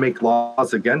 they're going to make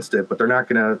laws against it, but they're not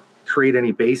going to create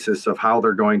any basis of how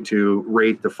they're going to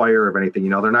rate the fire of anything.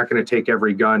 They're not going to take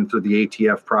every gun through the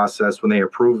ATF process when they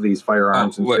approve these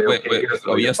firearms and say, okay,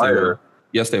 yes, they will.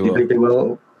 Yes, they will. You think they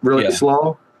will? Really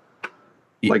slow?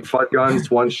 Like FUD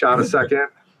guns, one shot a second?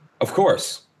 Of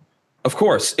course.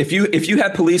 If you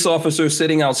had police officers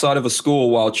sitting outside of a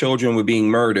school while children were being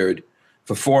murdered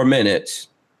for 4 minutes,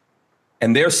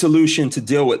 and their solution to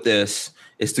deal with this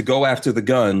is to go after the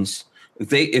guns, if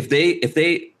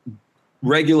they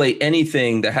regulate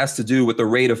anything that has to do with the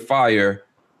rate of fire, do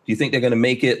you think they're going to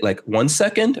make it like 1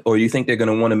 second, or do you think they're going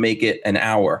to want to make it an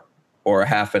hour or a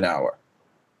half an hour?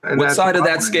 And what side of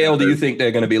that scale do you think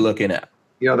they're going to be looking at?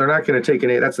 They're not going to take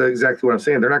that's exactly what I'm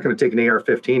saying. They're not going to take an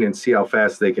AR-15 and see how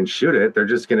fast they can shoot it. They're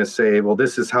just going to say, well,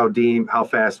 this is how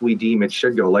fast we deem it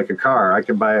should go. Like a car, I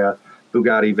can buy a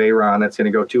Bugatti Veyron that's going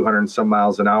to go 200 and some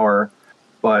miles an hour,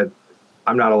 but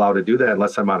I'm not allowed to do that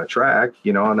unless I'm on a track,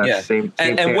 on that same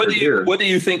and what do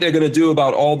you think they're going to do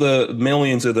about all the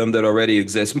millions of them that already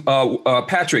exist?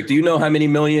 Patrick, do you know how many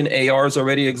million ARs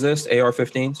already exist,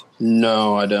 AR-15s?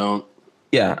 No, I don't.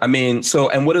 Yeah, I mean,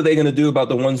 and what are they going to do about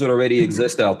the ones that already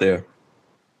exist out there?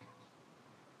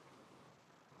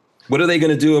 What are they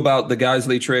going to do about the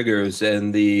Geisley triggers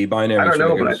and the binary I don't know,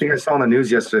 triggers? but I think I saw on the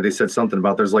news yesterday they said something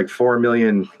about there's like 4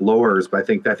 million lowers, but I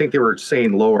think they were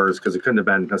saying lowers because it couldn't have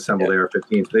been assembled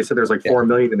AR-15s. They said there's like 4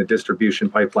 million in the distribution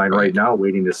pipeline right now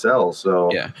waiting to sell.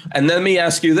 So yeah, and let me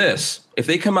ask you this: if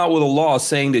they come out with a law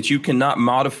saying that you cannot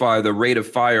modify the rate of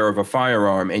fire of a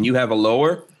firearm, and you have a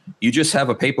lower, you just have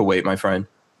a paperweight, my friend.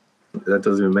 that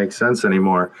doesn't even make sense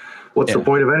anymore. What's the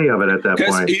point of any of it at that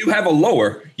point? Because you have a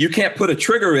lower, you can't put a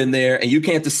trigger in there and you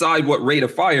can't decide what rate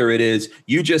of fire it is.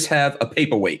 You just have a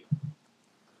paperweight.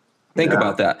 Think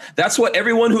about that. That's what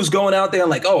everyone who's going out there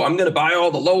like, oh, I'm going to buy all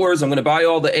the lowers. I'm going to buy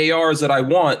all the ARs that I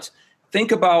want.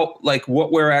 Think about like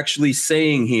what we're actually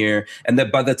saying here. And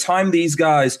that by the time these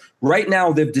guys right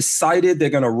now, they've decided they're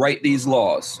going to write these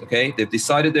laws. OK, they've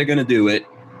decided they're going to do it.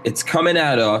 It's coming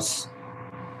at us.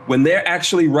 When they're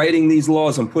actually writing these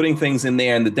laws and putting things in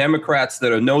there, and the Democrats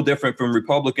that are no different from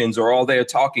Republicans are all there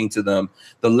talking to them,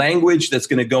 the language that's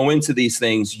going to go into these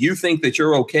things, you think that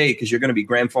you're okay because you're going to be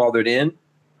grandfathered in.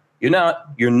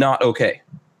 You're not okay.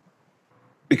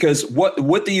 Because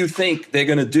what do you think they're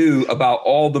going to do about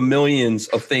all the millions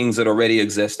of things that already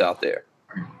exist out there?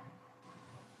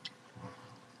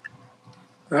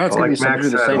 Like Max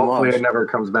said, hopefully it never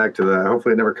comes back to that.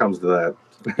 Hopefully it never comes to that.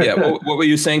 Yeah. What were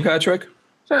you saying, Patrick?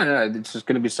 No, it's just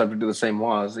going to be subject to the same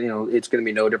laws. You know, it's going to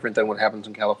be no different than what happens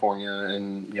in California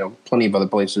and, you know, plenty of other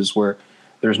places where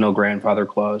there's no grandfather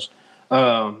clause.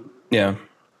 Yeah.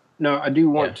 No, I do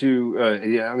want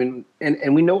to, I mean,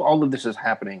 and we know all of this is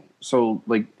happening. So,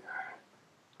 like,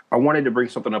 I wanted to bring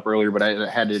something up earlier, but I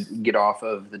had to get off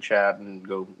of the chat and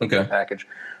go get the package.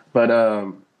 But,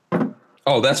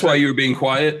 oh, that's why you were being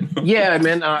quiet? Yeah,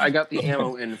 man, I got the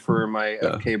ammo in for my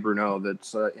K Bruno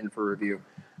that's in for review.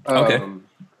 Okay.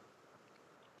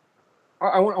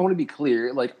 I want to be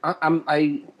clear. Like,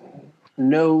 I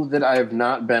know that I have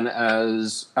not been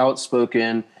as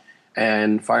outspoken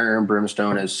and fire and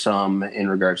brimstone as some in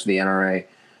regards to the NRA.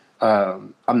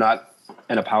 I'm not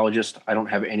an apologist. I don't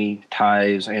have any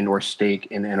ties and or stake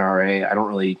in NRA. I don't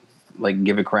really like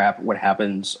give a crap what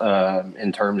happens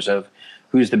in terms of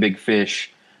who's the big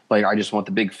fish. Like, I just want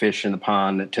the big fish in the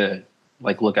pond to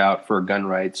like look out for gun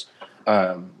rights.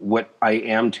 What I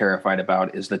am terrified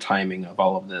about is the timing of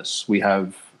all of this. We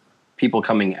have people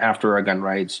coming after our gun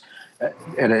rights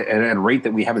at a rate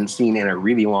that we haven't seen in a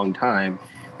really long time.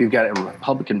 We've got a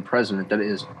Republican president that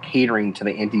is catering to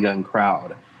the anti-gun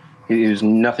crowd. He is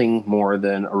nothing more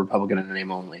than a Republican in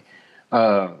name only.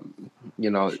 You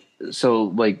know, so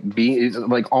like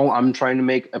all I'm trying to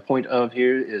make a point of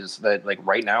here is that like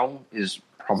right now is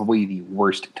probably the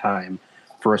worst time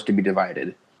for us to be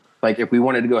divided. Like, if we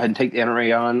wanted to go ahead and take the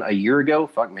NRA on a year ago,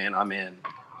 fuck, man, I'm in.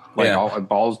 Like, all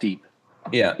balls deep.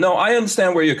 Yeah. No, I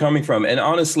understand where you're coming from. And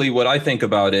honestly, what I think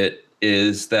about it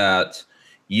is that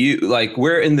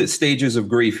we're in the stages of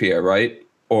grief here, right?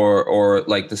 Or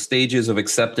like the stages of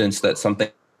acceptance that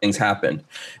something's happened.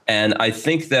 And I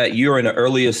think that you're in an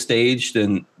earlier stage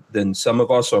than some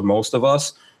of us or most of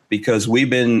us, because we've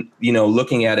been, you know,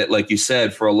 looking at it, like you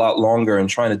said, for a lot longer and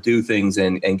trying to do things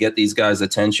and get these guys'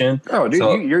 attention. Oh, dude,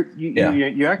 so,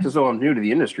 you act as though I'm new to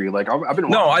the industry. Like, I've been.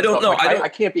 No, I don't know. Like, I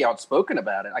can't be outspoken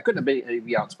about it. I couldn't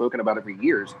be outspoken about it for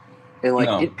years. And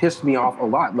like, it pissed me off a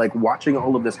lot. Like, watching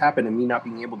all of this happen and me not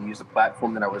being able to use the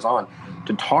platform that I was on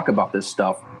to talk about this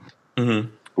stuff. Mm-hmm.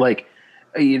 Like,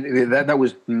 that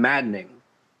was maddening.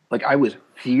 Like, I was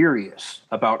furious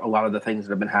about a lot of the things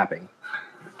that have been happening.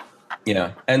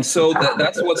 Yeah. And so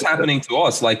that's what's happening to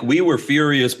us. Like, we were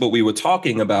furious, but we were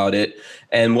talking about it.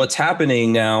 And what's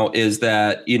happening now is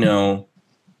that, you know,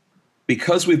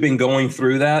 because we've been going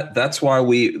through that, that's why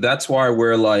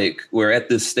we're at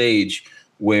this stage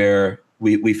where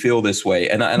we feel this way.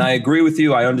 And I agree with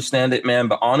you. I understand it, man.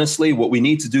 But honestly, what we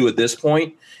need to do at this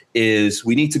point is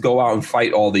we need to go out and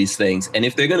fight all these things. And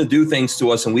if they're going to do things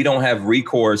to us and we don't have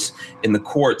recourse in the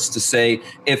courts to say,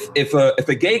 if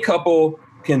a gay couple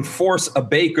can force a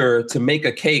baker to make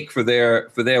a cake for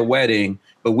their wedding,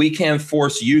 but we can't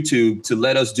force YouTube to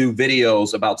let us do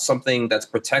videos about something that's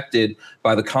protected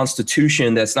by the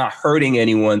Constitution, that's not hurting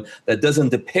anyone, that doesn't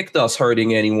depict us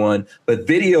hurting anyone, but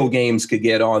video games could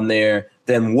get on there,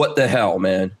 then what the hell,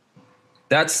 man?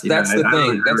 That's the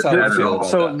thing. That's how I feel.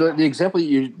 So the example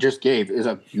you just gave is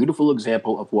a beautiful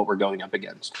example of what we're going up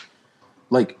against.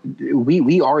 Like,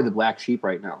 we are the black sheep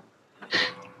right now.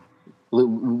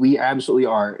 We absolutely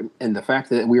are. And the fact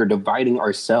that we are dividing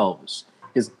ourselves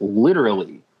is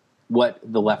literally what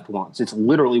the left wants. It's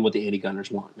literally what the anti-gunners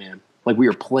want, man. Like, we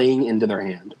are playing into their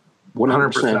hand.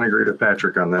 100% agree with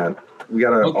Patrick on that. We got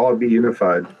to all be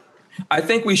unified. I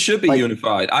think we should be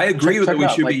unified. I agree with that we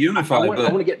should be unified. I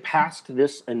want to get past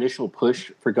this initial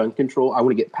push for gun control. I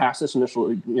want to get past this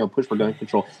initial push for gun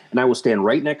control, and I will stand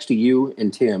right next to you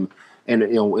and Tim, and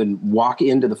and walk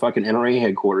into the fucking NRA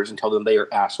headquarters and tell them they are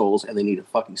assholes and they need to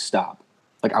fucking stop.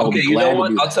 Like, I will be glad to do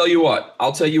that.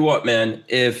 I'll tell you what, man.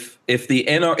 If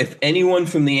anyone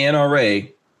from the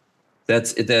NRA,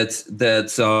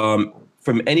 that's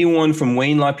from anyone from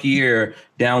Wayne LaPierre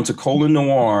down to Colin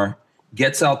Noir,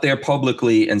 gets out there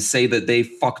publicly and say that they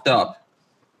fucked up,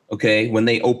 okay, when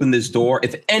they open this door,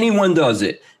 if anyone does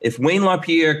it, if Wayne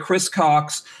LaPierre, Chris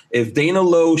Cox, if Dana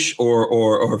Loesch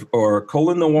or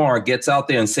Colin Noir gets out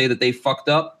there and say that they fucked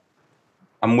up,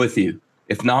 I'm with you.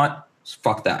 If not,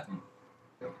 fuck that.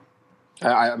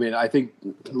 I mean, I think,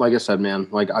 like I said, man,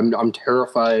 like I'm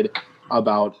terrified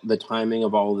about the timing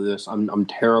of all of this. I'm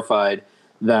terrified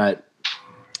that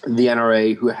the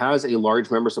NRA, who has a large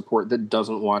member support that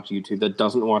doesn't watch YouTube, that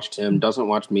doesn't watch Tim, doesn't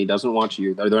watch me, doesn't watch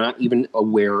you, they're not even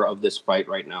aware of this fight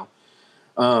right now.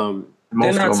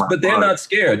 They're not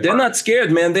scared. They're not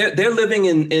scared, man. They're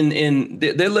living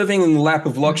they're living in the lap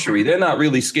of luxury. They're not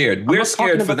really scared. We're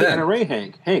scared for them. The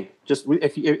NRA, Hank, just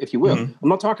if you will. Mm-hmm. I'm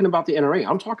not talking about the NRA.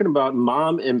 I'm talking about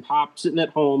mom and pop sitting at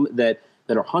home that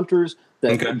are hunters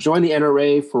that join the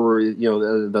NRA for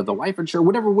the life insurance,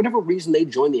 whatever reason they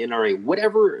join the NRA,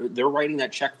 whatever they're writing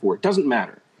that check for, it doesn't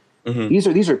matter.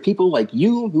 Mm-hmm. These are people like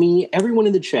you, me, everyone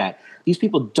in the chat. These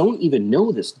people don't even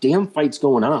know this damn fight's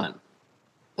going on.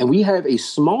 And we have a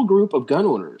small group of gun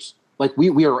owners. Like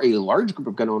we are a large group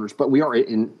of gun owners, but we are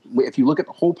if you look at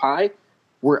the whole pie,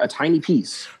 we're a tiny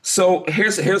piece. So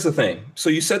here's the thing. So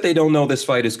you said they don't know this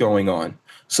fight is going on.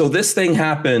 So this thing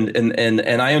happened,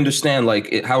 and I understand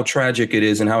how tragic it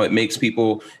is and how it brings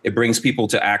people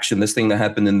to action. This thing that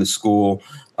happened in the school,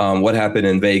 what happened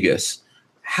in Vegas.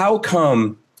 How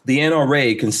come the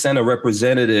NRA can send a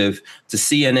representative to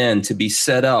CNN to be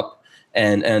set up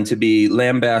and to be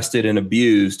lambasted and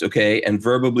abused, okay, and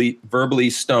verbally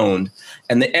stoned,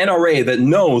 and the NRA that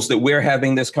knows that we're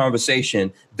having this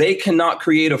conversation, they cannot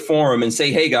create a forum and say,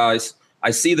 hey guys, I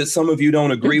see that some of you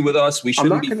don't agree with us. We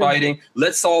shouldn't be fighting.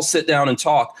 Let's all sit down and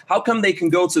talk. How come they can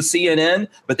go to CNN,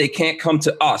 but they can't come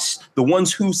to us, the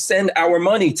ones who send our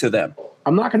money to them?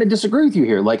 I'm not going to disagree with you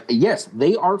here. Like, yes,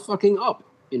 they are fucking up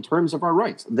in terms of our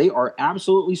rights. They are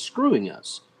absolutely screwing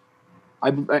us.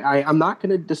 I'm not going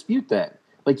to dispute that.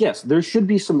 Like, yes, there should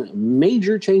be some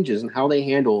major changes in how they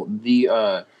handle the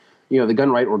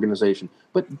gun right organization.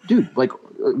 But dude, like,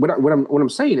 what I'm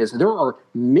saying is there are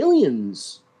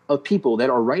millions of people that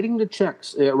are writing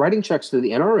checks to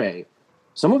the NRA,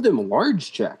 some of them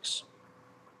large checks,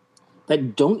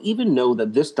 that don't even know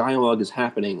that this dialogue is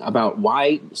happening about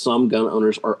why some gun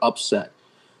owners are upset.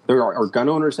 There are gun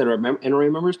owners that are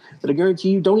NRA members that I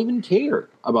guarantee you don't even care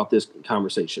about this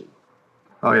conversation.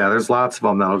 Oh, yeah, there's lots of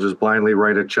them that'll just blindly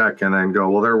write a check and then go,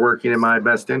 well, they're working in my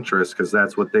best interest because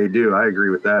that's what they do. I agree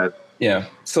with that. Yeah.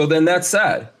 So then that's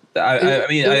sad. I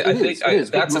think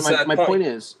that's a sad point.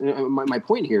 My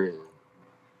point here is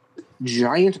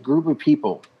giant group of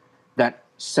people that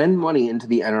send money into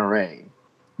the NRA,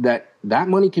 that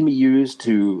money can be used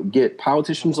to get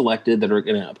politicians elected that are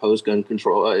going to oppose gun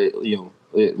control,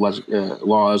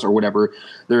 laws or whatever.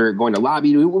 They're going to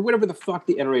lobby, whatever the fuck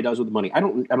the NRA does with the money. I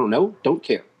don't know. Don't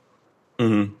care.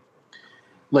 Mm-hmm.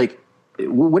 Like,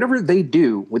 whatever they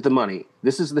do with the money,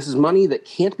 this is money that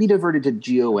can't be diverted to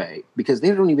GOA because they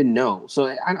don't even know. So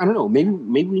I don't know. Maybe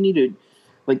we need to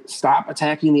stop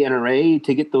attacking the NRA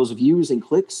to get those views and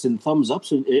clicks and thumbs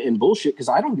ups and bullshit. Because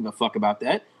I don't give a fuck about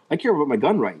that. I care about my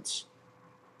gun rights.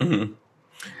 Mm-hmm.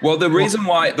 Well, the reason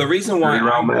why the reason why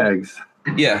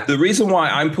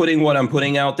I'm putting what I'm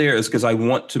putting out there is because I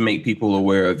want to make people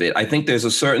aware of it. I think there's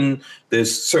certain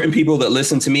people that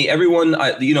listen to me. Everyone,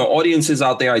 audiences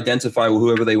out there identify with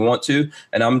whoever they want to,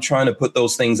 and I'm trying to put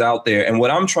those things out there. And what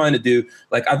I'm trying to do,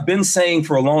 like I've been saying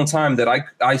for a long time, that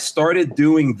I started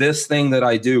doing this thing that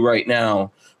I do right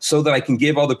now so that I can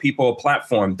give other people a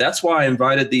platform. That's why I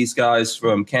invited these guys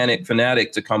from Canik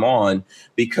Fanatic to come on,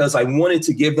 because I wanted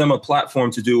to give them a platform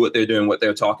to do what they're doing, what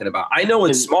they're talking about. I know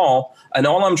it's small, and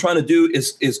all I'm trying to do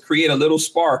is create a little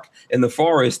spark in the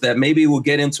forest that maybe will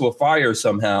get into a fire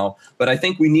somehow. But I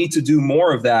think we need to do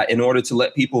more of that in order to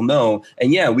let people know.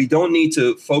 And yeah, we don't need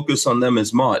to focus on them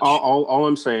as much. All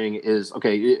I'm saying is,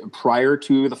 okay, prior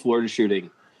to the Florida shooting,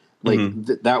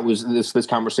 that was this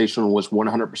conversation was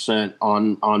 100%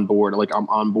 on board. Like, I'm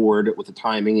on board with the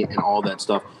timing and all that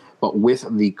stuff, but with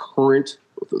the current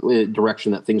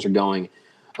direction that things are going,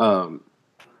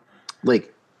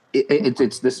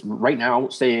 it's this right now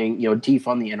saying,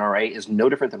 defund the NRA is no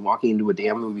different than walking into a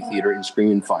damn movie theater and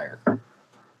screaming fire.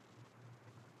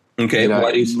 Okay,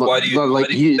 why do you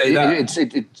say that?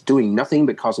 It's doing nothing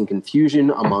but causing confusion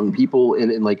among people,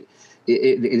 and like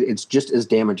it's just as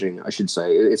damaging. I should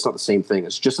say it's not the same thing.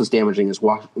 It's just as damaging as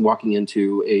walking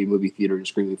into a movie theater and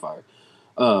screaming fire.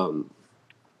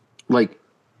 Like,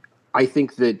 I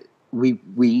think that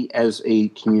we as a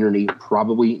community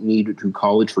probably need to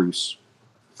call a truce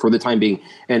for the time being.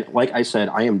 And like I said,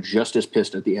 I am just as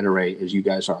pissed at the NRA as you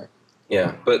guys are.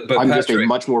 Yeah, but I'm Patrick, just a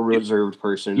much more reserved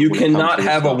person. You cannot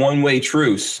have a one-way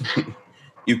truce.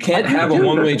 You can't have a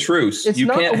one-way truce. You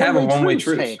can't have a one-way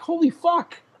truce. Hank. Holy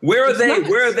fuck! Where are they?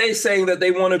 Where are they saying that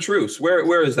they want a truce?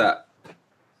 Where is that?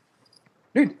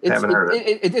 Dude,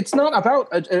 it's not about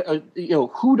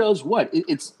who does what.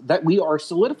 It's that we are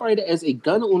solidified as a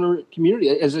gun owner community,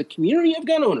 as a community of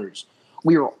gun owners.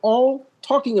 We are all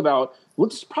talking about,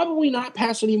 let's probably not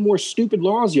pass any more stupid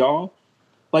laws, y'all.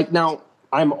 Like, now,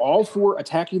 I'm all for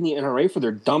attacking the NRA for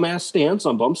their dumbass stance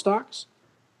on bump stocks.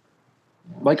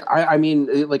 Like, I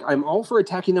mean, like, I'm all for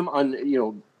attacking them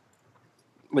on,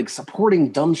 like,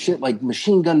 supporting dumb shit like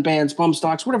machine gun bans, bump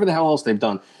stocks, whatever the hell else they've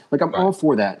done. Like, I'm all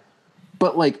for that.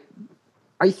 But, like,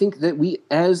 I think that we,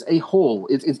 as a whole,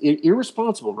 it's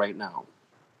irresponsible right now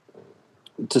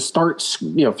to start,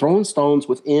 throwing stones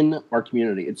within our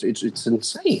community. It's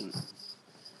insane.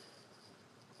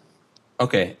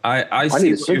 Okay, I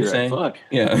see what you're saying. Fuck.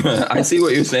 Yeah, I see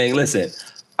what you're saying. Listen,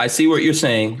 I see what you're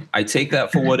saying. I take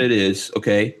that for what it is.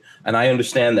 Okay, and I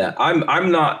understand that.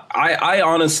 I'm not. I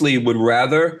honestly would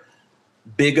rather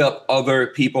big up other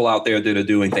people out there that are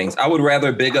doing things. I would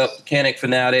rather big up Canic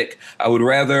Fanatic. I would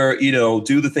rather,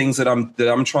 do the things that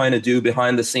I'm trying to do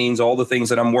behind the scenes, all the things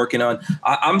that I'm working on.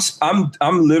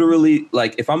 I'm literally,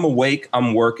 like, if I'm awake,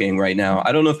 I'm working right now.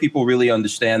 I don't know if people really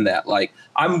understand that. Like,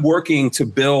 I'm working to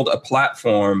build a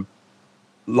platform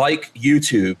like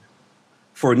YouTube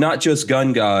for not just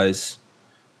gun guys,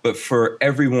 but for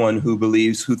everyone who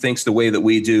thinks the way that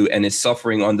we do and is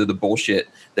suffering under the bullshit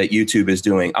that YouTube is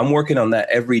doing. I'm working on that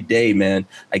every day, man.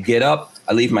 I get up,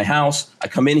 I leave my house, I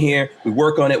come in here, we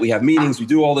work on it, we have meetings, we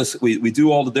do all this, we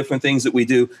do all the different things that we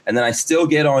do, and then I still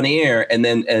get on air and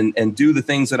then and do the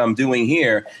things that I'm doing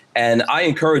here. And I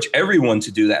encourage everyone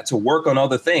to do that, to work on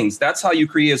other things. That's how you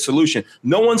create a solution.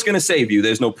 No one's going to save you.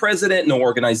 There's no president, no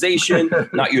organization,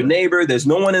 not your neighbor. There's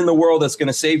no one in the world that's going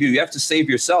to save you. You have to save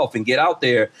yourself and get out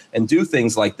there and do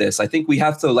things like this. I think we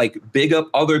have to, like, big up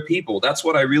other people. That's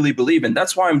what I really believe in.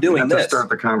 That's why I'm doing this. Start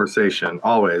the conversation,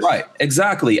 always. Right,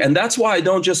 exactly. And that's why I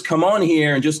don't just come on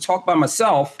here and just talk by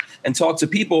myself and talk to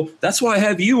people. That's why I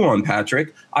have you on,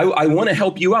 Patrick. I want to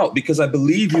help you out because I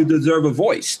believe you deserve a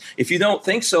voice. If you don't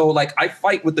think so, like, I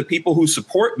fight with the people who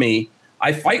support me.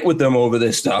 I fight with them over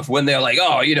this stuff when they're like,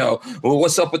 oh, well,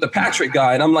 what's up with the Patrick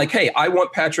guy? And I'm like, hey, I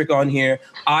want Patrick on here.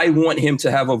 I want him to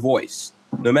have a voice,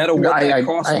 no matter what that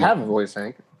costs me. I have a voice,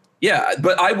 Hank. Yeah,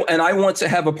 but I want to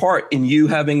have a part in you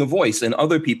having a voice and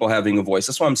other people having a voice.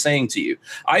 That's what I'm saying to you.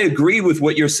 I agree with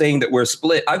what you're saying, that we're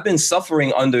split. I've been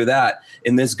suffering under that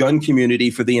in this gun community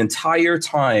for the entire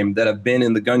time that I've been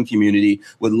in the gun community,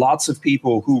 with lots of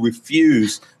people who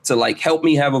refuse to, like, help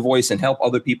me have a voice and help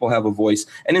other people have a voice.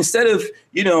 And instead of,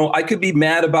 I could be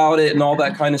mad about it and all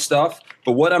that kind of stuff,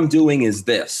 but what I'm doing is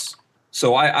this.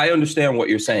 So I understand what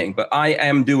you're saying, but I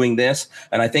am doing this,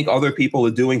 and I think other people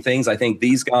are doing things. I think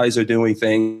these guys are doing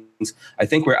things. I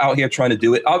think we're out here trying to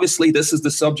do it. Obviously, this is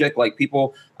the subject, like,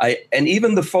 people, and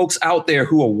even the folks out there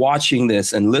who are watching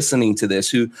this and listening to this,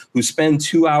 who spend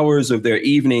 2 hours of their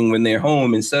evening when they're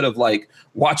home, instead of, like,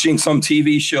 watching some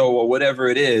TV show or whatever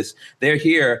it is, they're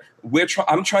here.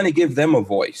 I'm trying to give them a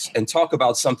voice and talk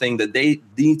about something that they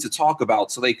need to talk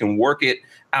about so they can work it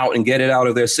out and get it out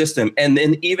of their system, and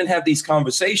then even have these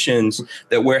conversations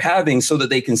that we're having so that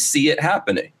they can see it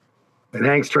happening. And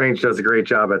Hank Strange does a great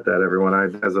job at that, everyone.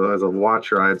 As a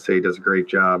watcher, I'd say he does a great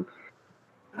job.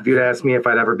 If you'd asked me if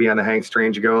I'd ever be on the Hank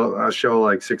Strange show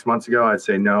like 6 months ago, I'd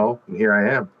say no, and here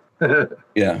I am.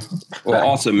 Yeah. Well,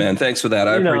 awesome, man. Thanks for that.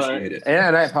 I appreciate it.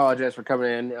 And I apologize for coming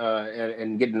in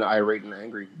and getting irate and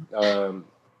angry. No.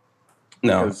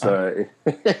 Because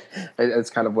it's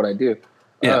kind of what I do.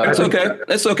 Yeah, it's okay.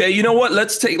 It's okay. You know what?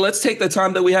 Let's take the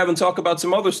time that we have and talk about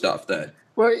some other stuff then.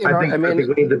 Well, I think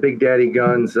we need the Big Daddy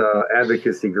Guns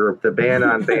advocacy group, the ban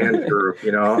on bans group.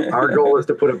 Our goal is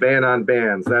to put a ban on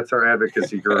bans. That's our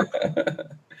advocacy group.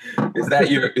 Is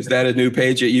that a new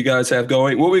page that you guys have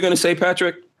going? What were we going to say,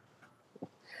 Patrick?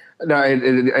 No,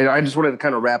 I just wanted to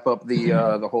kind of wrap up the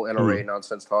whole NRA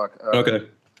nonsense talk. Okay.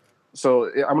 So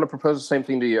I'm going to propose the same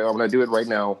thing to you. I'm going to do it right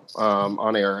now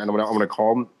on air, and I'm going to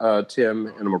call Tim,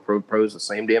 and I'm going to propose the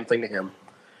same damn thing to him.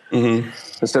 Mm-hmm.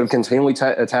 Instead of continually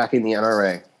attacking the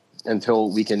NRA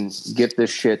until we can get this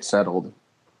shit settled.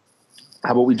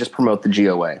 how about we just promote the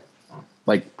GOA?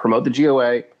 Like, promote the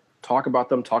GOA, talk about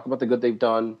them, talk about the good they've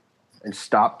done, and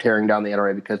stop tearing down the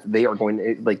NRA, because they are going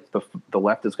to, like, the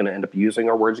left is going to end up using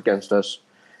our words against us.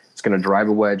 It's going to drive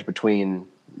a wedge between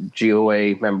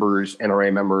GOA members,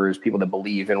 NRA members, people that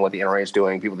believe in what the NRA is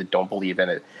doing, people that don't believe in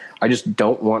it. I just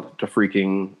don't want to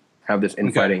freaking have this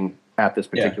infighting at this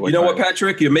particular You know time. what,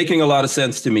 Patrick? You're making a lot of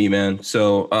sense to me, man.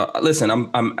 So listen,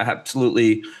 I'm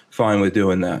absolutely fine with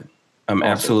doing that. I'm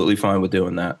absolutely fine with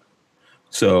doing that.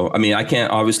 So, I mean, I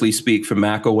can't obviously speak for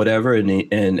Mac or whatever and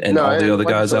all the other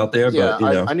guys out there, but you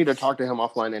know. I need to talk to him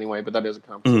offline anyway, but that is a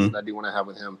conversation I do want to have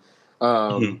with him.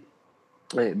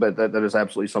 But that is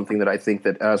absolutely something that I think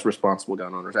that as responsible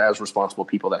gun owners, as responsible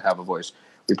people that have a voice,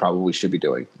 we probably should be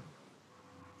doing.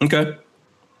 Okay.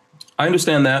 I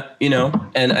understand that, you know,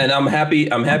 and I'm happy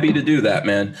to do that,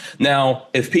 man. Now,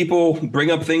 if people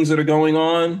bring up things that are going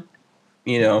on,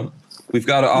 you know, we've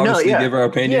got to obviously give our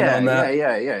opinion on that.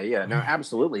 Yeah. No,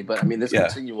 absolutely. But I mean, this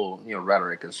continual,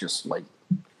 rhetoric is just like,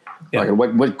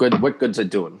 what good's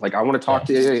it doing? Like, I want to talk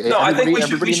to. No, I think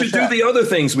we should do the other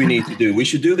things we need to do. We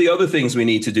should do the other things we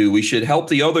need to do. We should help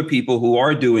the other people who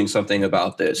are doing something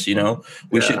about this. You know,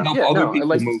 we should help other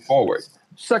people move forward.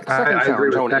 Second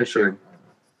challenge I want to issue.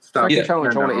 Second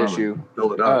challenge I want to issue.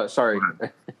 Build it up. Sorry.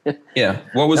 Yeah.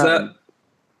 What was that?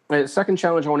 Second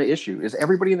challenge I want to issue is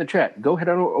everybody in the chat, go head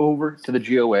on over to the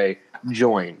GOA,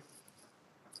 join.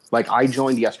 Like I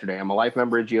joined yesterday. I'm a life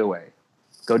member of GOA.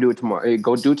 Go do it tomorrow.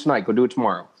 Go do it tonight. Go do it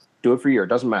tomorrow. Do it for a year. It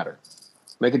doesn't matter.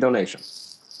 Make a donation.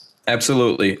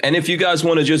 Absolutely. And if you guys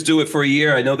want to just do it for a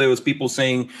year, I know there was people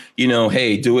saying, you know,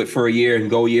 hey, do it for a year and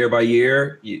go year by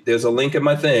year. There's a link in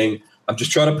my thing. I'm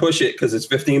just trying to push it because it's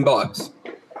 $15.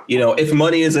 You know, if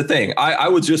money is a thing, I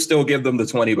would just still give them the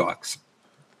 $20.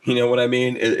 You know what I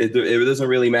mean? It doesn't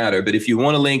really matter. But if you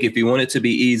want a link, if you want it to be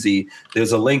easy,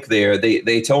 there's a link there.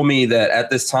 They told me that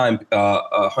at this time,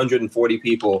 140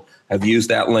 people have used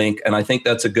that link. And I think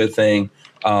that's a good thing.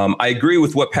 I agree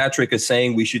with what Patrick is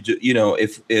saying. We should, you know,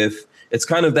 if it's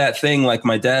kind of that thing, like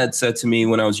my dad said to me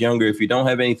when I was younger, if you don't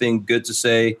have anything good to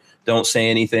say, don't say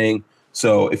anything.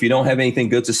 So if you don't have anything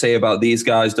good to say about these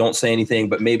guys, don't say anything,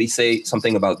 but maybe say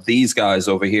something about these guys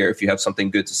over here. If you have something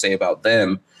good to say about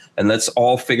them, and let's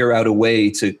all figure out a way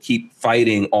to keep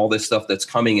fighting all this stuff that's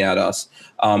coming at us.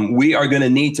 We are going to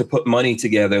need to put money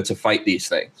together to fight these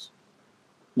things.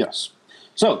 Yes.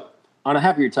 So on a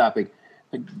happier topic,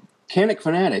 Canik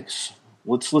fanatics.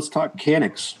 Let's talk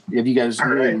Canics. If you guys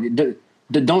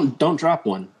don't drop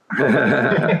one.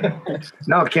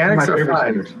 No, Canics are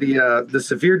fine. The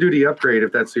severe duty upgrade,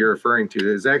 if that's what you're referring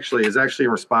to, is actually in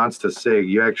response to SIG.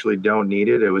 You actually don't need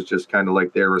it. It was just kind of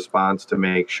like their response to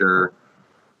make sure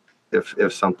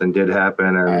if something did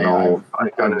happen and the whole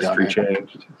gun industry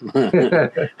changed.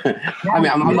 I mean,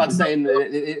 I'm not saying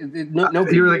no.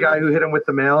 You were the guy who hit him with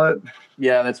the mallet.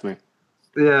 Yeah, that's me.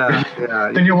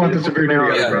 Yeah. Then you want the severe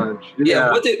duty.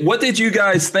 Yeah. What did you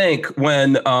guys think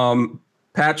when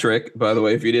Patrick, by the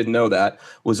way, if you didn't know that,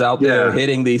 was out there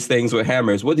hitting these things with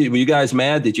hammers? Were you guys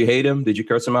mad? Did you hate him? Did you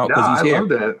curse him out because he's here? I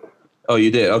loved it. Oh,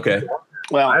 you did? Okay.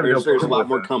 Well, there's a lot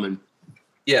more coming.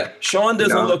 Yeah, Sean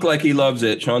doesn't look like he loves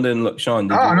it. Sean didn't look. Sean,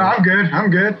 did I'm good.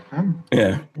 I'm good.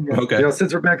 Yeah. Okay. You know,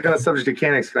 since we're back on the subject of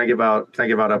Canics, can I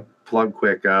give out a plug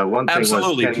quick? One thing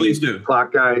absolutely, was please do.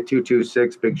 Clock Guy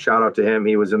 226. Big shout out to him.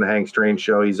 He was in the Hank Strange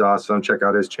show. He's awesome. Check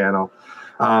out his channel.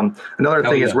 Another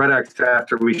thing is Red X.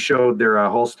 After we showed their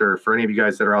holster, for any of you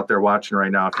guys that are out there watching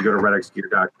right now, if you go to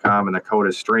redxgear.com and the code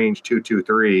is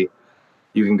Strange223,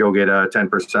 you can go get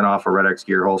 10% off a Red X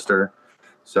Gear holster.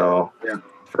 So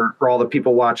for all the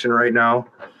people watching right now,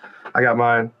 I got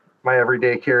my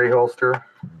everyday carry holster.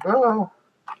 Oh,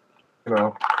 you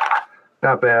know,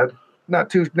 not bad. Not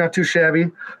too shabby.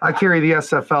 I carry the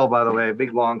SFL, by the way,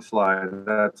 big long slide.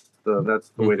 That's the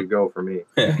way to go for me.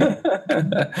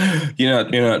 You're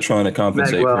not trying to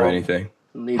compensate for anything.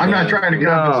 I'm not trying to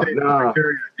compensate for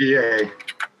carrying a DA.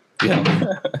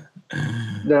 Yeah.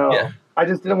 No. Yeah. I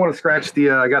just didn't want to scratch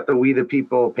I got the We the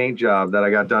People paint job that I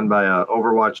got done by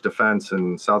Overwatch Defense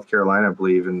in South Carolina, I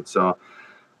believe. And so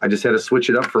I just had to switch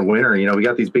it up for winter. You know, we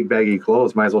got these big baggy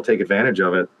clothes. Might as well take advantage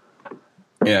of it.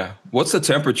 Yeah. What's the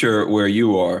temperature where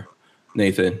you are,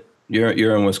 Nathan?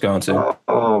 You're in Wisconsin.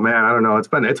 Oh man, I don't know. It's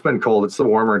been cold. It's the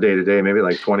warmer day to day, maybe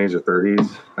like 20s or 30s,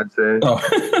 I'd say.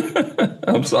 Oh,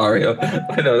 I'm sorry.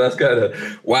 I know that's kind of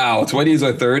 20s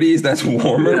or 30s. That's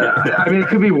warmer. Yeah, I mean, it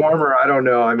could be warmer. I don't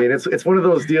know. I mean, it's one of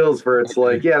those deals where it's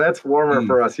like, that's warmer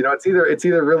for us. You know, it's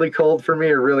either really cold for me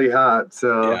or really hot.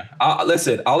 So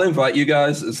listen, I'll invite you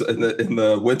guys in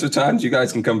the winter times. You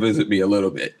guys can come visit me a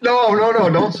little bit. No,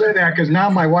 don't say that because now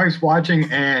my wife's watching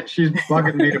and she's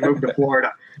bugging me to move to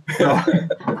Florida.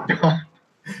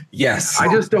 Yes.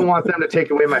 I just don't want them to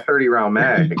take away my 30-round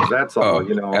mag. That's all, Oh,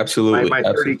 you know. absolutely, My 30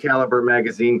 absolutely. caliber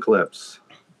magazine clips.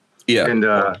 Yeah. And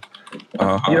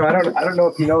Uh-huh. you know, I don't know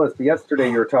if you know this, but yesterday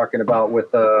you were talking about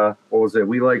with what was it?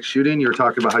 We Like Shooting. You were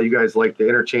talking about how you guys like the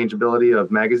interchangeability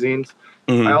of magazines.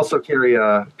 Mhm. I also carry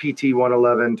a PT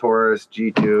 111 Taurus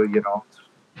G2. You know, it's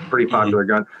a pretty popular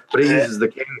gun, but it uses the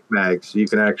Canik mag, so you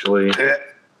can actually,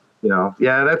 you know,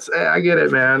 yeah, I get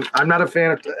it, man. I'm not a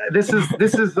fan of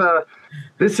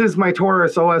this is my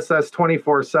Taurus OSS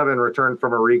 24/7 returned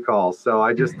from a recall. So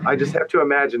I just have to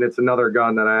imagine it's another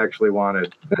gun that I actually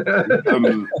wanted.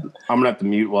 I'm gonna have to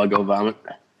mute while I go vomit.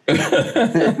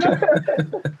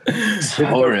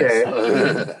 Okay.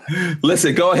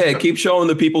 Listen, go ahead. Keep showing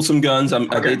the people some guns.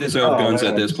 They deserve guns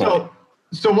at this point.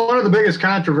 So one of the biggest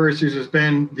controversies has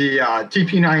been the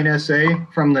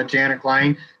TP9SA from the Janik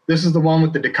line. This is the one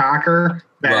with the decocker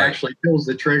that actually pulls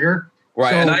the trigger.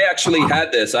 Right, So, and I actually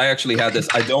had this.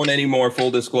 I don't anymore.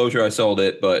 Full disclosure, I sold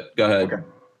it, but go ahead. Okay.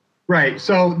 Right.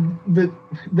 So the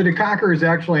decocker is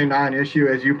actually a non-issue,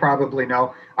 as you probably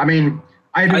know. I mean,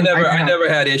 I never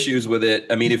had issues with it.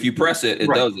 I mean, if you press it, it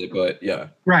does it. But yeah.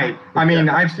 Right. I mean,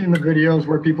 I've seen the videos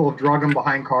where people have drug them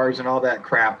behind cars and all that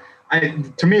crap.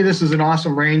 To me, this is an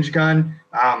awesome range gun,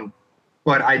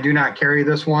 but I do not carry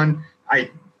this one.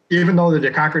 Even though the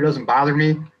decocker doesn't bother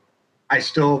me, I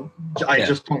just don't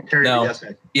carry the SA.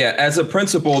 Yeah, as a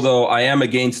principle, though, I am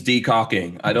against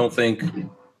decocking. I don't think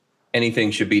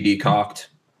anything should be decocked.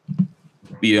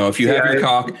 You know, if you have your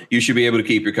cock, you should be able to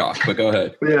keep your cock. But go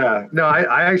ahead. Yeah, no,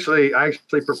 I actually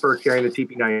prefer carrying the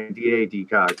TP9DA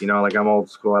decock. You know, like I'm old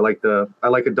school. I like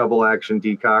a double action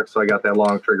decock, so I got that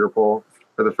long trigger pull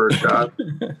for the first shot.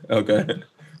 Okay.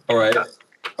 All right.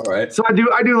 All right. So I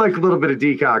do like a little bit of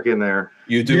decock in there.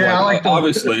 You do, Yeah, I like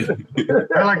obviously.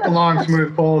 I like the long,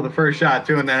 smooth pull of the first shot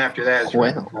too, and then after that, it's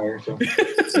Wow. fire. So.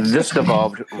 This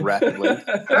devolved rapidly.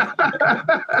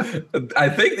 I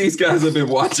think these guys have been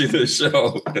watching this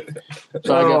show.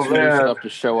 So I got some new man. stuff to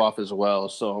show off as well.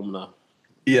 So I'm gonna.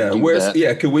 Yeah. Do Where's? that.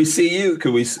 Yeah. Could we see you?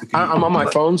 Could we? I'm on my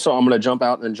phone, so I'm gonna jump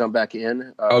out and jump back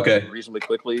in. Okay. Reasonably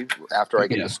quickly after I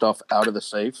get the stuff out of the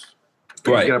safe.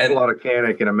 Right. He's gonna pull out a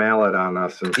Canik and a mallet on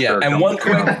us. And start And one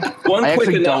quick I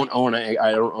actually annou- don't own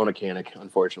a Canik,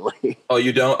 unfortunately. Oh,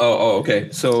 you don't? Oh, okay.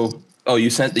 So,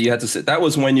 you had to sit. That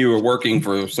was when you were working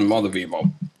for some other Vivo.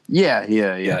 Yeah. So,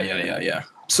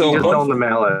 You just own the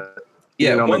mallet. You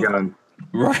yeah, don't own the gun.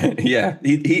 right. Yeah.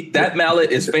 He that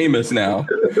mallet is famous now.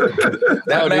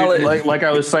 That mallet. Like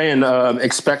I was saying,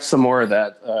 expect some more of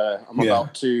that. I'm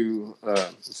about to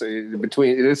say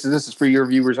between this is for your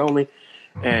viewers only.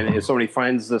 And if somebody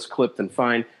finds this clip, then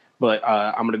fine. But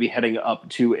I'm going to be heading up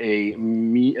to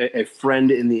a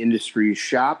friend in the industry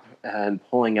shop and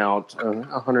pulling out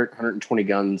 120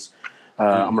 guns.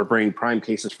 I'm going to bring prime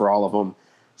cases for all of them.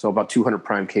 So about 200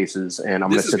 prime cases. And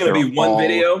I'm going to sit there be one all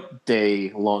video?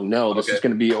 day long. No, this is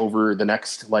going to be over the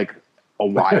next, a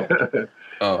while.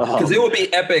 Because it would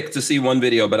be epic to see one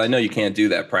video, but I know you can't do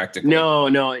that practically. No,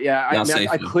 yeah, I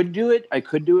safely. could do it. I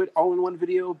could do it all in one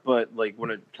video, but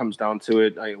when it comes down to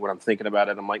it, when I'm thinking about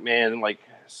it, I'm like, man,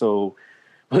 so.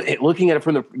 Looking at it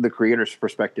from the creator's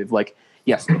perspective,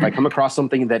 yes, if I come across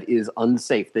something that is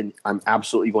unsafe, then I'm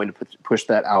absolutely going to push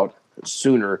that out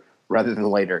sooner rather than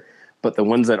later. But the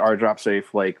ones that are drop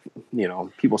safe,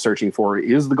 people searching for,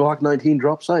 is the Glock 19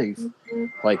 drop safe?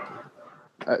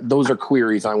 Those are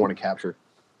queries I want to capture.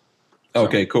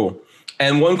 Okay, cool.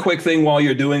 And one quick thing while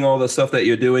you're doing all the stuff that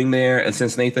you're doing there, and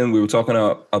since Nathan, we were talking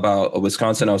about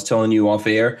Wisconsin, I was telling you off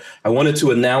air, I wanted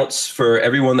to announce for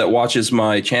everyone that watches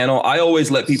my channel, I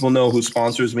always let people know who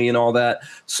sponsors me and all that.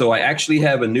 So I actually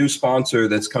have a new sponsor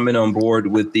that's coming on board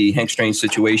with the Hank Strange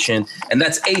situation, and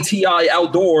that's ATI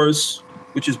Outdoors,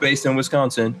 which is based in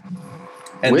Wisconsin.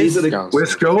 And these are the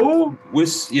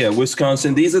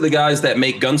Wisconsin. These are the guys that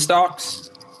make gun stocks.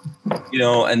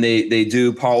 And they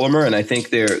do polymer, and I think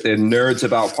they're nerds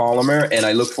about polymer, and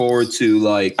I look forward to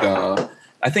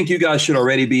I think you guys should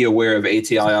already be aware of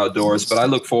ATI Outdoors, but I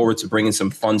look forward to bringing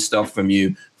some fun stuff from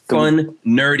you,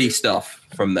 nerdy stuff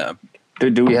from them.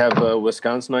 Do we have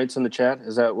Wisconsinites in the chat?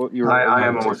 Is that what you're? I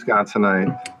am a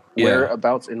Wisconsinite.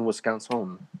 Whereabouts in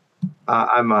Wisconsin?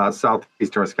 I'm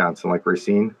southeastern Wisconsin, like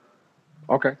Racine.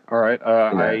 Okay, all right.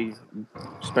 I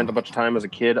spent a bunch of time as a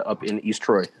kid up in East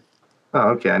Troy.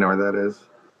 Oh, okay. I know where that is.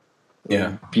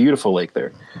 Yeah. Beautiful lake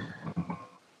there.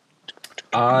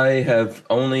 Have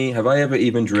I ever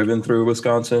even driven through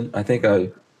Wisconsin? I think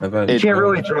I have. You can't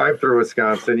really drive through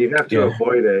Wisconsin. You have to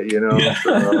avoid it,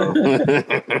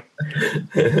 Yeah.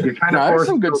 You're kind of there's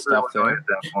some good stuff there. at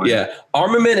that point. Yeah.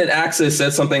 Armament and Axis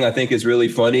said something I think is really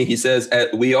funny. He says,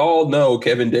 we all know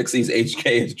Kevin Dixie's HK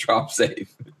is drop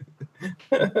safe.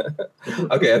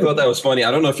 Okay, I thought that was funny.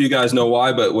 I don't know if you guys know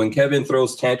why, but when Kevin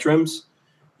throws tantrums,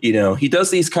 you know, he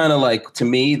does these kind of like, to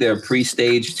me, they're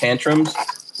pre-staged tantrums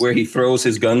where he throws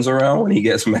his guns around when he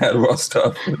gets mad about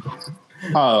stuff.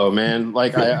 Oh man,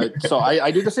 like I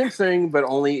do the same thing, but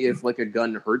only if like a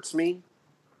gun hurts me.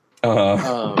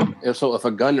 So if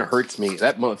a gun hurts me,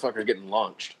 that motherfucker's getting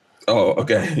launched. Oh,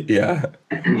 okay, yeah.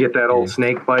 You get that old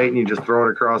snake bite and you just throw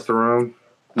it across the room.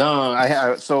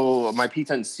 No, so my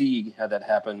P10C had that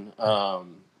happen,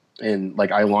 and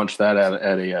like I launched that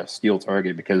at a steel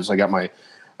target because I got my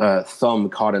thumb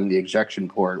caught in the ejection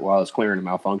port while I was clearing a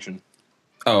malfunction.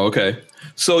 Oh, okay.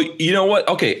 So you know what?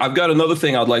 Okay, I've got another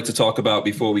thing I'd like to talk about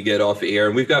before we get off the air,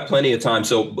 and we've got plenty of time.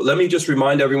 So let me just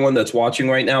remind everyone that's watching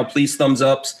right now, please thumbs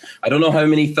ups. I don't know how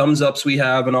many thumbs ups we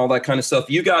have and all that kind of stuff.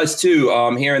 You guys too,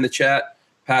 here in the chat,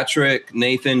 Patrick,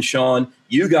 Nathan, Sean,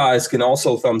 you guys can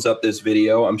also thumbs up this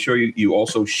video. I'm sure you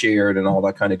also shared and all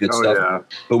that kind of good stuff. Yeah.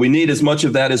 But we need as much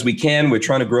of that as we can. We're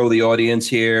trying to grow the audience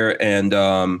here,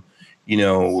 and you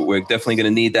know, we're definitely going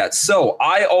to need that. So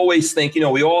I always think, you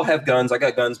know, we all have guns. I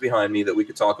got guns behind me that we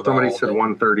could talk about. Somebody said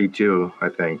 132, I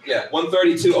think. Yeah,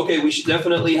 132. Okay, we should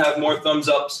definitely have more thumbs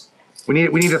ups. We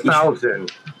need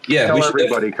 1,000. Yeah, tell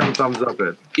everybody, come thumbs up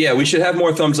it. Yeah, we should have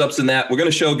more thumbs ups than that. We're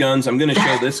going to show guns. I'm going to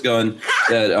show this gun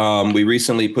that we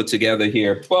recently put together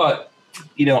here. But,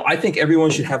 you know, I think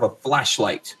everyone should have a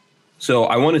flashlight. So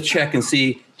I want to check and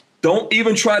see. Don't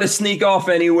even try to sneak off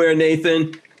anywhere,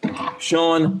 Nathan.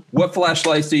 Sean, what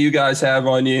flashlights do you guys have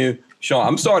on you? Sean,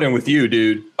 I'm starting with you,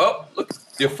 dude. Oh, look,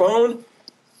 your phone?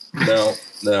 No.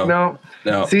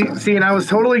 See, and I was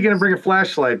totally going to bring a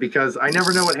flashlight because I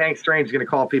never know what Hank Strange is going to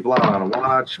call people out on a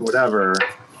watch, whatever.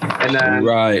 And then,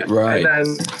 right. And then,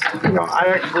 you know, I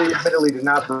actually admittedly did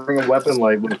not bring a weapon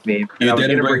light with me. I was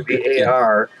going to bring the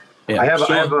AR. Yeah. I have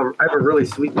a really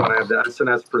sweet one. I have the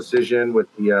SNS Precision with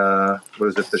the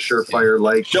the Surefire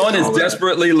light. Sean is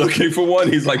desperately looking for one.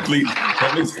 He's like, please.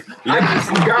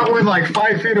 I got one like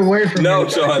 5 feet away from me. No,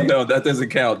 Sean, no, that doesn't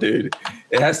count, dude.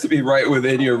 It has to be right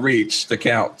within your reach to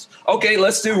count. Okay,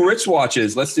 let's do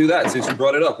wristwatches. Let's do that since you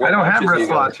brought it up. I don't have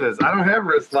wristwatches.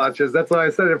 That's why I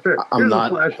said it. Here's a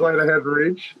flashlight I have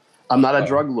reach. I'm not a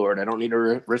drug lord. I don't need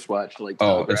a wristwatch. Like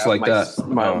it's like that.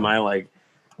 My like.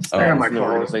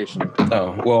 Organization.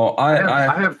 Oh well,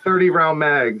 I have 30 round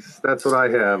mags. That's what I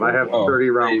have. I have 30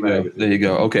 round mags. There you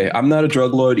go. Okay, I'm not a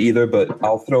drug lord either, but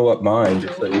I'll throw up mine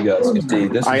just so you guys can see.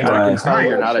 This is I can tell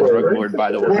you're not a drug lord,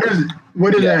 by the way.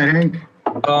 What is that, Hank?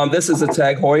 This is a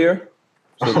Tag Heuer.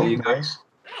 So there you go. Nice.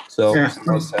 So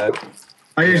nice tag.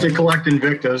 I usually collect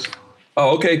Invictus.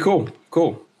 Oh, okay, cool.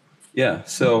 Yeah.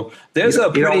 So there's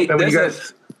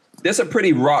there's a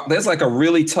pretty rock. There's like a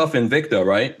really tough Invicta,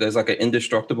 right? There's like an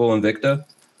indestructible Invicta.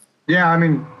 Yeah, I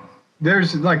mean,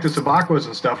 there's like the Sabaquas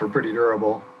and stuff are pretty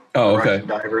durable. Oh, okay.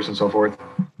 Divers and so forth.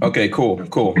 Okay, cool.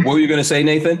 What were you going to say,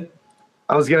 Nathan?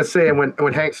 I was going to say, when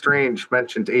Hank Strange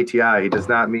mentioned ATI, he does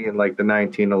not mean like the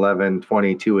 1911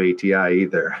 22 ATI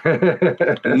either.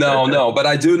 No, but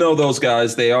I do know those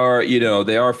guys. They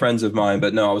are friends of mine.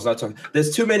 But no, I was not talking.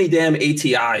 There's too many damn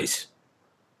ATIs.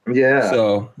 Yeah.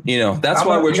 So, that's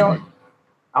why we're trying.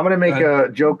 I'm going to make a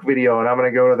joke video and I'm going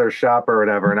to go to their shop or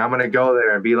whatever. And I'm going to go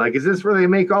there and be like, is this where they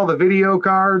make all the video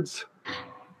cards?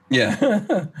 Yeah. Is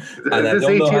this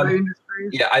ATI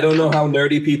Industries? Yeah. I don't know how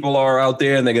nerdy people are out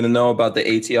there and they're going to know about the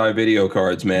ATI video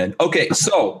cards, man. Okay.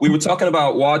 So we were talking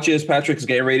about watches. Patrick's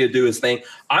getting ready to do his thing.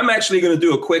 I'm actually going to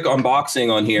do a quick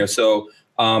unboxing on here. So,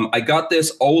 I got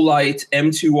this Olight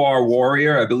M2R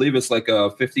Warrior. I believe it's like a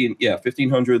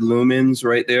 1500 lumens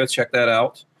right there. Check that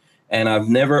out. And I've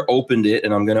never opened it,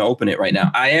 and I'm going to open it right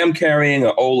now. I am carrying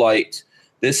an Olight.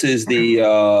 This is the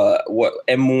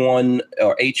M1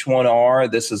 or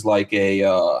H1R. This is like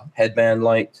a headband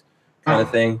light kind of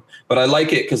thing. But I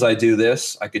like it because I do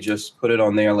this. I could just put it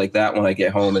on there like that when I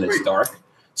get home and it's dark.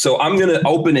 So I'm going to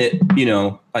open it.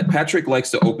 Patrick likes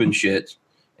to open shit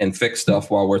and fix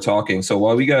stuff while we're talking. So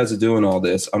while you guys are doing all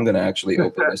this, I'm going to actually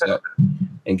open this up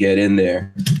and get in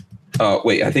there.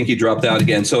 Wait, I think he dropped out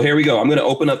again. So here we go. I'm going to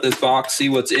open up this box, see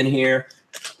what's in here.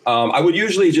 I would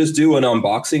usually just do an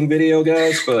unboxing video,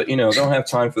 guys, but, don't have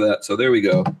time for that. So there we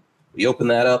go. We open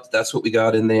that up. That's what we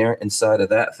got in there inside of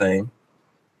that thing.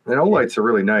 And Olights are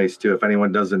really nice too. If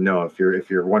anyone doesn't know, if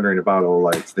you're wondering about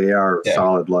Olights, they are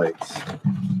solid lights.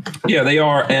 Yeah, they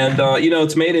are, and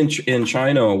it's made in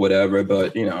China or whatever.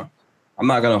 But I'm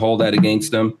not gonna hold that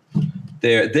against them.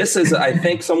 This is, I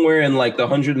think, somewhere in like the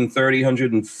 $130,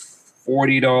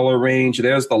 $140 range.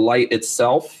 There's the light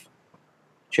itself.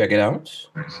 Check it out.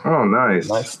 Oh, nice.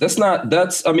 Nice.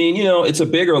 I mean, it's a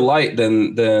bigger light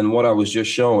than what I was just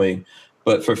showing,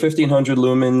 but for 1500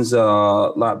 lumens,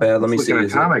 not bad. Let me see.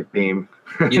 Atomic beam.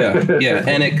 Yeah.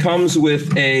 And it comes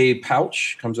with a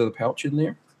pouch. Comes with a pouch in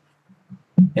there.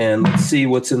 And let's see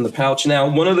what's in the pouch. Now,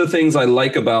 one of the things I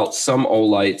like about some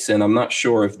Olights, and I'm not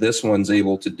sure if this one's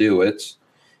able to do it,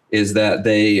 is that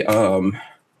they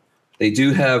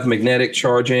do have magnetic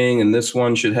charging, and this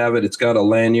one should have it. It's got a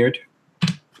lanyard.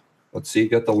 Let's see,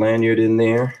 got the lanyard in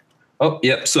there. Oh,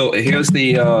 yep. So here's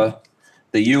the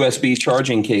USB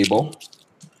charging cable.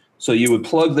 So you would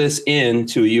plug this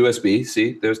into a USB.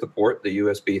 See, there's the port, the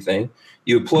USB thing.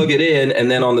 You would plug it in,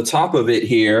 and then on the top of it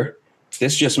here,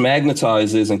 this just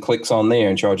magnetizes and clicks on there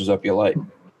and charges up your light.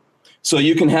 So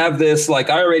you can have this, like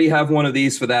I already have one of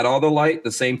these for that other light,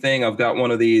 the same thing. I've got one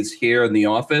of these here in the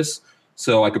office.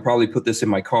 So I could probably put this in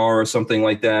my car or something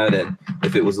like that. And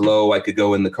if it was low, I could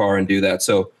go in the car and do that.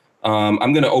 So I'm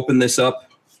going to open this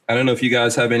up. I don't know if you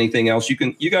guys have anything else.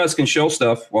 You guys can show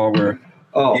stuff while we're,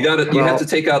 you have to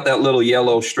take out that little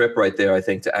yellow strip right there, I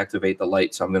think, to activate the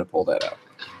light. So I'm going to pull that out.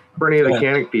 For any of the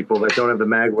Canik people that don't have the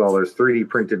Magwell, there's 3D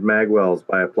printed Magwells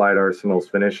by Applied Arsenals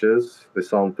Finishes. They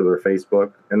sell them through their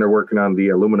Facebook, and they're working on the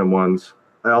aluminum ones.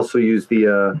 I also use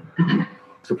the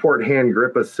Support Hand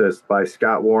Grip Assist by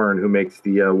Scott Warren, who makes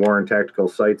the Warren Tactical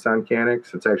Sights on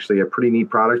Canics. It's actually a pretty neat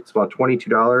product. It's about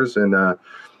 $22 and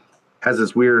has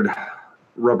this weird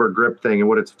rubber grip thing. And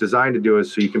what it's designed to do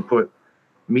is so you can put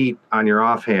meat on your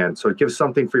offhand. So it gives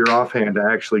something for your offhand to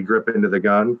actually grip into the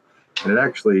gun. And it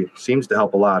actually seems to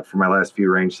help a lot for my last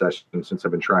few range sessions since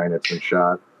I've been trying it since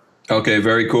shot. Okay,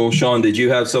 very cool. Sean, did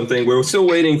you have something? We're still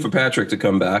waiting for Patrick to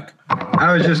come back.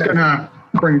 I was just going to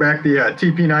bring back the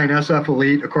TP9 SF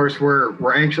Elite. Of course,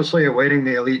 we're anxiously awaiting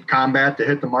the Elite Combat to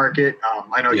hit the market.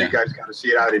 I know you guys got to see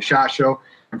it out at SHOT Show.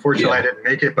 Unfortunately, I didn't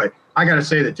make it, but I got to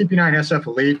say the TP9 SF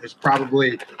Elite is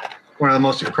probably one of the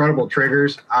most incredible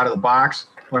triggers out of the box,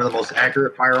 one of the most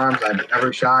accurate firearms I've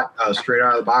ever shot straight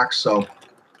out of the box. So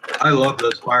I love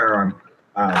this firearm,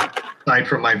 aside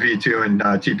from my V2 and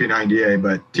TP9DA,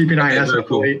 but TP9 SF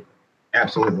Elite,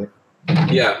 absolutely.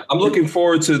 Yeah, I'm looking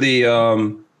forward to the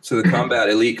Combat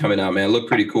Elite coming out, man. Look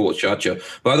pretty cool at SHOT Show.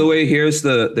 By the way,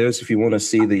 there's if you want to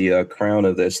see the crown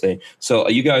of this thing. So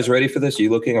are you guys ready for this? Are you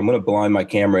looking? I'm going to blind my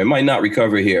camera. It might not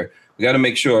recover here. We got to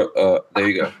make sure. There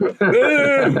you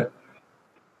go.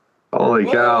 Holy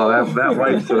cow, that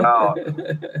wipes it out.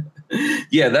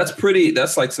 Yeah, that's pretty.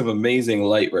 That's like some amazing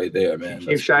light right there, man.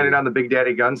 Keep shining on the Big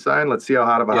Daddy gun sign. Let's see how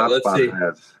hot of a hot spot it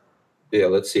has. Yeah,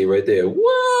 let's see right there.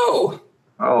 Whoa!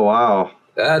 Oh, wow.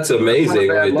 That's amazing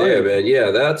right there, man.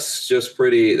 Yeah, that's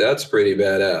pretty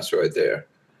badass right there.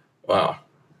 Wow.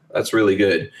 That's really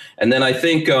good. And then I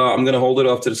think I'm going to hold it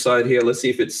off to the side here. Let's see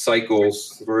if it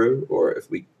cycles through or if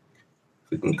we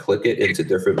can click it into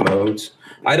different modes.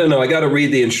 I don't know. I got to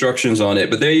read the instructions on it,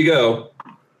 but there you go.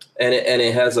 And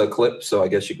it has a clip, so I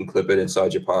guess you can clip it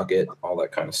inside your pocket, all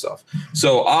that kind of stuff.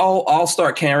 So I'll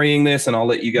start carrying this, and I'll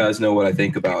let you guys know what I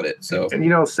think about it. So,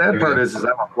 and sad part is I'm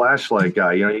a flashlight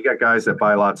guy. You got guys that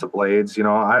buy lots of blades.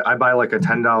 I buy like a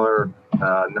 $10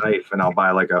 knife, and I'll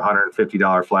buy like a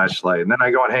 $150 flashlight, and then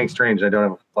I go on Hank Strange. I don't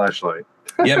have a flashlight.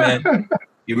 Yeah, man.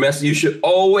 You should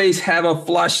always have a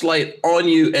flashlight on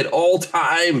you at all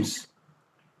times.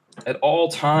 At all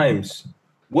times.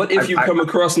 What if you come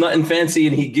across Nothing Fancy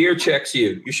and he gear checks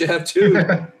you? You should have two.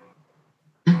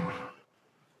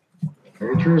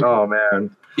 Very true. Oh,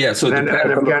 man. Yeah, so and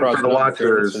again, for the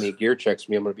watchers. When he gear checks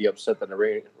me, I'm going to be upset that I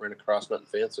ran across Nothing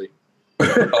Fancy.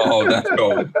 Oh, that's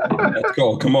cool. That's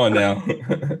cool. Come on now.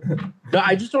 No,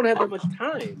 I just don't have that much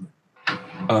time.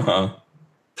 Uh-huh.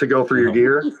 To go through your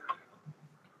gear?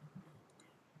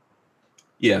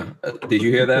 Yeah. Did you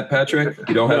hear that, Patrick?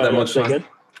 You don't have that much time?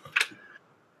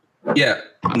 Yeah.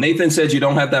 Nathan said you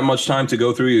don't have that much time to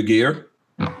go through your gear.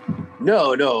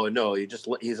 No.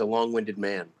 He's a long-winded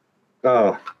man.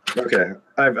 Oh, okay.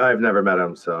 I've never met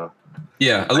him, so.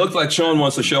 Yeah, it looks like Sean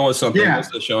wants to show us something. Yeah. What's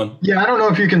this, Sean? Yeah, I don't know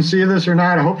if you can see this or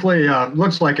not. Hopefully,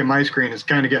 looks like in my screen it's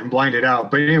kind of getting blinded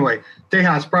out. But anyway,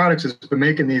 Tejas Products has been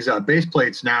making these base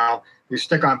plates now. You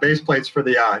stick on base plates for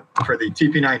the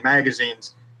TP9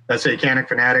 magazines that say Canik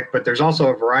Fanatic, but there's also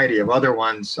a variety of other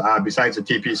ones besides the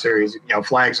TP series,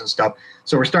 flags and stuff.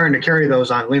 So we're starting to carry those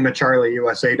on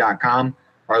LimaCharlieUSA.com,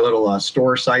 our little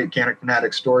store site, Canik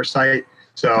Fanatic store site.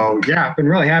 So yeah, I've been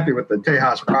really happy with the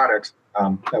Tejas products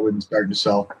that we've been starting to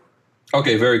sell.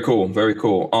 Okay, very cool, very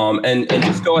cool. And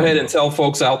just go ahead and tell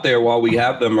folks out there while we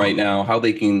have them right now how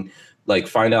they can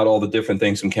find out all the different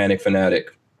things from Canik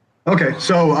Fanatic. Okay,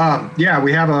 so yeah,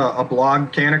 we have a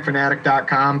blog,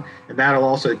 canicfanatic.com, and that'll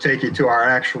also take you to our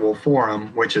actual forum,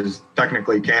 which is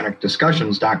technically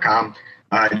canicdiscussions.com.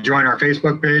 Join our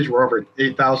Facebook page. We're over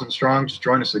 8,000 strong. Just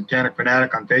join us at Canic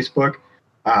Fanatic on Facebook.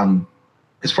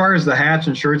 As far as the hats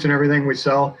and shirts and everything we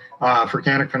sell for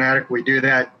Canic Fanatic, we do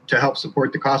that to help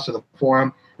support the cost of the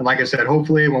forum. And like I said,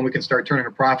 hopefully when we can start turning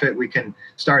a profit, we can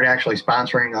start actually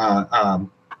sponsoring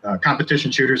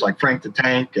competition shooters like Frank the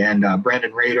Tank and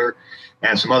Brandon Rader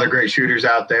and some other great shooters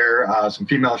out there, some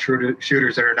female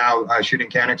shooters that are now shooting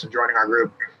Canics and joining our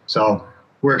group. So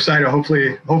we're excited.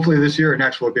 Hopefully this year or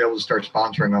next, we'll be able to start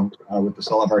sponsoring them with the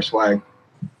sale of our swag.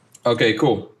 Okay,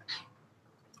 cool.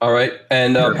 All right.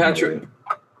 And Patrick,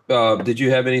 did you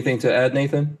have anything to add,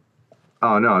 Nathan?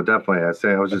 Oh, no, definitely. I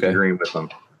was just agreeing with them.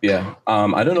 Yeah.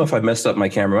 I don't know if I messed up my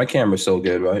camera. My camera's so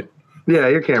good, right? Yeah,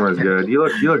 your camera's good. You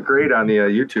look great on the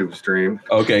YouTube stream.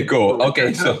 Okay, cool.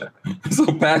 Okay, so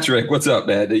Patrick, what's up,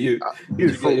 man? Did you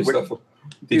get your stuff?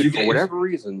 Did you for whatever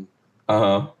reason?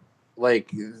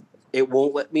 Like it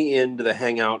won't let me into the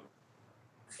Hangout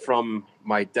from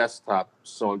my desktop,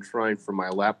 so I'm trying from my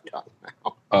laptop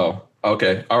now. Oh,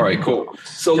 okay. All right, cool.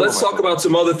 So let's talk about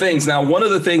some other things. Now, one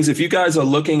of the things, if you guys are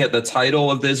looking at the title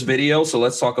of this video, so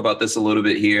let's talk about this a little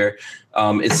bit here.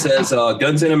 It says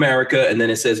Guns in America, and then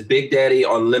it says Big Daddy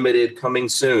Unlimited coming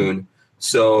soon.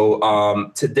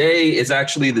 So today is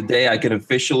actually the day I can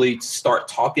officially start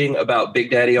talking about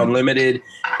Big Daddy Unlimited.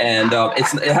 And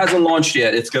it hasn't launched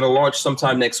yet. It's going to launch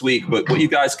sometime next week. But what you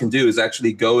guys can do is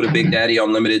actually go to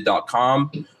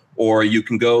BigDaddyUnlimited.com, or you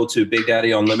can go to Big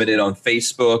Daddy Unlimited on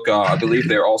Facebook. I believe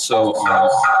they're also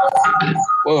on.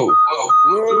 Whoa.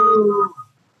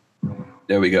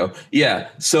 There we go. Yeah.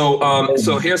 So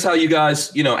so here's how you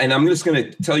guys, and I'm just going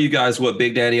to tell you guys what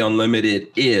Big Daddy Unlimited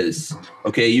is.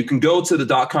 Okay. You can go to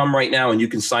the .com right now and you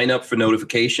can sign up for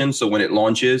notifications. So when it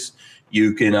launches,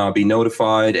 you can be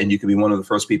notified and you can be one of the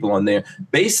first people on there.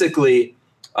 Basically,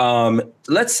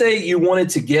 let's say you wanted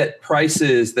to get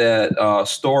prices that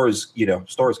stores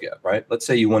get, right? Let's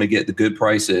say you want to get the good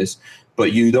prices,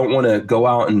 but you don't want to go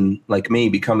out and, like me,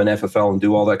 become an FFL and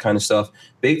do all that kind of stuff.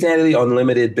 Big Daddy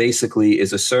Unlimited basically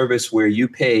is a service where you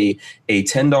pay a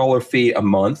 $10 fee a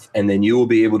month, and then you will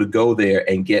be able to go there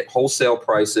and get wholesale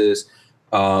prices.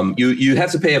 You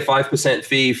have to pay a 5%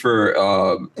 fee for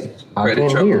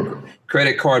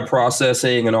credit card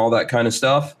processing and all that kind of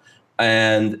stuff.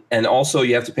 And also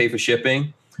you have to pay for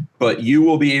shipping, but you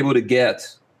will be able to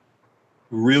get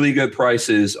really good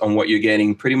prices on what you're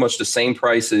getting, pretty much the same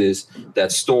prices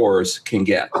that stores can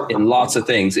get in lots of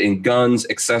things, in guns,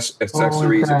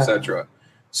 accessories, etc.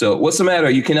 So what's the matter?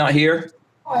 You cannot hear?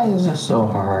 Why is this so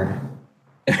hard?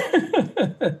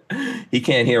 He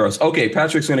can't hear us. Okay,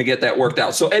 Patrick's going to get that worked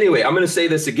out. So anyway, I'm going to say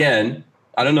this again.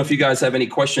 I don't know if you guys have any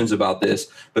questions about this,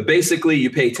 but basically you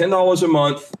pay $10 a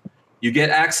month. You get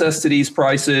access to these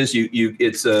prices.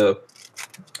 It's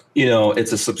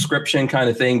a subscription kind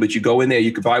of thing, but you go in there,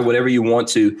 you can buy whatever you want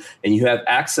to, and you have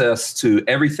access to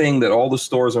everything that all the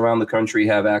stores around the country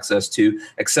have access to.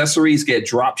 Accessories get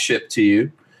drop shipped to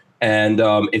you. And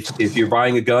if you're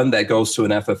buying a gun, that goes to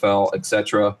an FFL,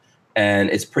 etc. And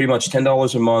it's pretty much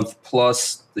 $10 a month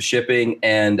plus the shipping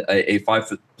and a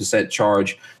 5%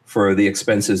 charge for the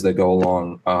expenses that go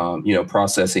along,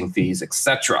 processing fees,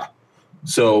 etc.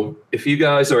 So if you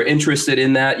guys are interested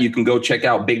in that, you can go check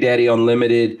out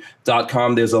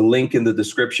BigDaddyUnlimited.com. There's a link in the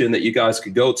description that you guys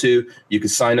could go to. You can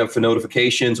sign up for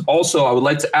notifications. Also, I would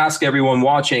like to ask everyone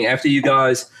watching, after you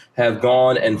guys have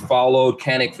gone and followed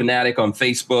Canic Fanatic on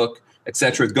Facebook,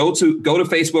 etc., go to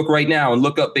Facebook right now and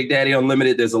look up Big Daddy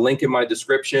Unlimited. There's a link in my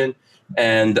description,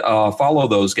 and follow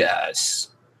those guys.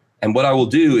 And what I will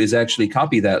do is actually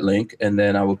copy that link, and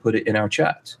then I will put it in our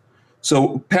chat.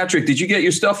 So, Patrick, did you get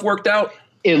your stuff worked out?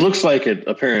 It looks like it,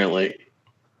 apparently.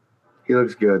 He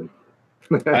looks good.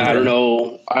 I don't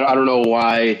know. I don't know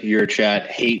why your chat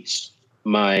hates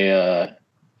my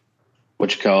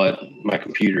my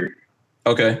computer.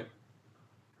 Okay.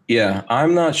 Yeah,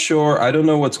 I'm not sure. I don't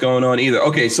know what's going on either.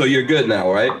 Okay, so you're good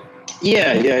now, right?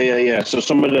 Yeah. So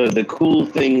some of the cool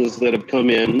things that have come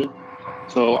in.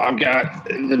 So I've got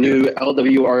the new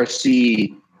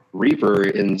LWRC Reaper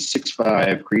in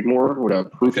 6.5 Creedmoor with a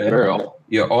proof barrel.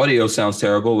 Your audio sounds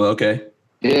terrible, but okay.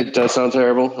 It does sound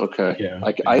terrible. Okay. Yeah.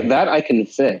 I can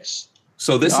fix.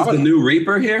 So this is the new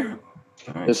Reaper here?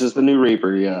 Right. This is the new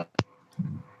Reaper, yeah.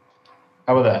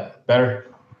 How about that? Better?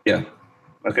 Yeah.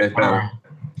 Okay, better.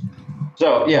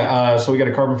 So we got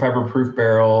a carbon fiber proof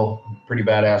barrel, pretty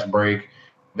badass break.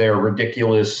 They're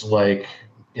ridiculous, like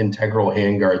integral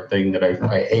handguard thing that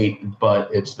I hate,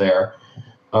 but it's there.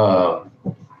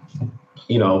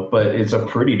 you know, but it's a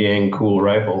pretty dang cool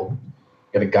rifle.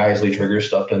 Got a Geisley trigger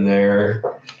stuffed in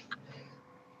there.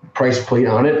 Price point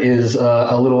on it is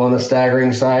a little on the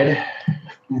staggering side.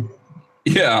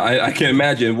 Yeah, I can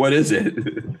imagine. What is it?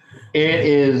 It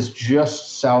is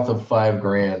just south of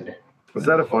 $5,000. Was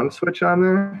that a fun switch on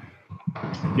there?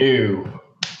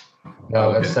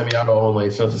 No, that's semi-auto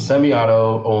only. So it's a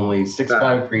semi-auto only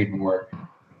 6.5 Creedmoor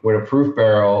with a proof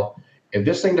barrel. If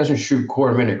this thing doesn't shoot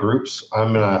quarter-minute groups,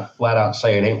 I'm gonna flat out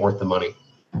say it ain't worth the money.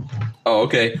 Oh,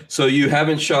 okay. So you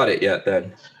haven't shot it yet,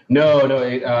 then? No.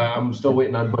 I'm still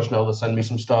waiting on Bushnell to send me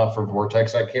some stuff for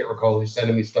Vortex. I can't recall who's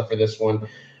sending me stuff for this one.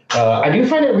 I do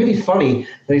find it really funny.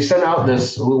 They sent out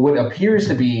this what appears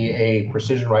to be a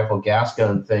precision rifle gas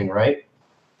gun thing, right?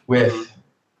 With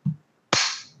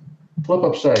flip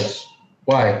up sights.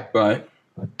 Why? Right.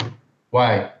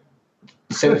 Why?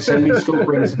 Send me scope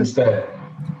rings instead.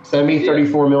 Send me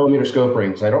 34 millimeter scope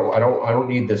rings. I don't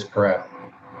need this crap.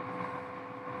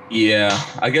 Yeah,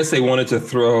 I guess they wanted to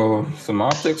throw some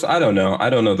optics. I don't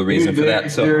know the reason for that.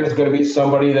 So there's going to be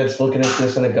somebody that's looking at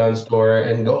this in a gun store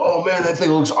and go, "Oh man, that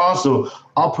thing looks awesome.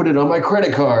 I'll put it on my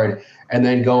credit card," and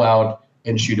then go out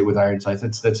and shoot it with iron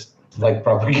sights. That's like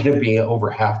probably going to be over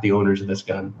half the owners of this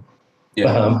gun.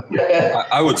 Yeah,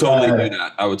 I would totally do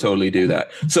that. I would totally do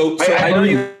that. So I know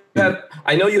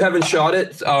you haven't shot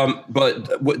it,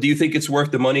 but what do you think it's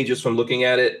worth the money just from looking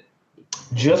at it?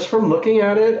 Just from looking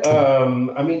at it,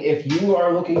 I mean, if you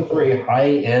are looking for a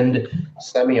high-end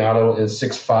semi-auto in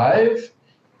 6.5,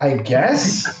 I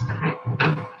guess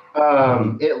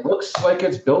it looks like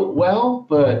it's built well.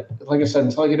 But like I said,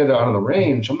 until I get it out on the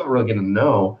range, I'm not really going to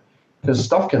know, because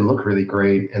stuff can look really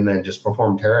great and then just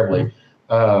perform terribly.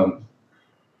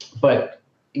 But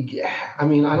I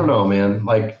mean, I don't know, man.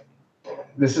 Like,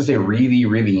 this is a really,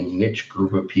 really niche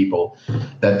group of people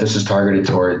that this is targeted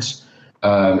towards.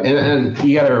 And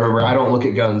you got to remember, I don't look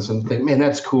at guns and think, man,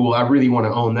 that's cool. I really want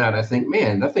to own that. I think,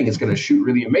 man, that thing is going to shoot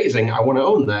really amazing. I want to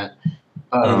own that.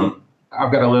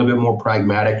 I've got a little bit more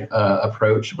pragmatic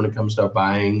approach when it comes to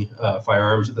buying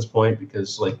firearms at this point,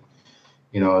 because, like,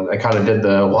 you know, I kind of did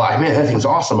man, that thing's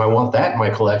awesome. I want that in my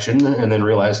collection, and then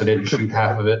realized I didn't shoot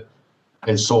half of it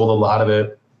and sold a lot of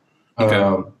it.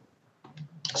 Okay.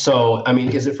 So, I mean,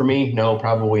 is it for me? No,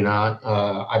 probably not.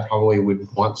 I probably would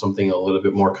want something a little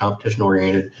bit more competition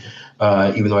oriented,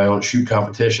 even though I don't shoot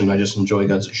competition. I just enjoy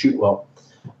guns that shoot well.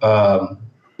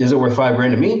 Is it worth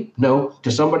 $5,000 to me? No.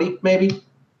 To somebody, maybe.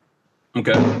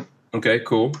 Okay,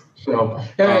 cool. So,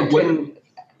 as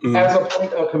a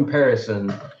point of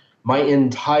comparison, my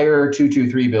entire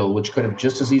 223 build, which could have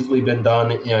just as easily been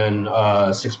done in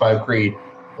 6.5 Creed,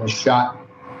 and shot,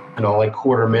 you know, like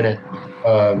quarter minute.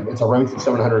 It's a Remington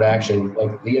 700 action,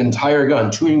 like the entire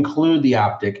gun, to include the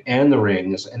optic and the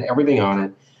rings and everything on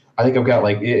it. I think I've got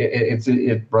like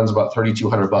it runs about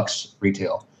 $3,200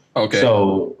 retail. Okay.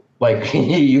 So like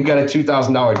you've got a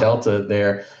 $2,000 delta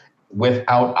there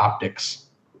without optics.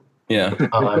 Yeah.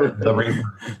 The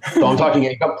Reaper. So I'm talking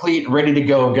a complete ready to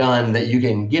go gun that you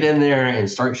can get in there and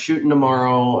start shooting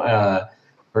tomorrow.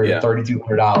 For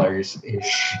 $3,200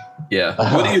 ish. Yeah.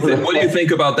 What do you think? What do you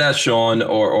think about that, Sean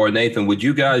or Nathan? Would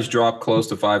you guys drop close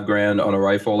to $5,000 on a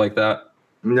rifle like that?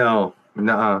 No.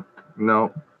 Never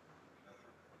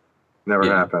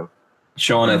happened.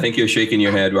 Sean, I think you're shaking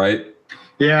your head, right?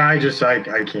 Yeah, I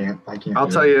can't. I'll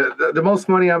tell you, the most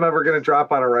money I'm ever going to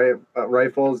drop on a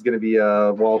rifle is going to be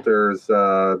Walther's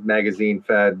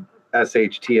magazine-fed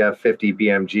SHTF 50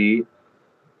 BMG.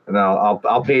 And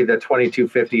I'll pay the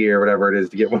 $2,250 or whatever it is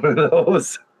to get one of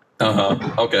those.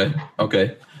 Okay.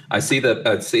 I see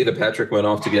that Patrick went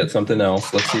off to get something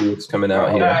else. Let's see what's coming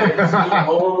out here.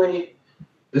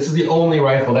 This is the only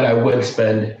rifle that I would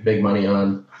spend big money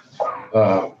on,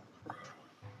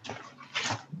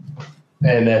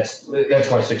 and that's my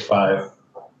 6.5.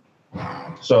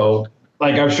 So,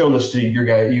 like, I've shown this to you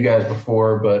guys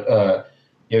before, but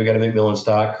we got a McMillan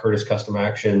stock, Curtis custom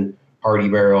action, Hardy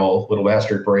barrel, little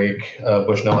bastard brake,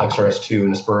 Bushnell XRS2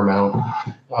 and a spur mount.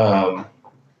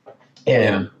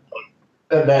 And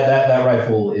that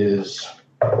rifle is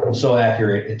so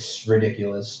accurate, it's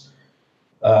ridiculous.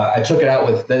 I took it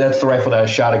out that's the rifle that I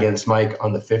shot against Mike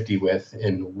on the 50 with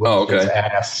and whipped his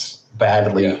ass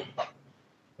badly.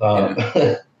 How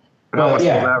much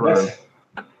that run?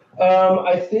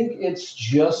 I think it's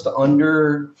just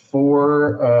under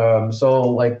 4. So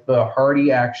like the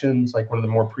Hardy actions, like one of the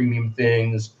more premium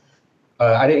things.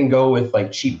 I didn't go with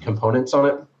like cheap components on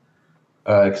it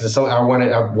because it's something I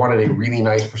wanted a really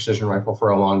nice precision rifle for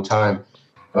a long time.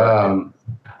 I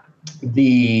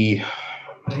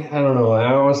don't know.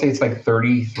 I want to say it's like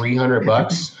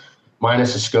 $3,300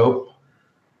 minus a scope.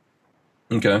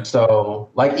 Okay. So,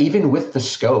 like, even with the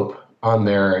scope on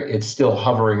there, it's still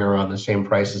hovering around the same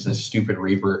price as this stupid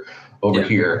Reaper over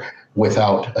here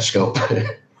without a scope.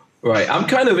 Right. I'm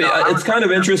kind of. It's kind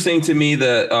of interesting to me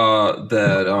that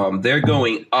they're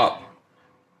going up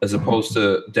as opposed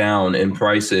to down in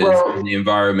prices in the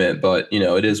environment. But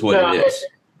it is what it is.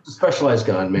 It's a specialized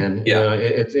gun, man. Yeah.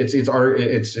 It's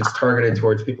targeted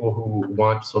towards people who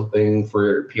want something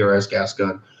for PRS gas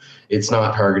gun. It's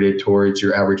not targeted towards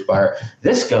your average buyer.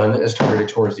 This gun is targeted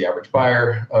towards the average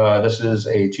buyer. This is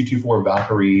a 224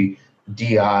 Valkyrie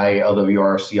DI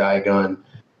LWR CI gun.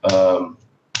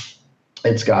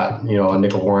 It's got a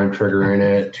nickel Warren trigger in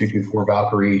it, 224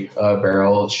 Valkyrie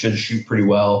barrel. It should shoot pretty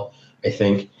well, I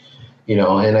think.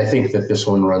 And I think that this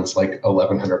one runs like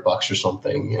 $1,100 or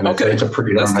something. And it's a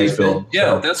pretty nice build.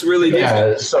 Yeah, that's really decent.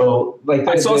 Yeah, so like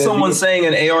I saw someone saying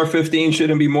an AR-15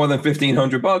 shouldn't be more than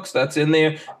 $1,500. That's in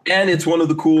there, and it's one of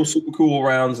the super cool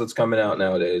rounds that's coming out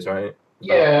nowadays, right?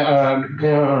 Yeah, I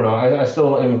don't know. I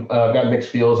still am got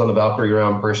mixed feels on the Valkyrie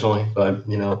round personally, but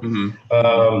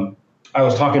I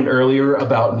was talking earlier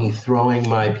about me throwing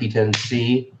my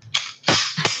P10C.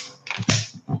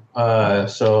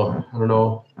 So I don't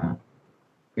know.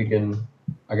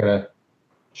 I gotta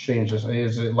change this.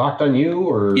 Is it locked on you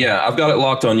or? Yeah, I've got it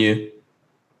locked on you.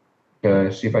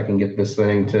 Okay, see if I can get this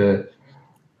thing to.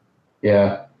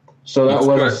 Yeah. So that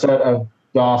was a set of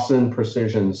Dawson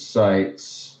Precision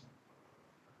sights.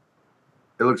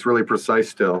 It looks really precise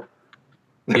still.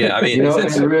 Yeah, I mean,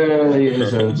 it really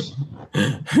isn't.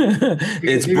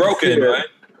 It's broken, right?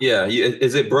 Yeah.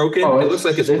 Is it broken? It looks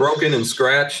like it's broken and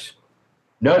scratched.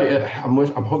 No,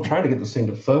 I'm trying to get this thing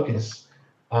to focus.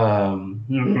 Come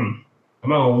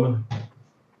on.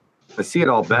 I see it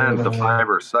all bent, the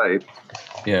fiber sight.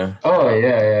 Yeah. Oh,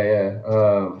 yeah.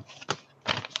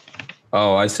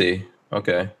 Oh, I see.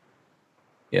 Okay.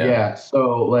 Yeah. Yeah.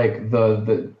 So like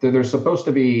there's supposed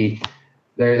to be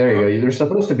there you go. There's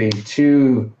supposed to be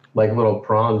two like little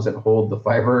prongs that hold the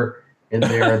fiber in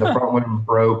there. The front one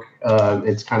broke.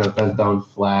 It's kind of bent down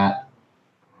flat.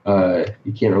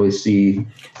 You can't really see.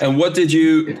 And was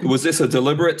this a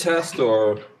deliberate test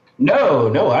or?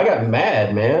 No, I got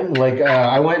mad, man. Like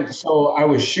I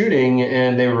was shooting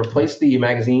and they replaced the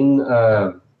magazine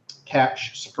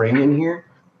catch spring in here.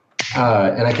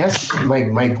 And I guess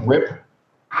my grip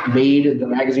made the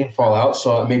magazine fall out.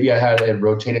 So maybe I had it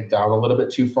rotated down a little bit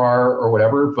too far or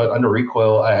whatever, but under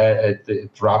recoil, I had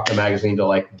it dropped the magazine to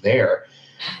like there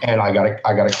and I got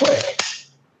a click.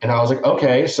 And I was like,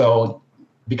 okay, so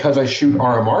because I shoot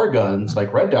RMR guns,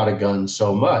 like red dotted guns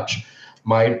so much,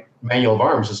 my manual of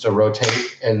arms is to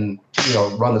rotate and,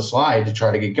 run the slide to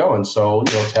try to get going. So,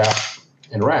 tap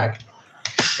and rack.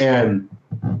 And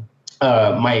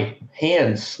my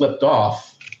hand slipped off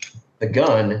the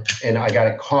gun and I got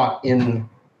it caught in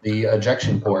the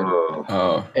ejection port.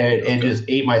 Oh. And it just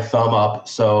ate my thumb up.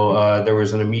 So there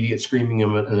was an immediate screaming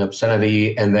of an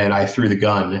obscenity. And then I threw the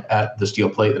gun at the steel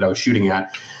plate that I was shooting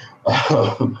at.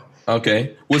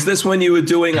 Okay. Was this when you were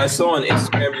doing, I saw on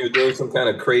Instagram you were doing some kind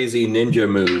of crazy ninja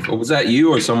move. Or was that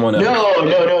you or someone else? No.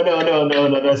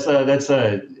 That's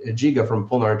a Giga from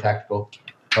Pulnar Tactical.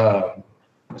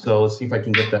 So let's see if I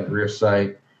can get that rear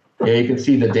sight. Yeah, you can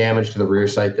see the damage to the rear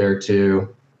sight there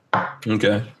too.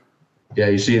 Okay. Yeah,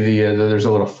 you see there's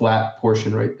a little flat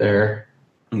portion right there.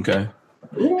 Okay.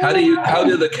 How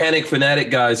do the Canik fanatic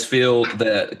guys feel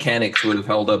that Canics would have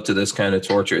held up to this kind of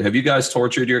torture? Have you guys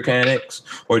tortured your Canics,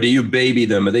 or do you baby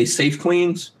them? Are they safe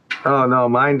cleans? Oh no,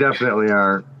 mine definitely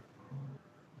aren't.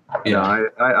 Yeah,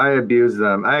 I abuse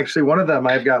them. One of them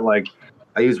I've got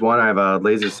I use one. I have a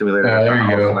laser simulator at the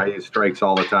house, and I use strikes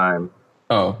all the time.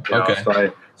 Oh,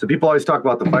 okay. So people always talk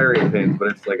about the firing pins, but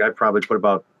it's like I probably put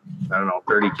about, I don't know,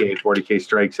 30K, 40K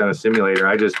strikes on a simulator.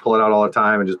 I just pull it out all the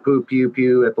time and just pew,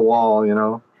 pew at the wall,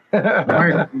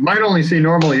 Mine only see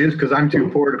normal use because I'm too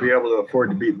poor to be able to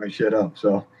afford to beat my shit up.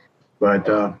 So, but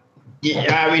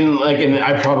yeah, I mean, and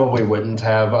I probably wouldn't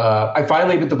have. I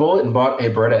finally bit the bullet and bought a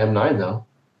Beretta M9 though.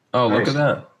 Oh, nice. Look at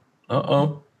that.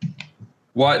 Uh-oh.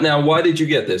 Why did you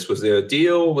get this? Was there a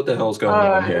deal? What the hell's going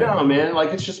on here? No, man.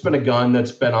 It's just been a gun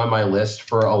that's been on my list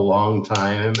for a long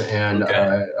time, and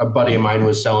a buddy of mine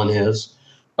was selling his.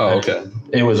 Oh, okay.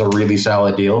 It was a really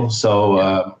solid deal, so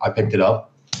I picked it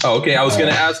up. Oh, okay. I was going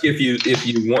to ask if you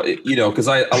want, because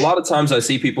a lot of times I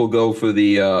see people go for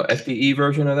the FPE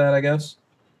version of that, I guess.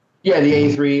 Yeah, the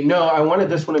A3. No, I wanted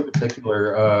this one in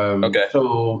particular. Okay.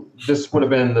 So this would have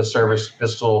been the service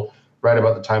pistol right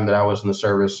about the time that I was in the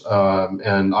service,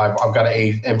 and I've got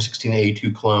a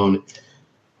M16A2 clone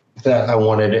that I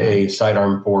wanted a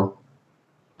sidearm for.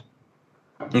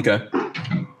 Okay.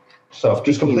 So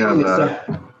just completely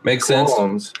Makes sense.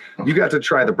 clones. You got to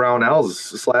try the Brownells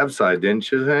slab side,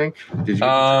 didn't you, Hank? Did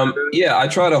you? Yeah, I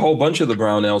tried a whole bunch of the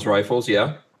Brownells rifles.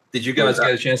 Yeah. Did you guys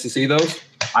get a chance to see those?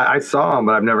 I saw them,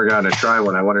 but I've never gotten to try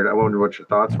one. I wondered what your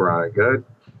thoughts were on it.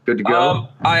 Good to go.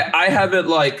 I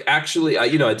haven't actually. I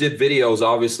did videos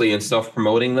obviously and stuff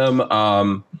promoting them.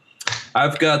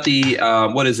 I've got the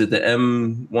what is it? The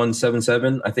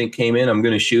M177 I think came in. I'm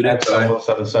going to shoot it.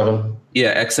 XM177.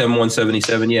 Yeah,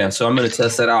 XM177. Yeah, so I'm going to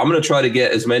test that out. I'm going to try to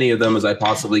get as many of them as I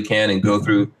possibly can and go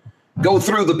through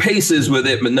the paces with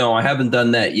it. But no, I haven't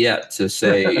done that yet. To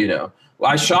say,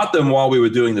 I shot them while we were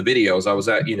doing the videos. I was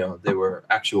at, they were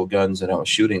actual guns and I was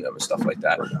shooting them and stuff like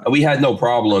that. And we had no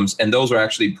problems. And those are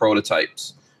actually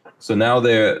prototypes. So now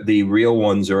the real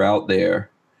ones are out there.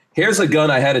 Here's a gun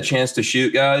I had a chance to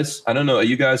shoot, guys. I don't know. Are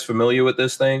you guys familiar with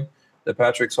this thing that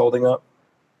Patrick's holding up?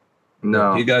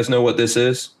 No. Do you guys know what this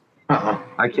is?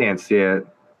 I can't see it.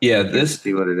 Yeah,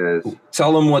 See what it is.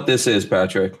 Tell them what this is,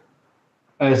 Patrick.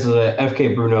 This is a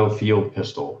FK Bruno field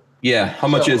pistol. Yeah. How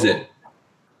much is it?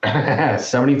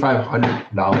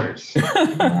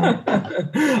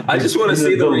 $7,500. I just want to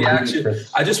see the reaction.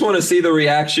 I just want to see the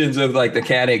reactions of the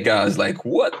Canik guys. Like,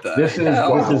 what the hell? This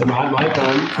is not my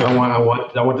gun.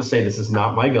 I want to say this is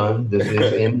not my gun. This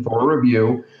is in for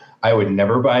review. I would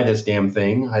never buy this damn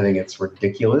thing. I think it's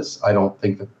ridiculous. I don't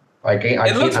think that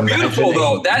it looks beautiful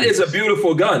though. That is a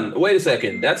beautiful gun. Wait a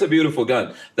second. That's a beautiful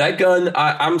gun. That gun,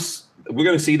 we're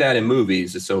gonna see that in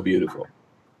movies. It's so beautiful.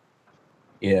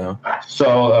 Yeah.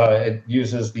 So it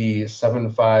uses the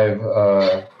 7.5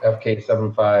 FK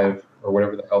 7.5 or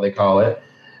whatever the hell they call it.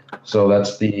 So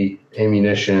that's the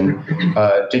ammunition.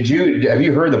 Have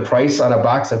you heard the price on a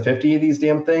box of 50 of these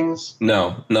damn things?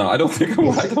 No, I don't think I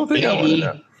want to know.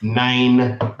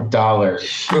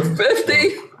 $89 For 50?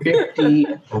 50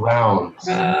 rounds.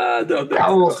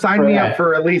 Sign me up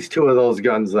for at least 2 of those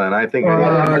guns then. I think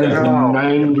that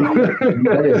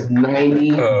is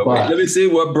 90 bucks. Let me see,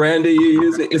 what brand are you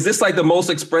using? Is this the most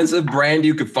expensive brand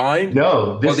you could find?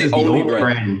 No, this is the only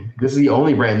brand. This is the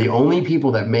only brand. The only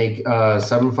people that make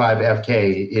 7.5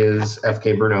 FK is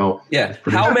FK Bruno. Yeah.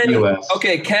 How many?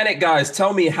 Okay, Canik guys,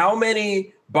 tell me, how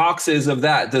many boxes of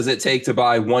that does it take to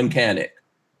buy one Canik?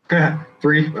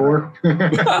 3, 4.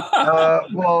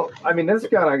 Well, I mean, this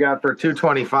gun I got for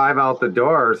 $225 out the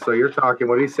door. So you're talking,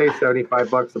 what do you say,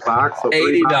 $75 a box? So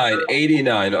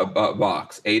 89 a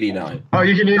box. 89. Oh,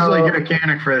 you can easily get a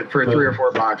Canik for 3 or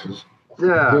 4 boxes.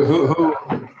 Yeah. Who?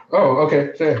 Oh,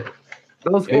 okay. Sure.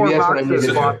 Those 4 boxes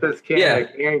bought this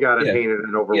Canik and got it painted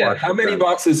in Overwatch. Yeah. How many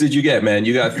boxes did you get, man?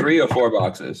 You got 3 or 4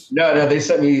 boxes? No, they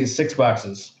sent me 6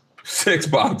 boxes. 6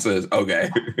 boxes.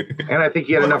 Okay. And I think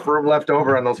you had enough room left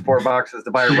over on those 4 boxes to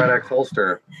buy a Red X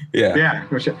holster. Yeah. Yeah.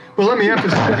 Well, let me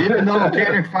emphasize, even though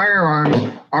Canik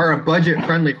firearms are a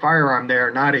budget-friendly firearm, they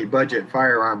are not a budget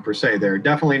firearm per se. They're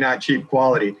definitely not cheap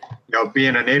quality.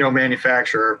 Being a NATO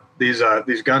manufacturer, these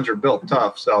guns are built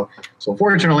tough. So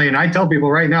fortunately, and I tell people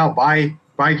right now, buy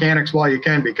Caniks while you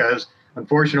can, because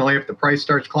unfortunately, if the price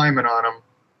starts climbing on them,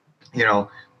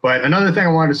 But another thing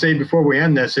I wanted to say before we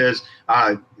end this is,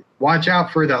 watch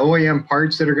out for the OEM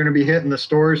parts that are going to be hitting the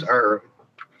stores, or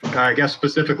I guess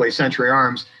specifically Century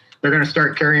Arms. They're going to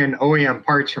start carrying OEM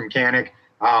parts from Canik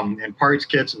and parts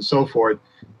kits and so forth.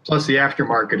 Plus the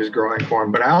aftermarket is growing for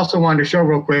them. But I also wanted to show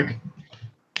real quick,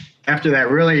 after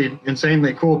that really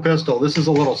insanely cool pistol, this is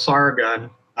a little SAR gun,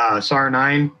 SAR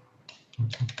 9.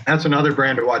 That's another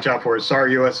brand to watch out for, is SAR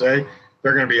USA.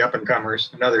 They're going to be up-and-comers,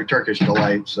 another Turkish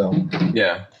delight. So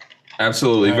yeah.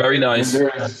 Absolutely. Very nice.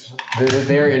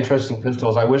 They're interesting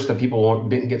pistols. I wish that people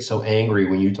didn't get so angry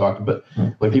when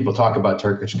people talk about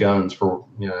Turkish guns for,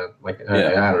 I get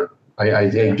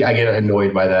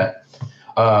annoyed by that.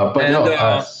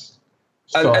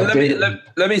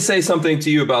 Let me say something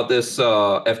to you about this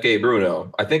FK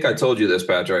Bruno. I think I told you this,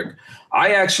 Patrick.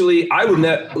 I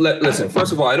would listen,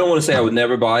 first of all, I don't want to say I would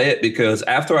never buy it, because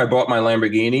after I bought my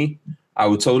Lamborghini, I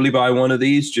would totally buy one of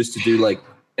these just to do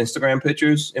Instagram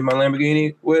pictures in my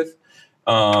Lamborghini with,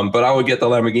 but I would get the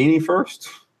Lamborghini first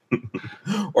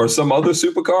or some other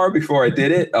supercar before I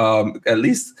did it. At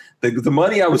least the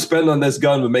money I would spend on this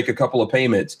gun would make a couple of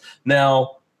payments.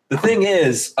 Now, the thing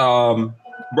is,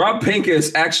 Rob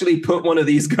Pincus actually put one of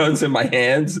these guns in my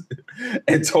hands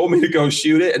and told me to go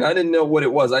shoot it. And I didn't know what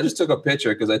it was. I just took a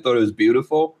picture because I thought it was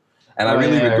beautiful. And I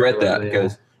really regret that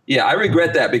because I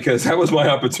regret that because that was my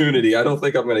opportunity. I don't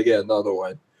think I'm going to get another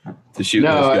one to shoot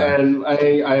this guy. And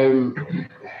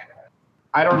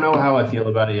I don't know how I feel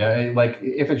about it yet.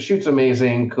 If it shoots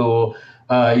amazing, cool.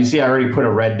 You see, I already put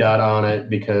a red dot on it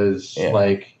because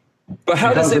But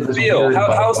how does it Because of this feel? weird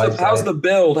How's butterfly the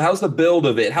build? How's the build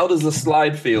of it? How does the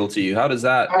slide feel to you? How does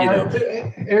that, you know?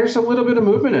 There's a little bit of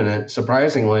movement in it,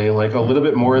 surprisingly, like a little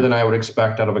bit more than I would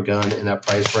expect out of a gun in that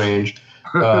price range.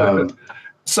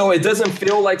 So it doesn't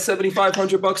feel like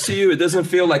 $7,500 to you? It doesn't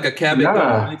feel like a Cabot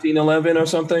gun 1911 or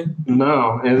something?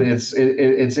 No,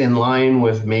 it's in line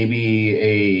with maybe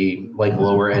a like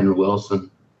lower end Wilson.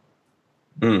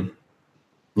 Mm.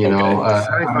 You know,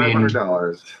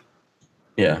 $7,500.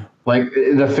 Yeah. like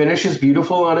the finish is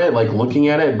beautiful on it, like looking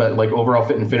at it, but like overall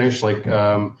fit and finish, like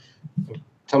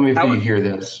tell me if you hear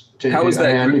this. How is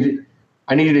that?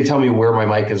 I need you to tell me where my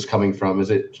mic is coming from.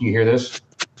 Can you hear this?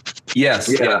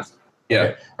 Yes. Yeah.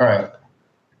 Okay. All right.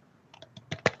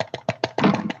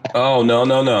 Oh,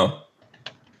 no.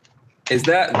 Is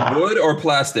that wood or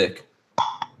plastic?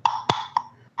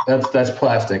 That's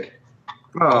plastic.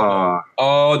 Oh,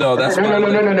 No, that's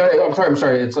No. I'm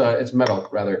sorry. It's metal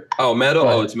rather. Oh, metal.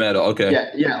 But, it's metal. Okay.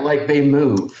 Yeah. Like they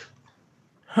move.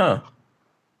 Huh.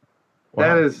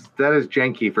 wow. That is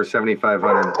janky for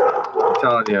 $7,500. I'm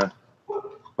telling you.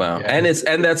 Wow. Yeah.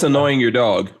 And that's annoying your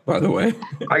dog, by the way.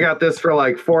 I got this for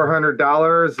like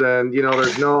 $400, and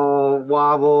there's no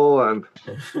wobble, and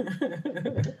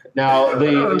Now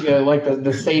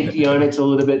the safety on it's a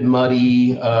little bit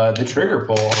muddy. The trigger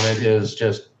pull on it is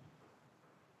just.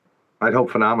 I'd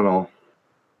hope phenomenal.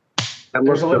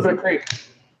 There's a little bit of creep.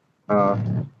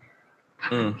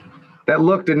 That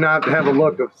look did not have a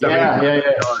look of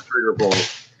 $7,500 trigger pull.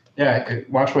 Yeah,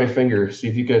 watch my finger. See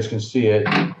if you guys can see it.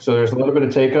 So there's a little bit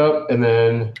of take up, and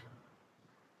then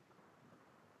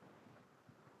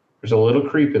there's a little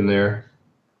creep in there.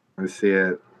 I see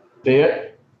it. See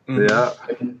it? Yeah.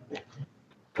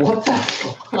 What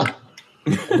the?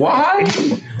 Why?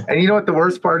 And you know what the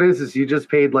worst part is? Is you just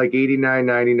paid like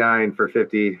 $89.99 for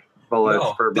 50 bullets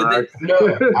per box. I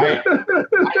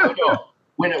don't know.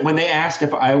 When they asked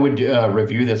if I would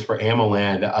review this for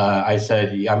AmmoLand, I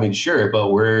said, I mean, sure, but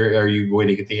where are you going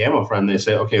to get the ammo from? They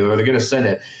said, okay, well, they're going to send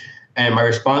it. And my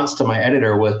response to my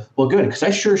editor was, well, good, because I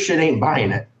sure shit ain't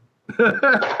buying it. If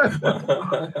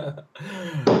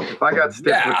I got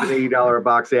stick with an $80 a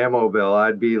box ammo bill,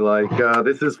 I'd be like,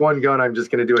 this is one gun I'm just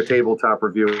going to do a tabletop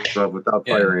review of without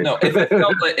firing. No, if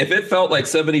it felt like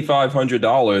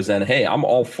 $7,500, then hey, I'm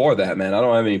all for that, man. I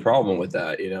don't have any problem with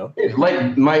that,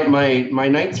 Like my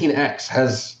 19X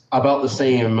has about the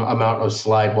same amount of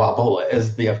slide wobble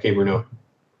as the FK Bruno.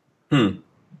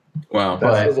 Wow.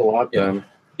 That says a lot then.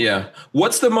 Yeah.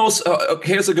 What's the most,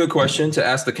 here's a good question to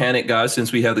ask the Canik guys,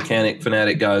 since we have the Canik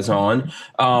Fanatic guys on.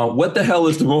 What the hell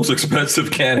is the most expensive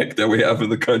Canik that we have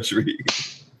in the country?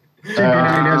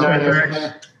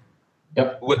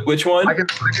 Yep. Which one? I can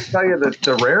tell you that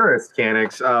the rarest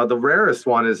Caniks, the rarest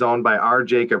one is owned by R.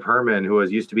 Jacob Herman, who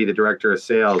used to be the director of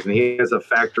sales. And he has a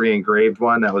factory engraved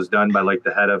one that was done by like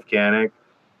the head of Canik.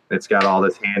 It's got all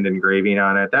this hand engraving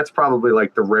on it. That's probably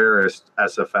like the rarest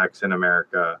SFX in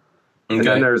America. Okay. And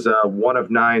then there's one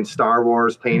of 9 Star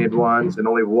Wars painted ones, and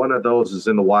only one of those is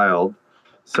in the wild.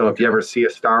 So if you ever see a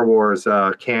Star Wars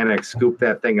Canik, scoop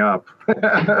that thing up.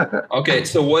 Okay,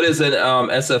 so what is an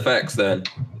SFX then?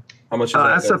 How much is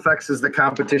that? SFX is the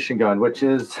competition gun, which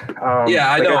is...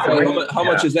 yeah, I know. How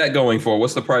much is that going for?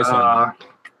 What's the price on it?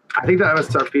 I think the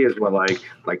MSRP is what, like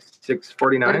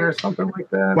 $649 or something like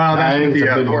that. Wow, that's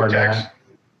the Vortex.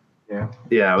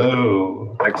 Yeah.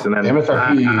 Oh. And then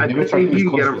MSRP. I think you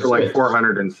can get them for like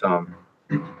 400 and some.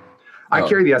 I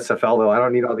carry the SFL though. I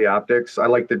don't need all the optics. I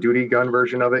like the duty gun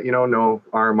version of it. No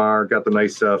RMR. Got the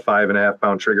nice 5.5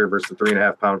 pound trigger versus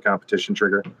 3.5 pound competition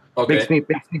trigger. Okay. Makes me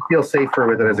feel safer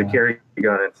with it as a carry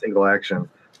gun in single action.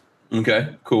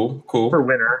 Okay. Cool. For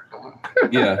winter.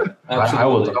 Yeah.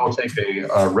 Absolutely. I will take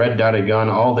a red dotted gun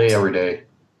all day, every day.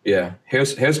 Yeah.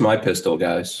 Here's my pistol,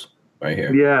 guys. Right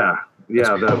here. Yeah.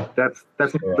 That's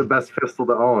the best pistol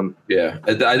to own. Yeah,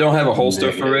 I don't have a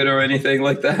holster for it or anything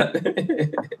like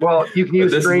that. Well, you can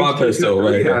use this is my pistol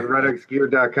right here on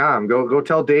redxgear.com. Go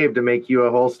tell Dave to make you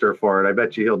a holster for it. I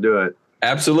bet you he'll do it.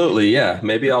 Absolutely, yeah.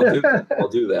 Maybe I'll do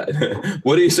that.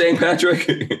 What are you saying,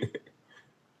 Patrick?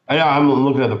 I know. I'm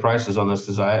looking at the prices on this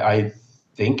because I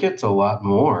think it's a lot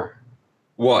more.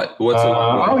 What's a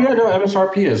lot more? Oh yeah, no.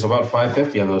 MSRP is about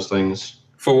 $550 on those things.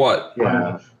 For what?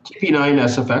 Yeah. TP9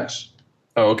 SFX.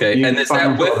 Oh, okay. And is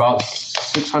that with about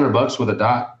 $600 with a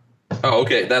dot? Oh,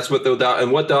 okay. That's what the dot.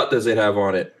 And what dot does it have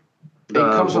on it? It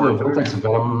comes with a Vortex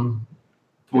Venom,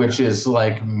 which is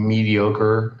like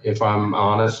mediocre, if I'm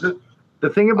honest. The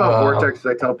thing about Vortex,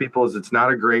 I tell people, is it's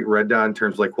not a great red dot in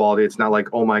terms of like quality. It's not like,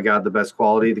 oh my God, the best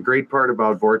quality. The great part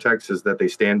about Vortex is that they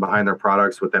stand behind their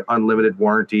products with that unlimited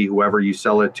warranty. Whoever you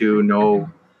sell it to,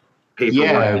 no paperwork.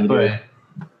 Yeah, but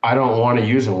I don't want to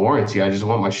use a warranty. I just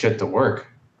want my shit to work.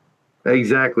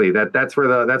 Exactly. That's where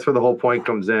the whole point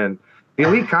comes in. The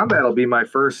Elite Combat will be my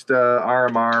first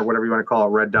RMR, whatever you want to call it,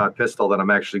 red dot pistol that I'm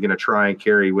actually going to try and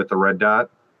carry with the red dot.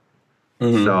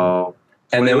 Mhm. So,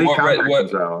 And then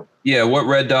what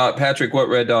red dot, Patrick? What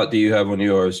red dot do you have on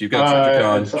yours? You've got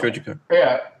Trijicon.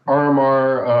 Yeah,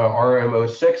 RMR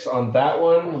RM06 on that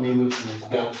one. Let me move some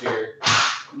guns here.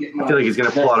 I feel like he's going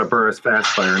to pull out a Burris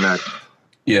Fastfire next.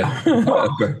 Yeah.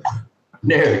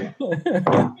 There.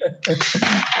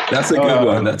 That's a good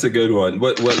one. That's a good one.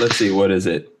 What? Let's see. What is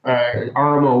it?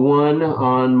 RMO1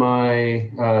 on my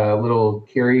little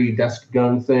carry desk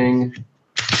gun thing,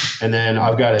 and then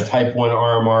I've got a Type 1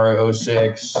 RMR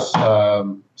 06.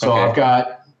 I've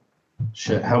got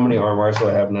how many RMRs do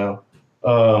I have now?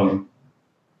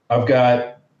 I've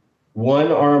got one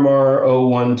RMR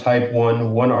 01 Type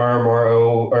 1, one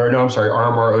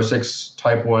RMR 06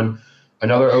 Type 1,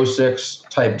 another 06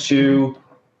 Type 2,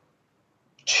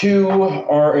 two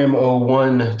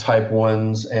RMO1 Type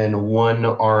 1s, and one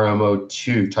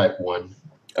RMO2 Type 1.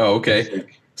 Oh, okay.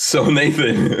 So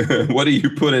Nathan, what do you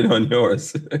put in on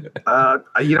yours? I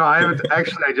haven't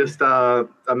actually.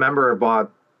 A member bought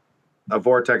a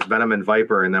Vortex Venom and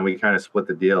Viper, and then we kind of split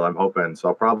the deal. I'm hoping, so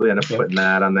I'll probably end up putting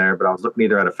that on there. But I was looking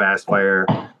either at a Fastfire,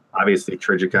 obviously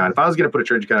Trijicon. If I was going to put a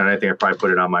Trijicon on anything, I'd probably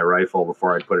put it on my rifle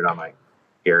before I'd put it on my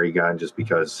carry gun, just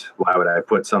because why would I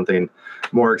put something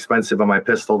more expensive on my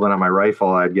pistol than on my rifle,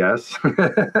 I guess.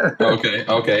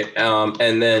 Okay.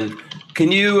 And then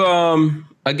can you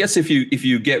I guess if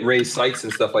you get raised sights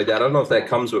and stuff like that, I don't know if that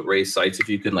comes with raised sights, if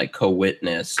you can like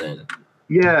co-witness and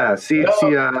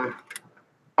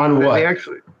on what?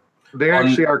 They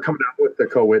actually are coming out with the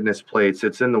co-witness plates.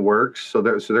 It's in the works. So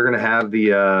they're going to have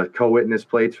the co-witness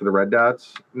plates for the red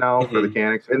dots now for the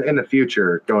Canics in the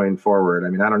future going forward. I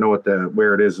mean, I don't know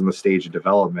where it is in the stage of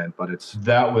development, but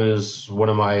that was one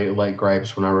of my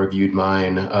gripes when I reviewed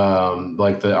mine. The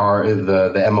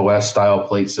MOS style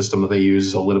plate system that they use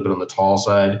is a little bit on the tall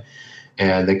side,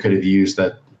 and they could have used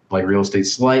that real estate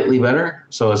slightly better.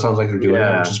 So it sounds like they're doing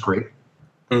that, which is great.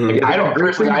 Mm-hmm. I don't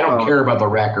care about the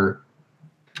wrecker.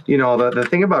 The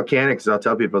thing about Canics, I'll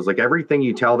tell people, is everything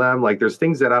you tell them, there's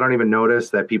things that I don't even notice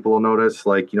that people will notice,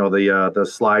 the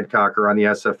slide cocker on the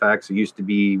SFX. It used to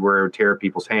be where it would tear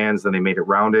people's hands, then they made it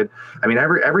rounded. I mean,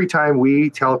 every time we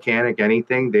tell Canic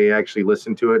anything, they actually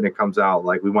listen to it and it comes out.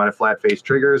 We wanted flat face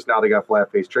triggers, now they got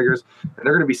flat face triggers, and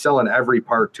they're going to be selling every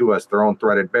part to us, their own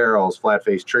threaded barrels, flat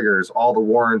face triggers, all the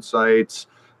Warren sights,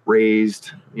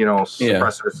 raised,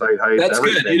 suppressor sight height. That's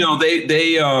everything. Good.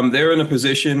 They're in a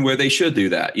position where they should do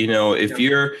that.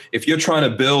 If you're trying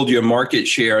to build your market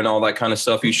share and all that kind of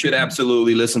stuff, you should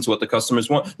absolutely listen to what the customers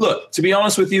want. Look, to be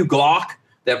honest with you, Glock,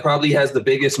 that probably has the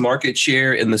biggest market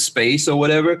share in the space or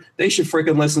whatever, they should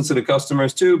freaking listen to the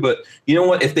customers too. But you know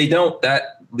what? If they don't,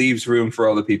 that leaves room for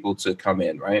other people to come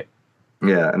in, right?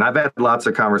 Yeah, and I've had lots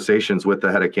of conversations with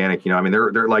the head of Canic.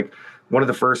 They're like, one of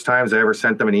the first times I ever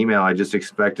sent them an email, I just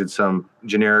expected some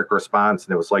generic response,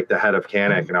 and it was the head of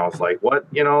Canic, and I was like, what?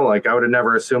 I would have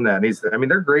never assumed that. And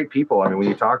they're great people. I mean, when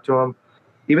you talk to them,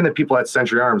 even the people at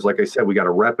Century Arms, like I said, we got a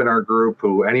rep in our group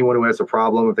anyone who has a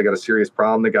problem, if they got a serious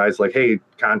problem, the guy's like, hey,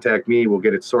 contact me, we'll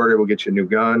get it sorted, we'll get you a new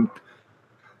gun.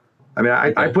 I mean,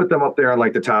 I put them up there on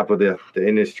the top of the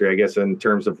industry, I guess, in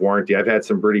terms of warranty. I've had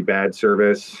some pretty bad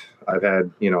service. I've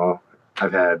had,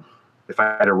 if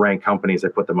I had to rank companies, I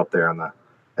put them up there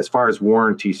as far as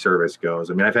warranty service goes.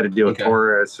 I mean, I've had to deal with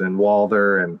Taurus and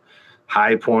Walther and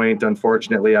High Point.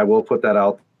 Unfortunately, I will put that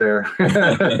out there.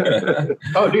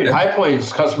 Oh, dude, High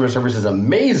Point's customer service is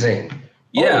amazing.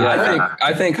 Yeah,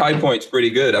 I think High Point's pretty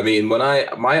good. I mean, when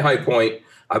my High Point,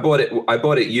 I bought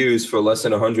it used for less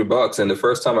than $100, and the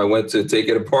first time I went to take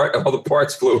it apart, all the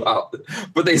parts flew out.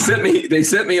 But they sent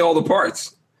me all the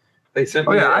parts. They sent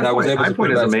me, and I was able to put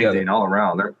it amazing together. all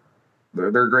around.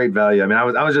 They're great value. I mean, I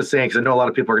was just saying, because I know a lot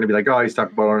of people are going to be like, oh, he's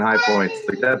talking about on High Points.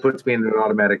 That puts me in an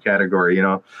automatic category.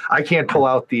 I can't pull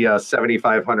out the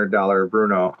 $7,500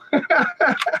 Bruno.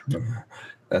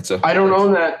 I don't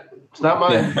own that. It's not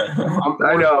mine.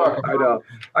 I know.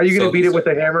 Are you going to beat it with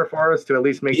a hammer for us to at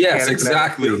least make? Yes,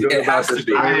 exactly. It has to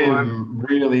be. I am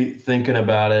really thinking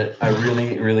about it. I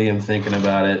really, really am thinking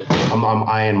about it. I'm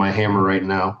eyeing my hammer right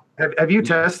now. Have you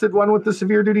tested one with the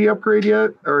severe duty upgrade yet,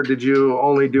 or did you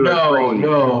only do it?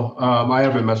 No. I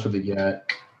haven't messed with it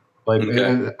yet.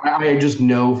 I just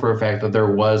know for a fact that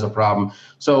there was a problem.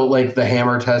 So the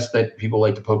hammer test that people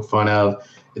like to poke fun of,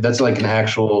 that's an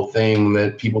actual thing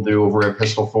that people do over at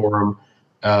Pistol Forum.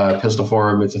 Pistol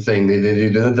Forum, it's a thing. They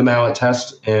do the mallet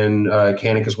test, and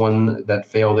Canic is one that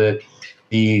failed it.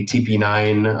 the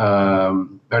TP9,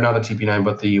 or not the TP9,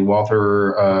 but the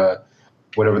Walther,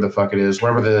 whatever the fuck it is,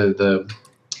 whatever the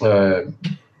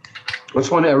what's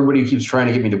one everybody keeps trying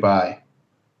to get me to buy?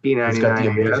 It's got the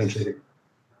amazing P99. shit.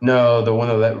 No, the one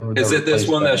that Is it this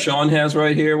one that Sean has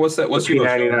right here? What's that? What's your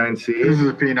This P99C. is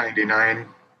the P99.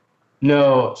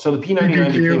 No, so the P99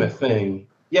 PPQ. became a thing.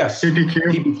 Yes, PPQ.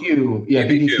 PPQ. Yeah,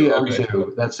 PPQ okay.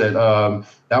 M2. That's it.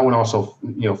 That one also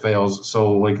fails.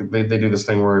 So like they do this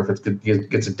thing where if it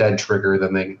gets a dead trigger,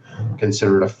 then they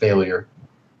consider it a failure.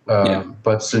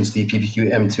 But since the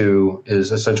PPQ M2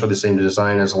 is essentially the same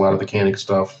design as a lot of the Canik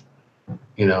stuff,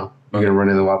 you're gonna run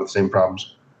into a lot of the same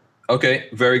problems. Okay,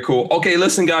 very cool. Okay,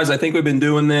 listen, guys, I think we've been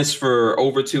doing this for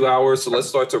over 2 hours, so let's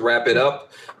start to wrap it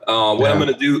up. What I'm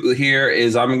going to do here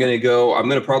is I'm going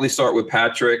to probably start with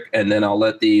Patrick, and then I'll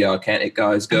let the Canik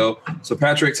guys go. So,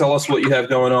 Patrick, tell us what you have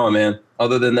going on, man,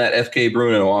 other than that FK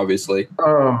Bruno, obviously.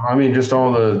 I mean, just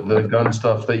all the gun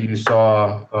stuff that you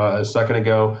saw a second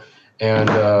ago, and,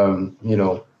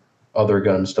 other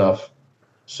gun stuff.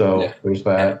 So, there's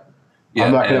that. Yeah,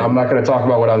 I'm not gonna talk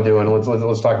about what I'm doing.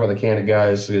 Let's talk about the Canik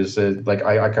guys. Because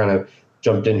I kind of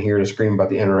jumped in here to scream about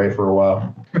the NRA for a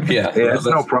while. Yeah, It's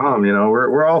no problem.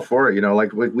 We're all for it.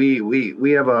 Like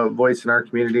we have a voice in our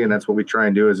community, and that's what we try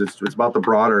and do. Is it's about the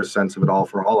broader sense of it all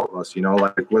for all of us.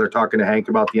 Like whether talking to Hank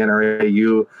about the NRA,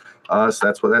 you, us.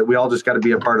 That's what we all just got to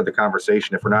be a part of the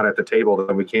conversation. If we're not at the table,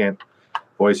 then we can't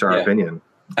voice our opinion.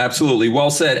 Absolutely.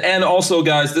 Well said. And also,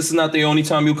 guys, this is not the only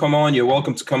time you come on. You're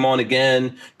welcome to come on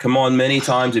again. Come on many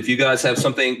times. If you guys have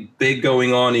something big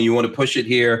going on and you want to push it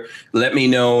here, let me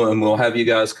know and we'll have you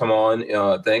guys come on.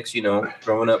 Thanks.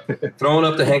 Throwing up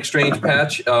the Hank Strange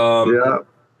patch.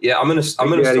 Yeah, I'm gonna Daddy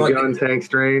start Guns, Hank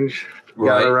Strange.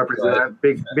 Right, Gotta represent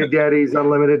Big Daddy's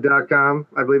Unlimited.com.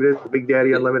 I believe it is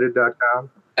BigDaddyUnlimited.com.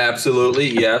 Absolutely.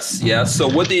 Yes. So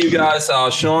what do you guys,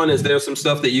 Sean, is there some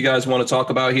stuff that you guys want to talk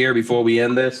about here before we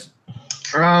end this?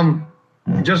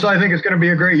 Just I think it's going to be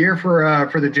a great year for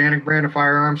the Janik brand of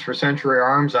firearms, for Century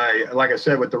Arms. Like I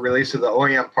said, with the release of the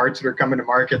OEM parts that are coming to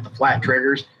market, the flat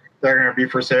triggers that are going to be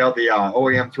for sale, the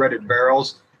OEM threaded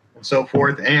barrels and so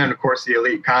forth, and of course the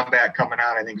Elite Combat coming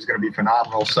out, I think is going to be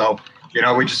phenomenal. So,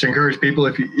 we just encourage people,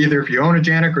 if you own a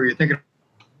Janik or you're thinking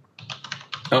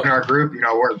in our group,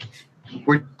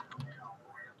 we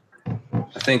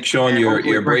I think, Sean,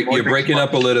 you're breaking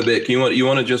up a little bit. You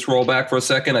want to just roll back for a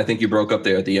second? I think you broke up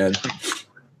there at the end.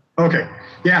 Okay.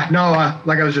 Yeah, no,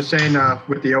 like I was just saying,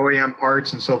 with the OEM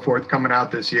parts and so forth coming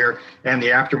out this year and the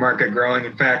aftermarket growing.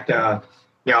 In fact, my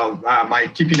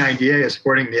TP9DA is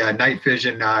supporting the night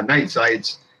vision night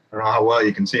sights. I don't know how well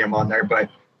you can see them on there, but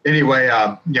anyway,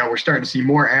 we're starting to see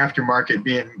more aftermarket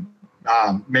being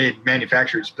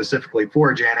manufactured specifically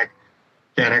for Canik.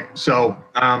 So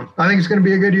I think it's going to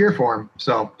be a good year for him.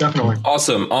 So definitely.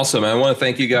 Awesome. I want to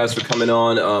thank you guys for coming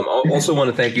on. I also want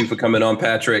to thank you for coming on,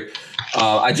 Patrick.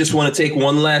 I just want to take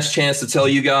one last chance to tell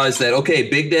you guys that, okay,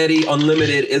 Big Daddy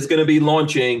Unlimited is going to be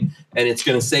launching, and it's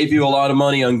going to save you a lot of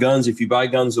money on guns if you buy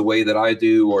guns the way that I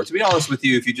do. Or to be honest with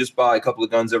you, if you just buy a couple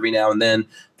of guns every now and then,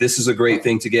 this is a great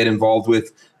thing to get involved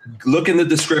with. Look in the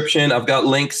description. I've got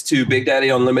links to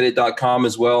BigDaddyUnlimited.com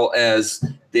as well as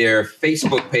their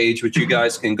Facebook page, which you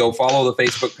guys can go follow the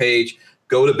Facebook page.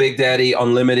 Go to Big Daddy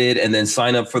Unlimited and then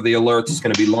sign up for the alerts. It's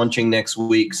going to be launching next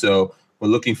week. So we're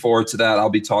looking forward to that.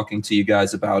 I'll be talking to you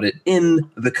guys about it in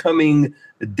the coming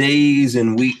days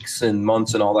and weeks and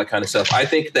months and all that kind of stuff. I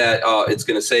think that it's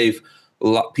going to save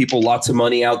people lots of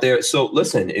money out there. So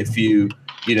listen, if you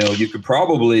could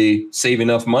probably save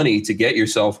enough money to get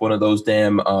yourself one of those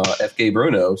damn FK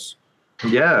Brunos.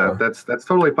 Yeah, that's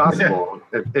totally possible.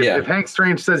 If Hank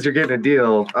Strange says you're getting a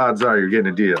deal, odds are you're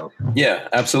getting a deal. Yeah,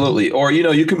 absolutely. Or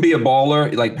you can be a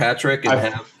baller like Patrick and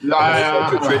have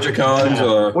Trijicons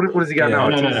or what does he got now?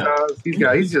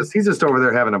 No. He's just over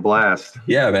there having a blast.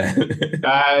 Yeah, man.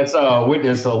 It's a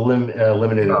Witness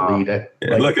limited elite.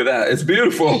 Look at that. It's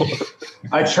beautiful.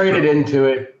 I traded into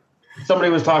it.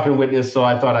 Somebody was talking Witness, so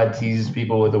I thought I'd tease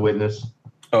people with a Witness.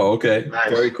 Oh, okay. Nice.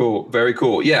 Very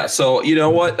cool. Yeah. So you know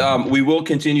what? We will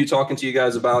continue talking to you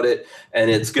guys about it, and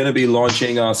it's going to be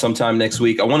launching sometime next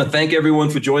week. I want to thank everyone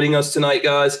for joining us tonight,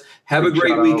 guys. Have a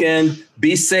great weekend.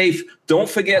 Be safe. Don't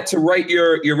forget to write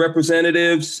your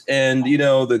representatives and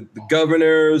the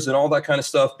governors and all that kind of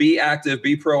stuff. Be active.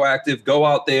 Be proactive. Go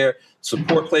out there.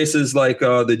 Support places like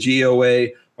the GOA.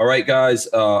 All right, guys.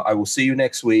 I will see you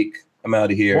next week. I'm out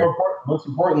of here. Most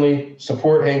importantly,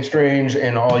 support Hank Strange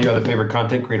and all your other favorite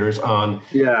content creators on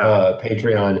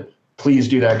Patreon. Please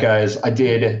do that, guys. I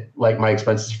did my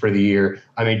expenses for the year.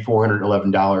 I made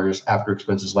 $411 after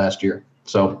expenses last year.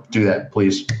 So do that,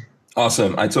 please.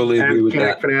 Awesome. I totally agree And with Canic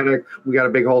that. Fanatic, we got a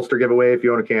big holster giveaway. If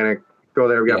you own a Canic, go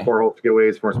there. We got 4 holster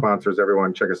giveaways from our sponsors.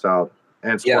 Everyone, check us out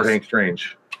and support Yes. Hank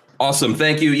Strange. Awesome.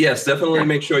 Thank you. Yes, definitely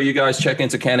make sure you guys check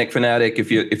into Canic Fanatic.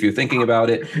 If you're thinking about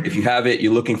it, if you have it,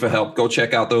 you're looking for help, go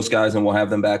check out those guys and we'll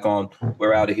have them back on.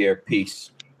 We're out of here.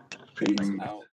 Peace. Peace. Out.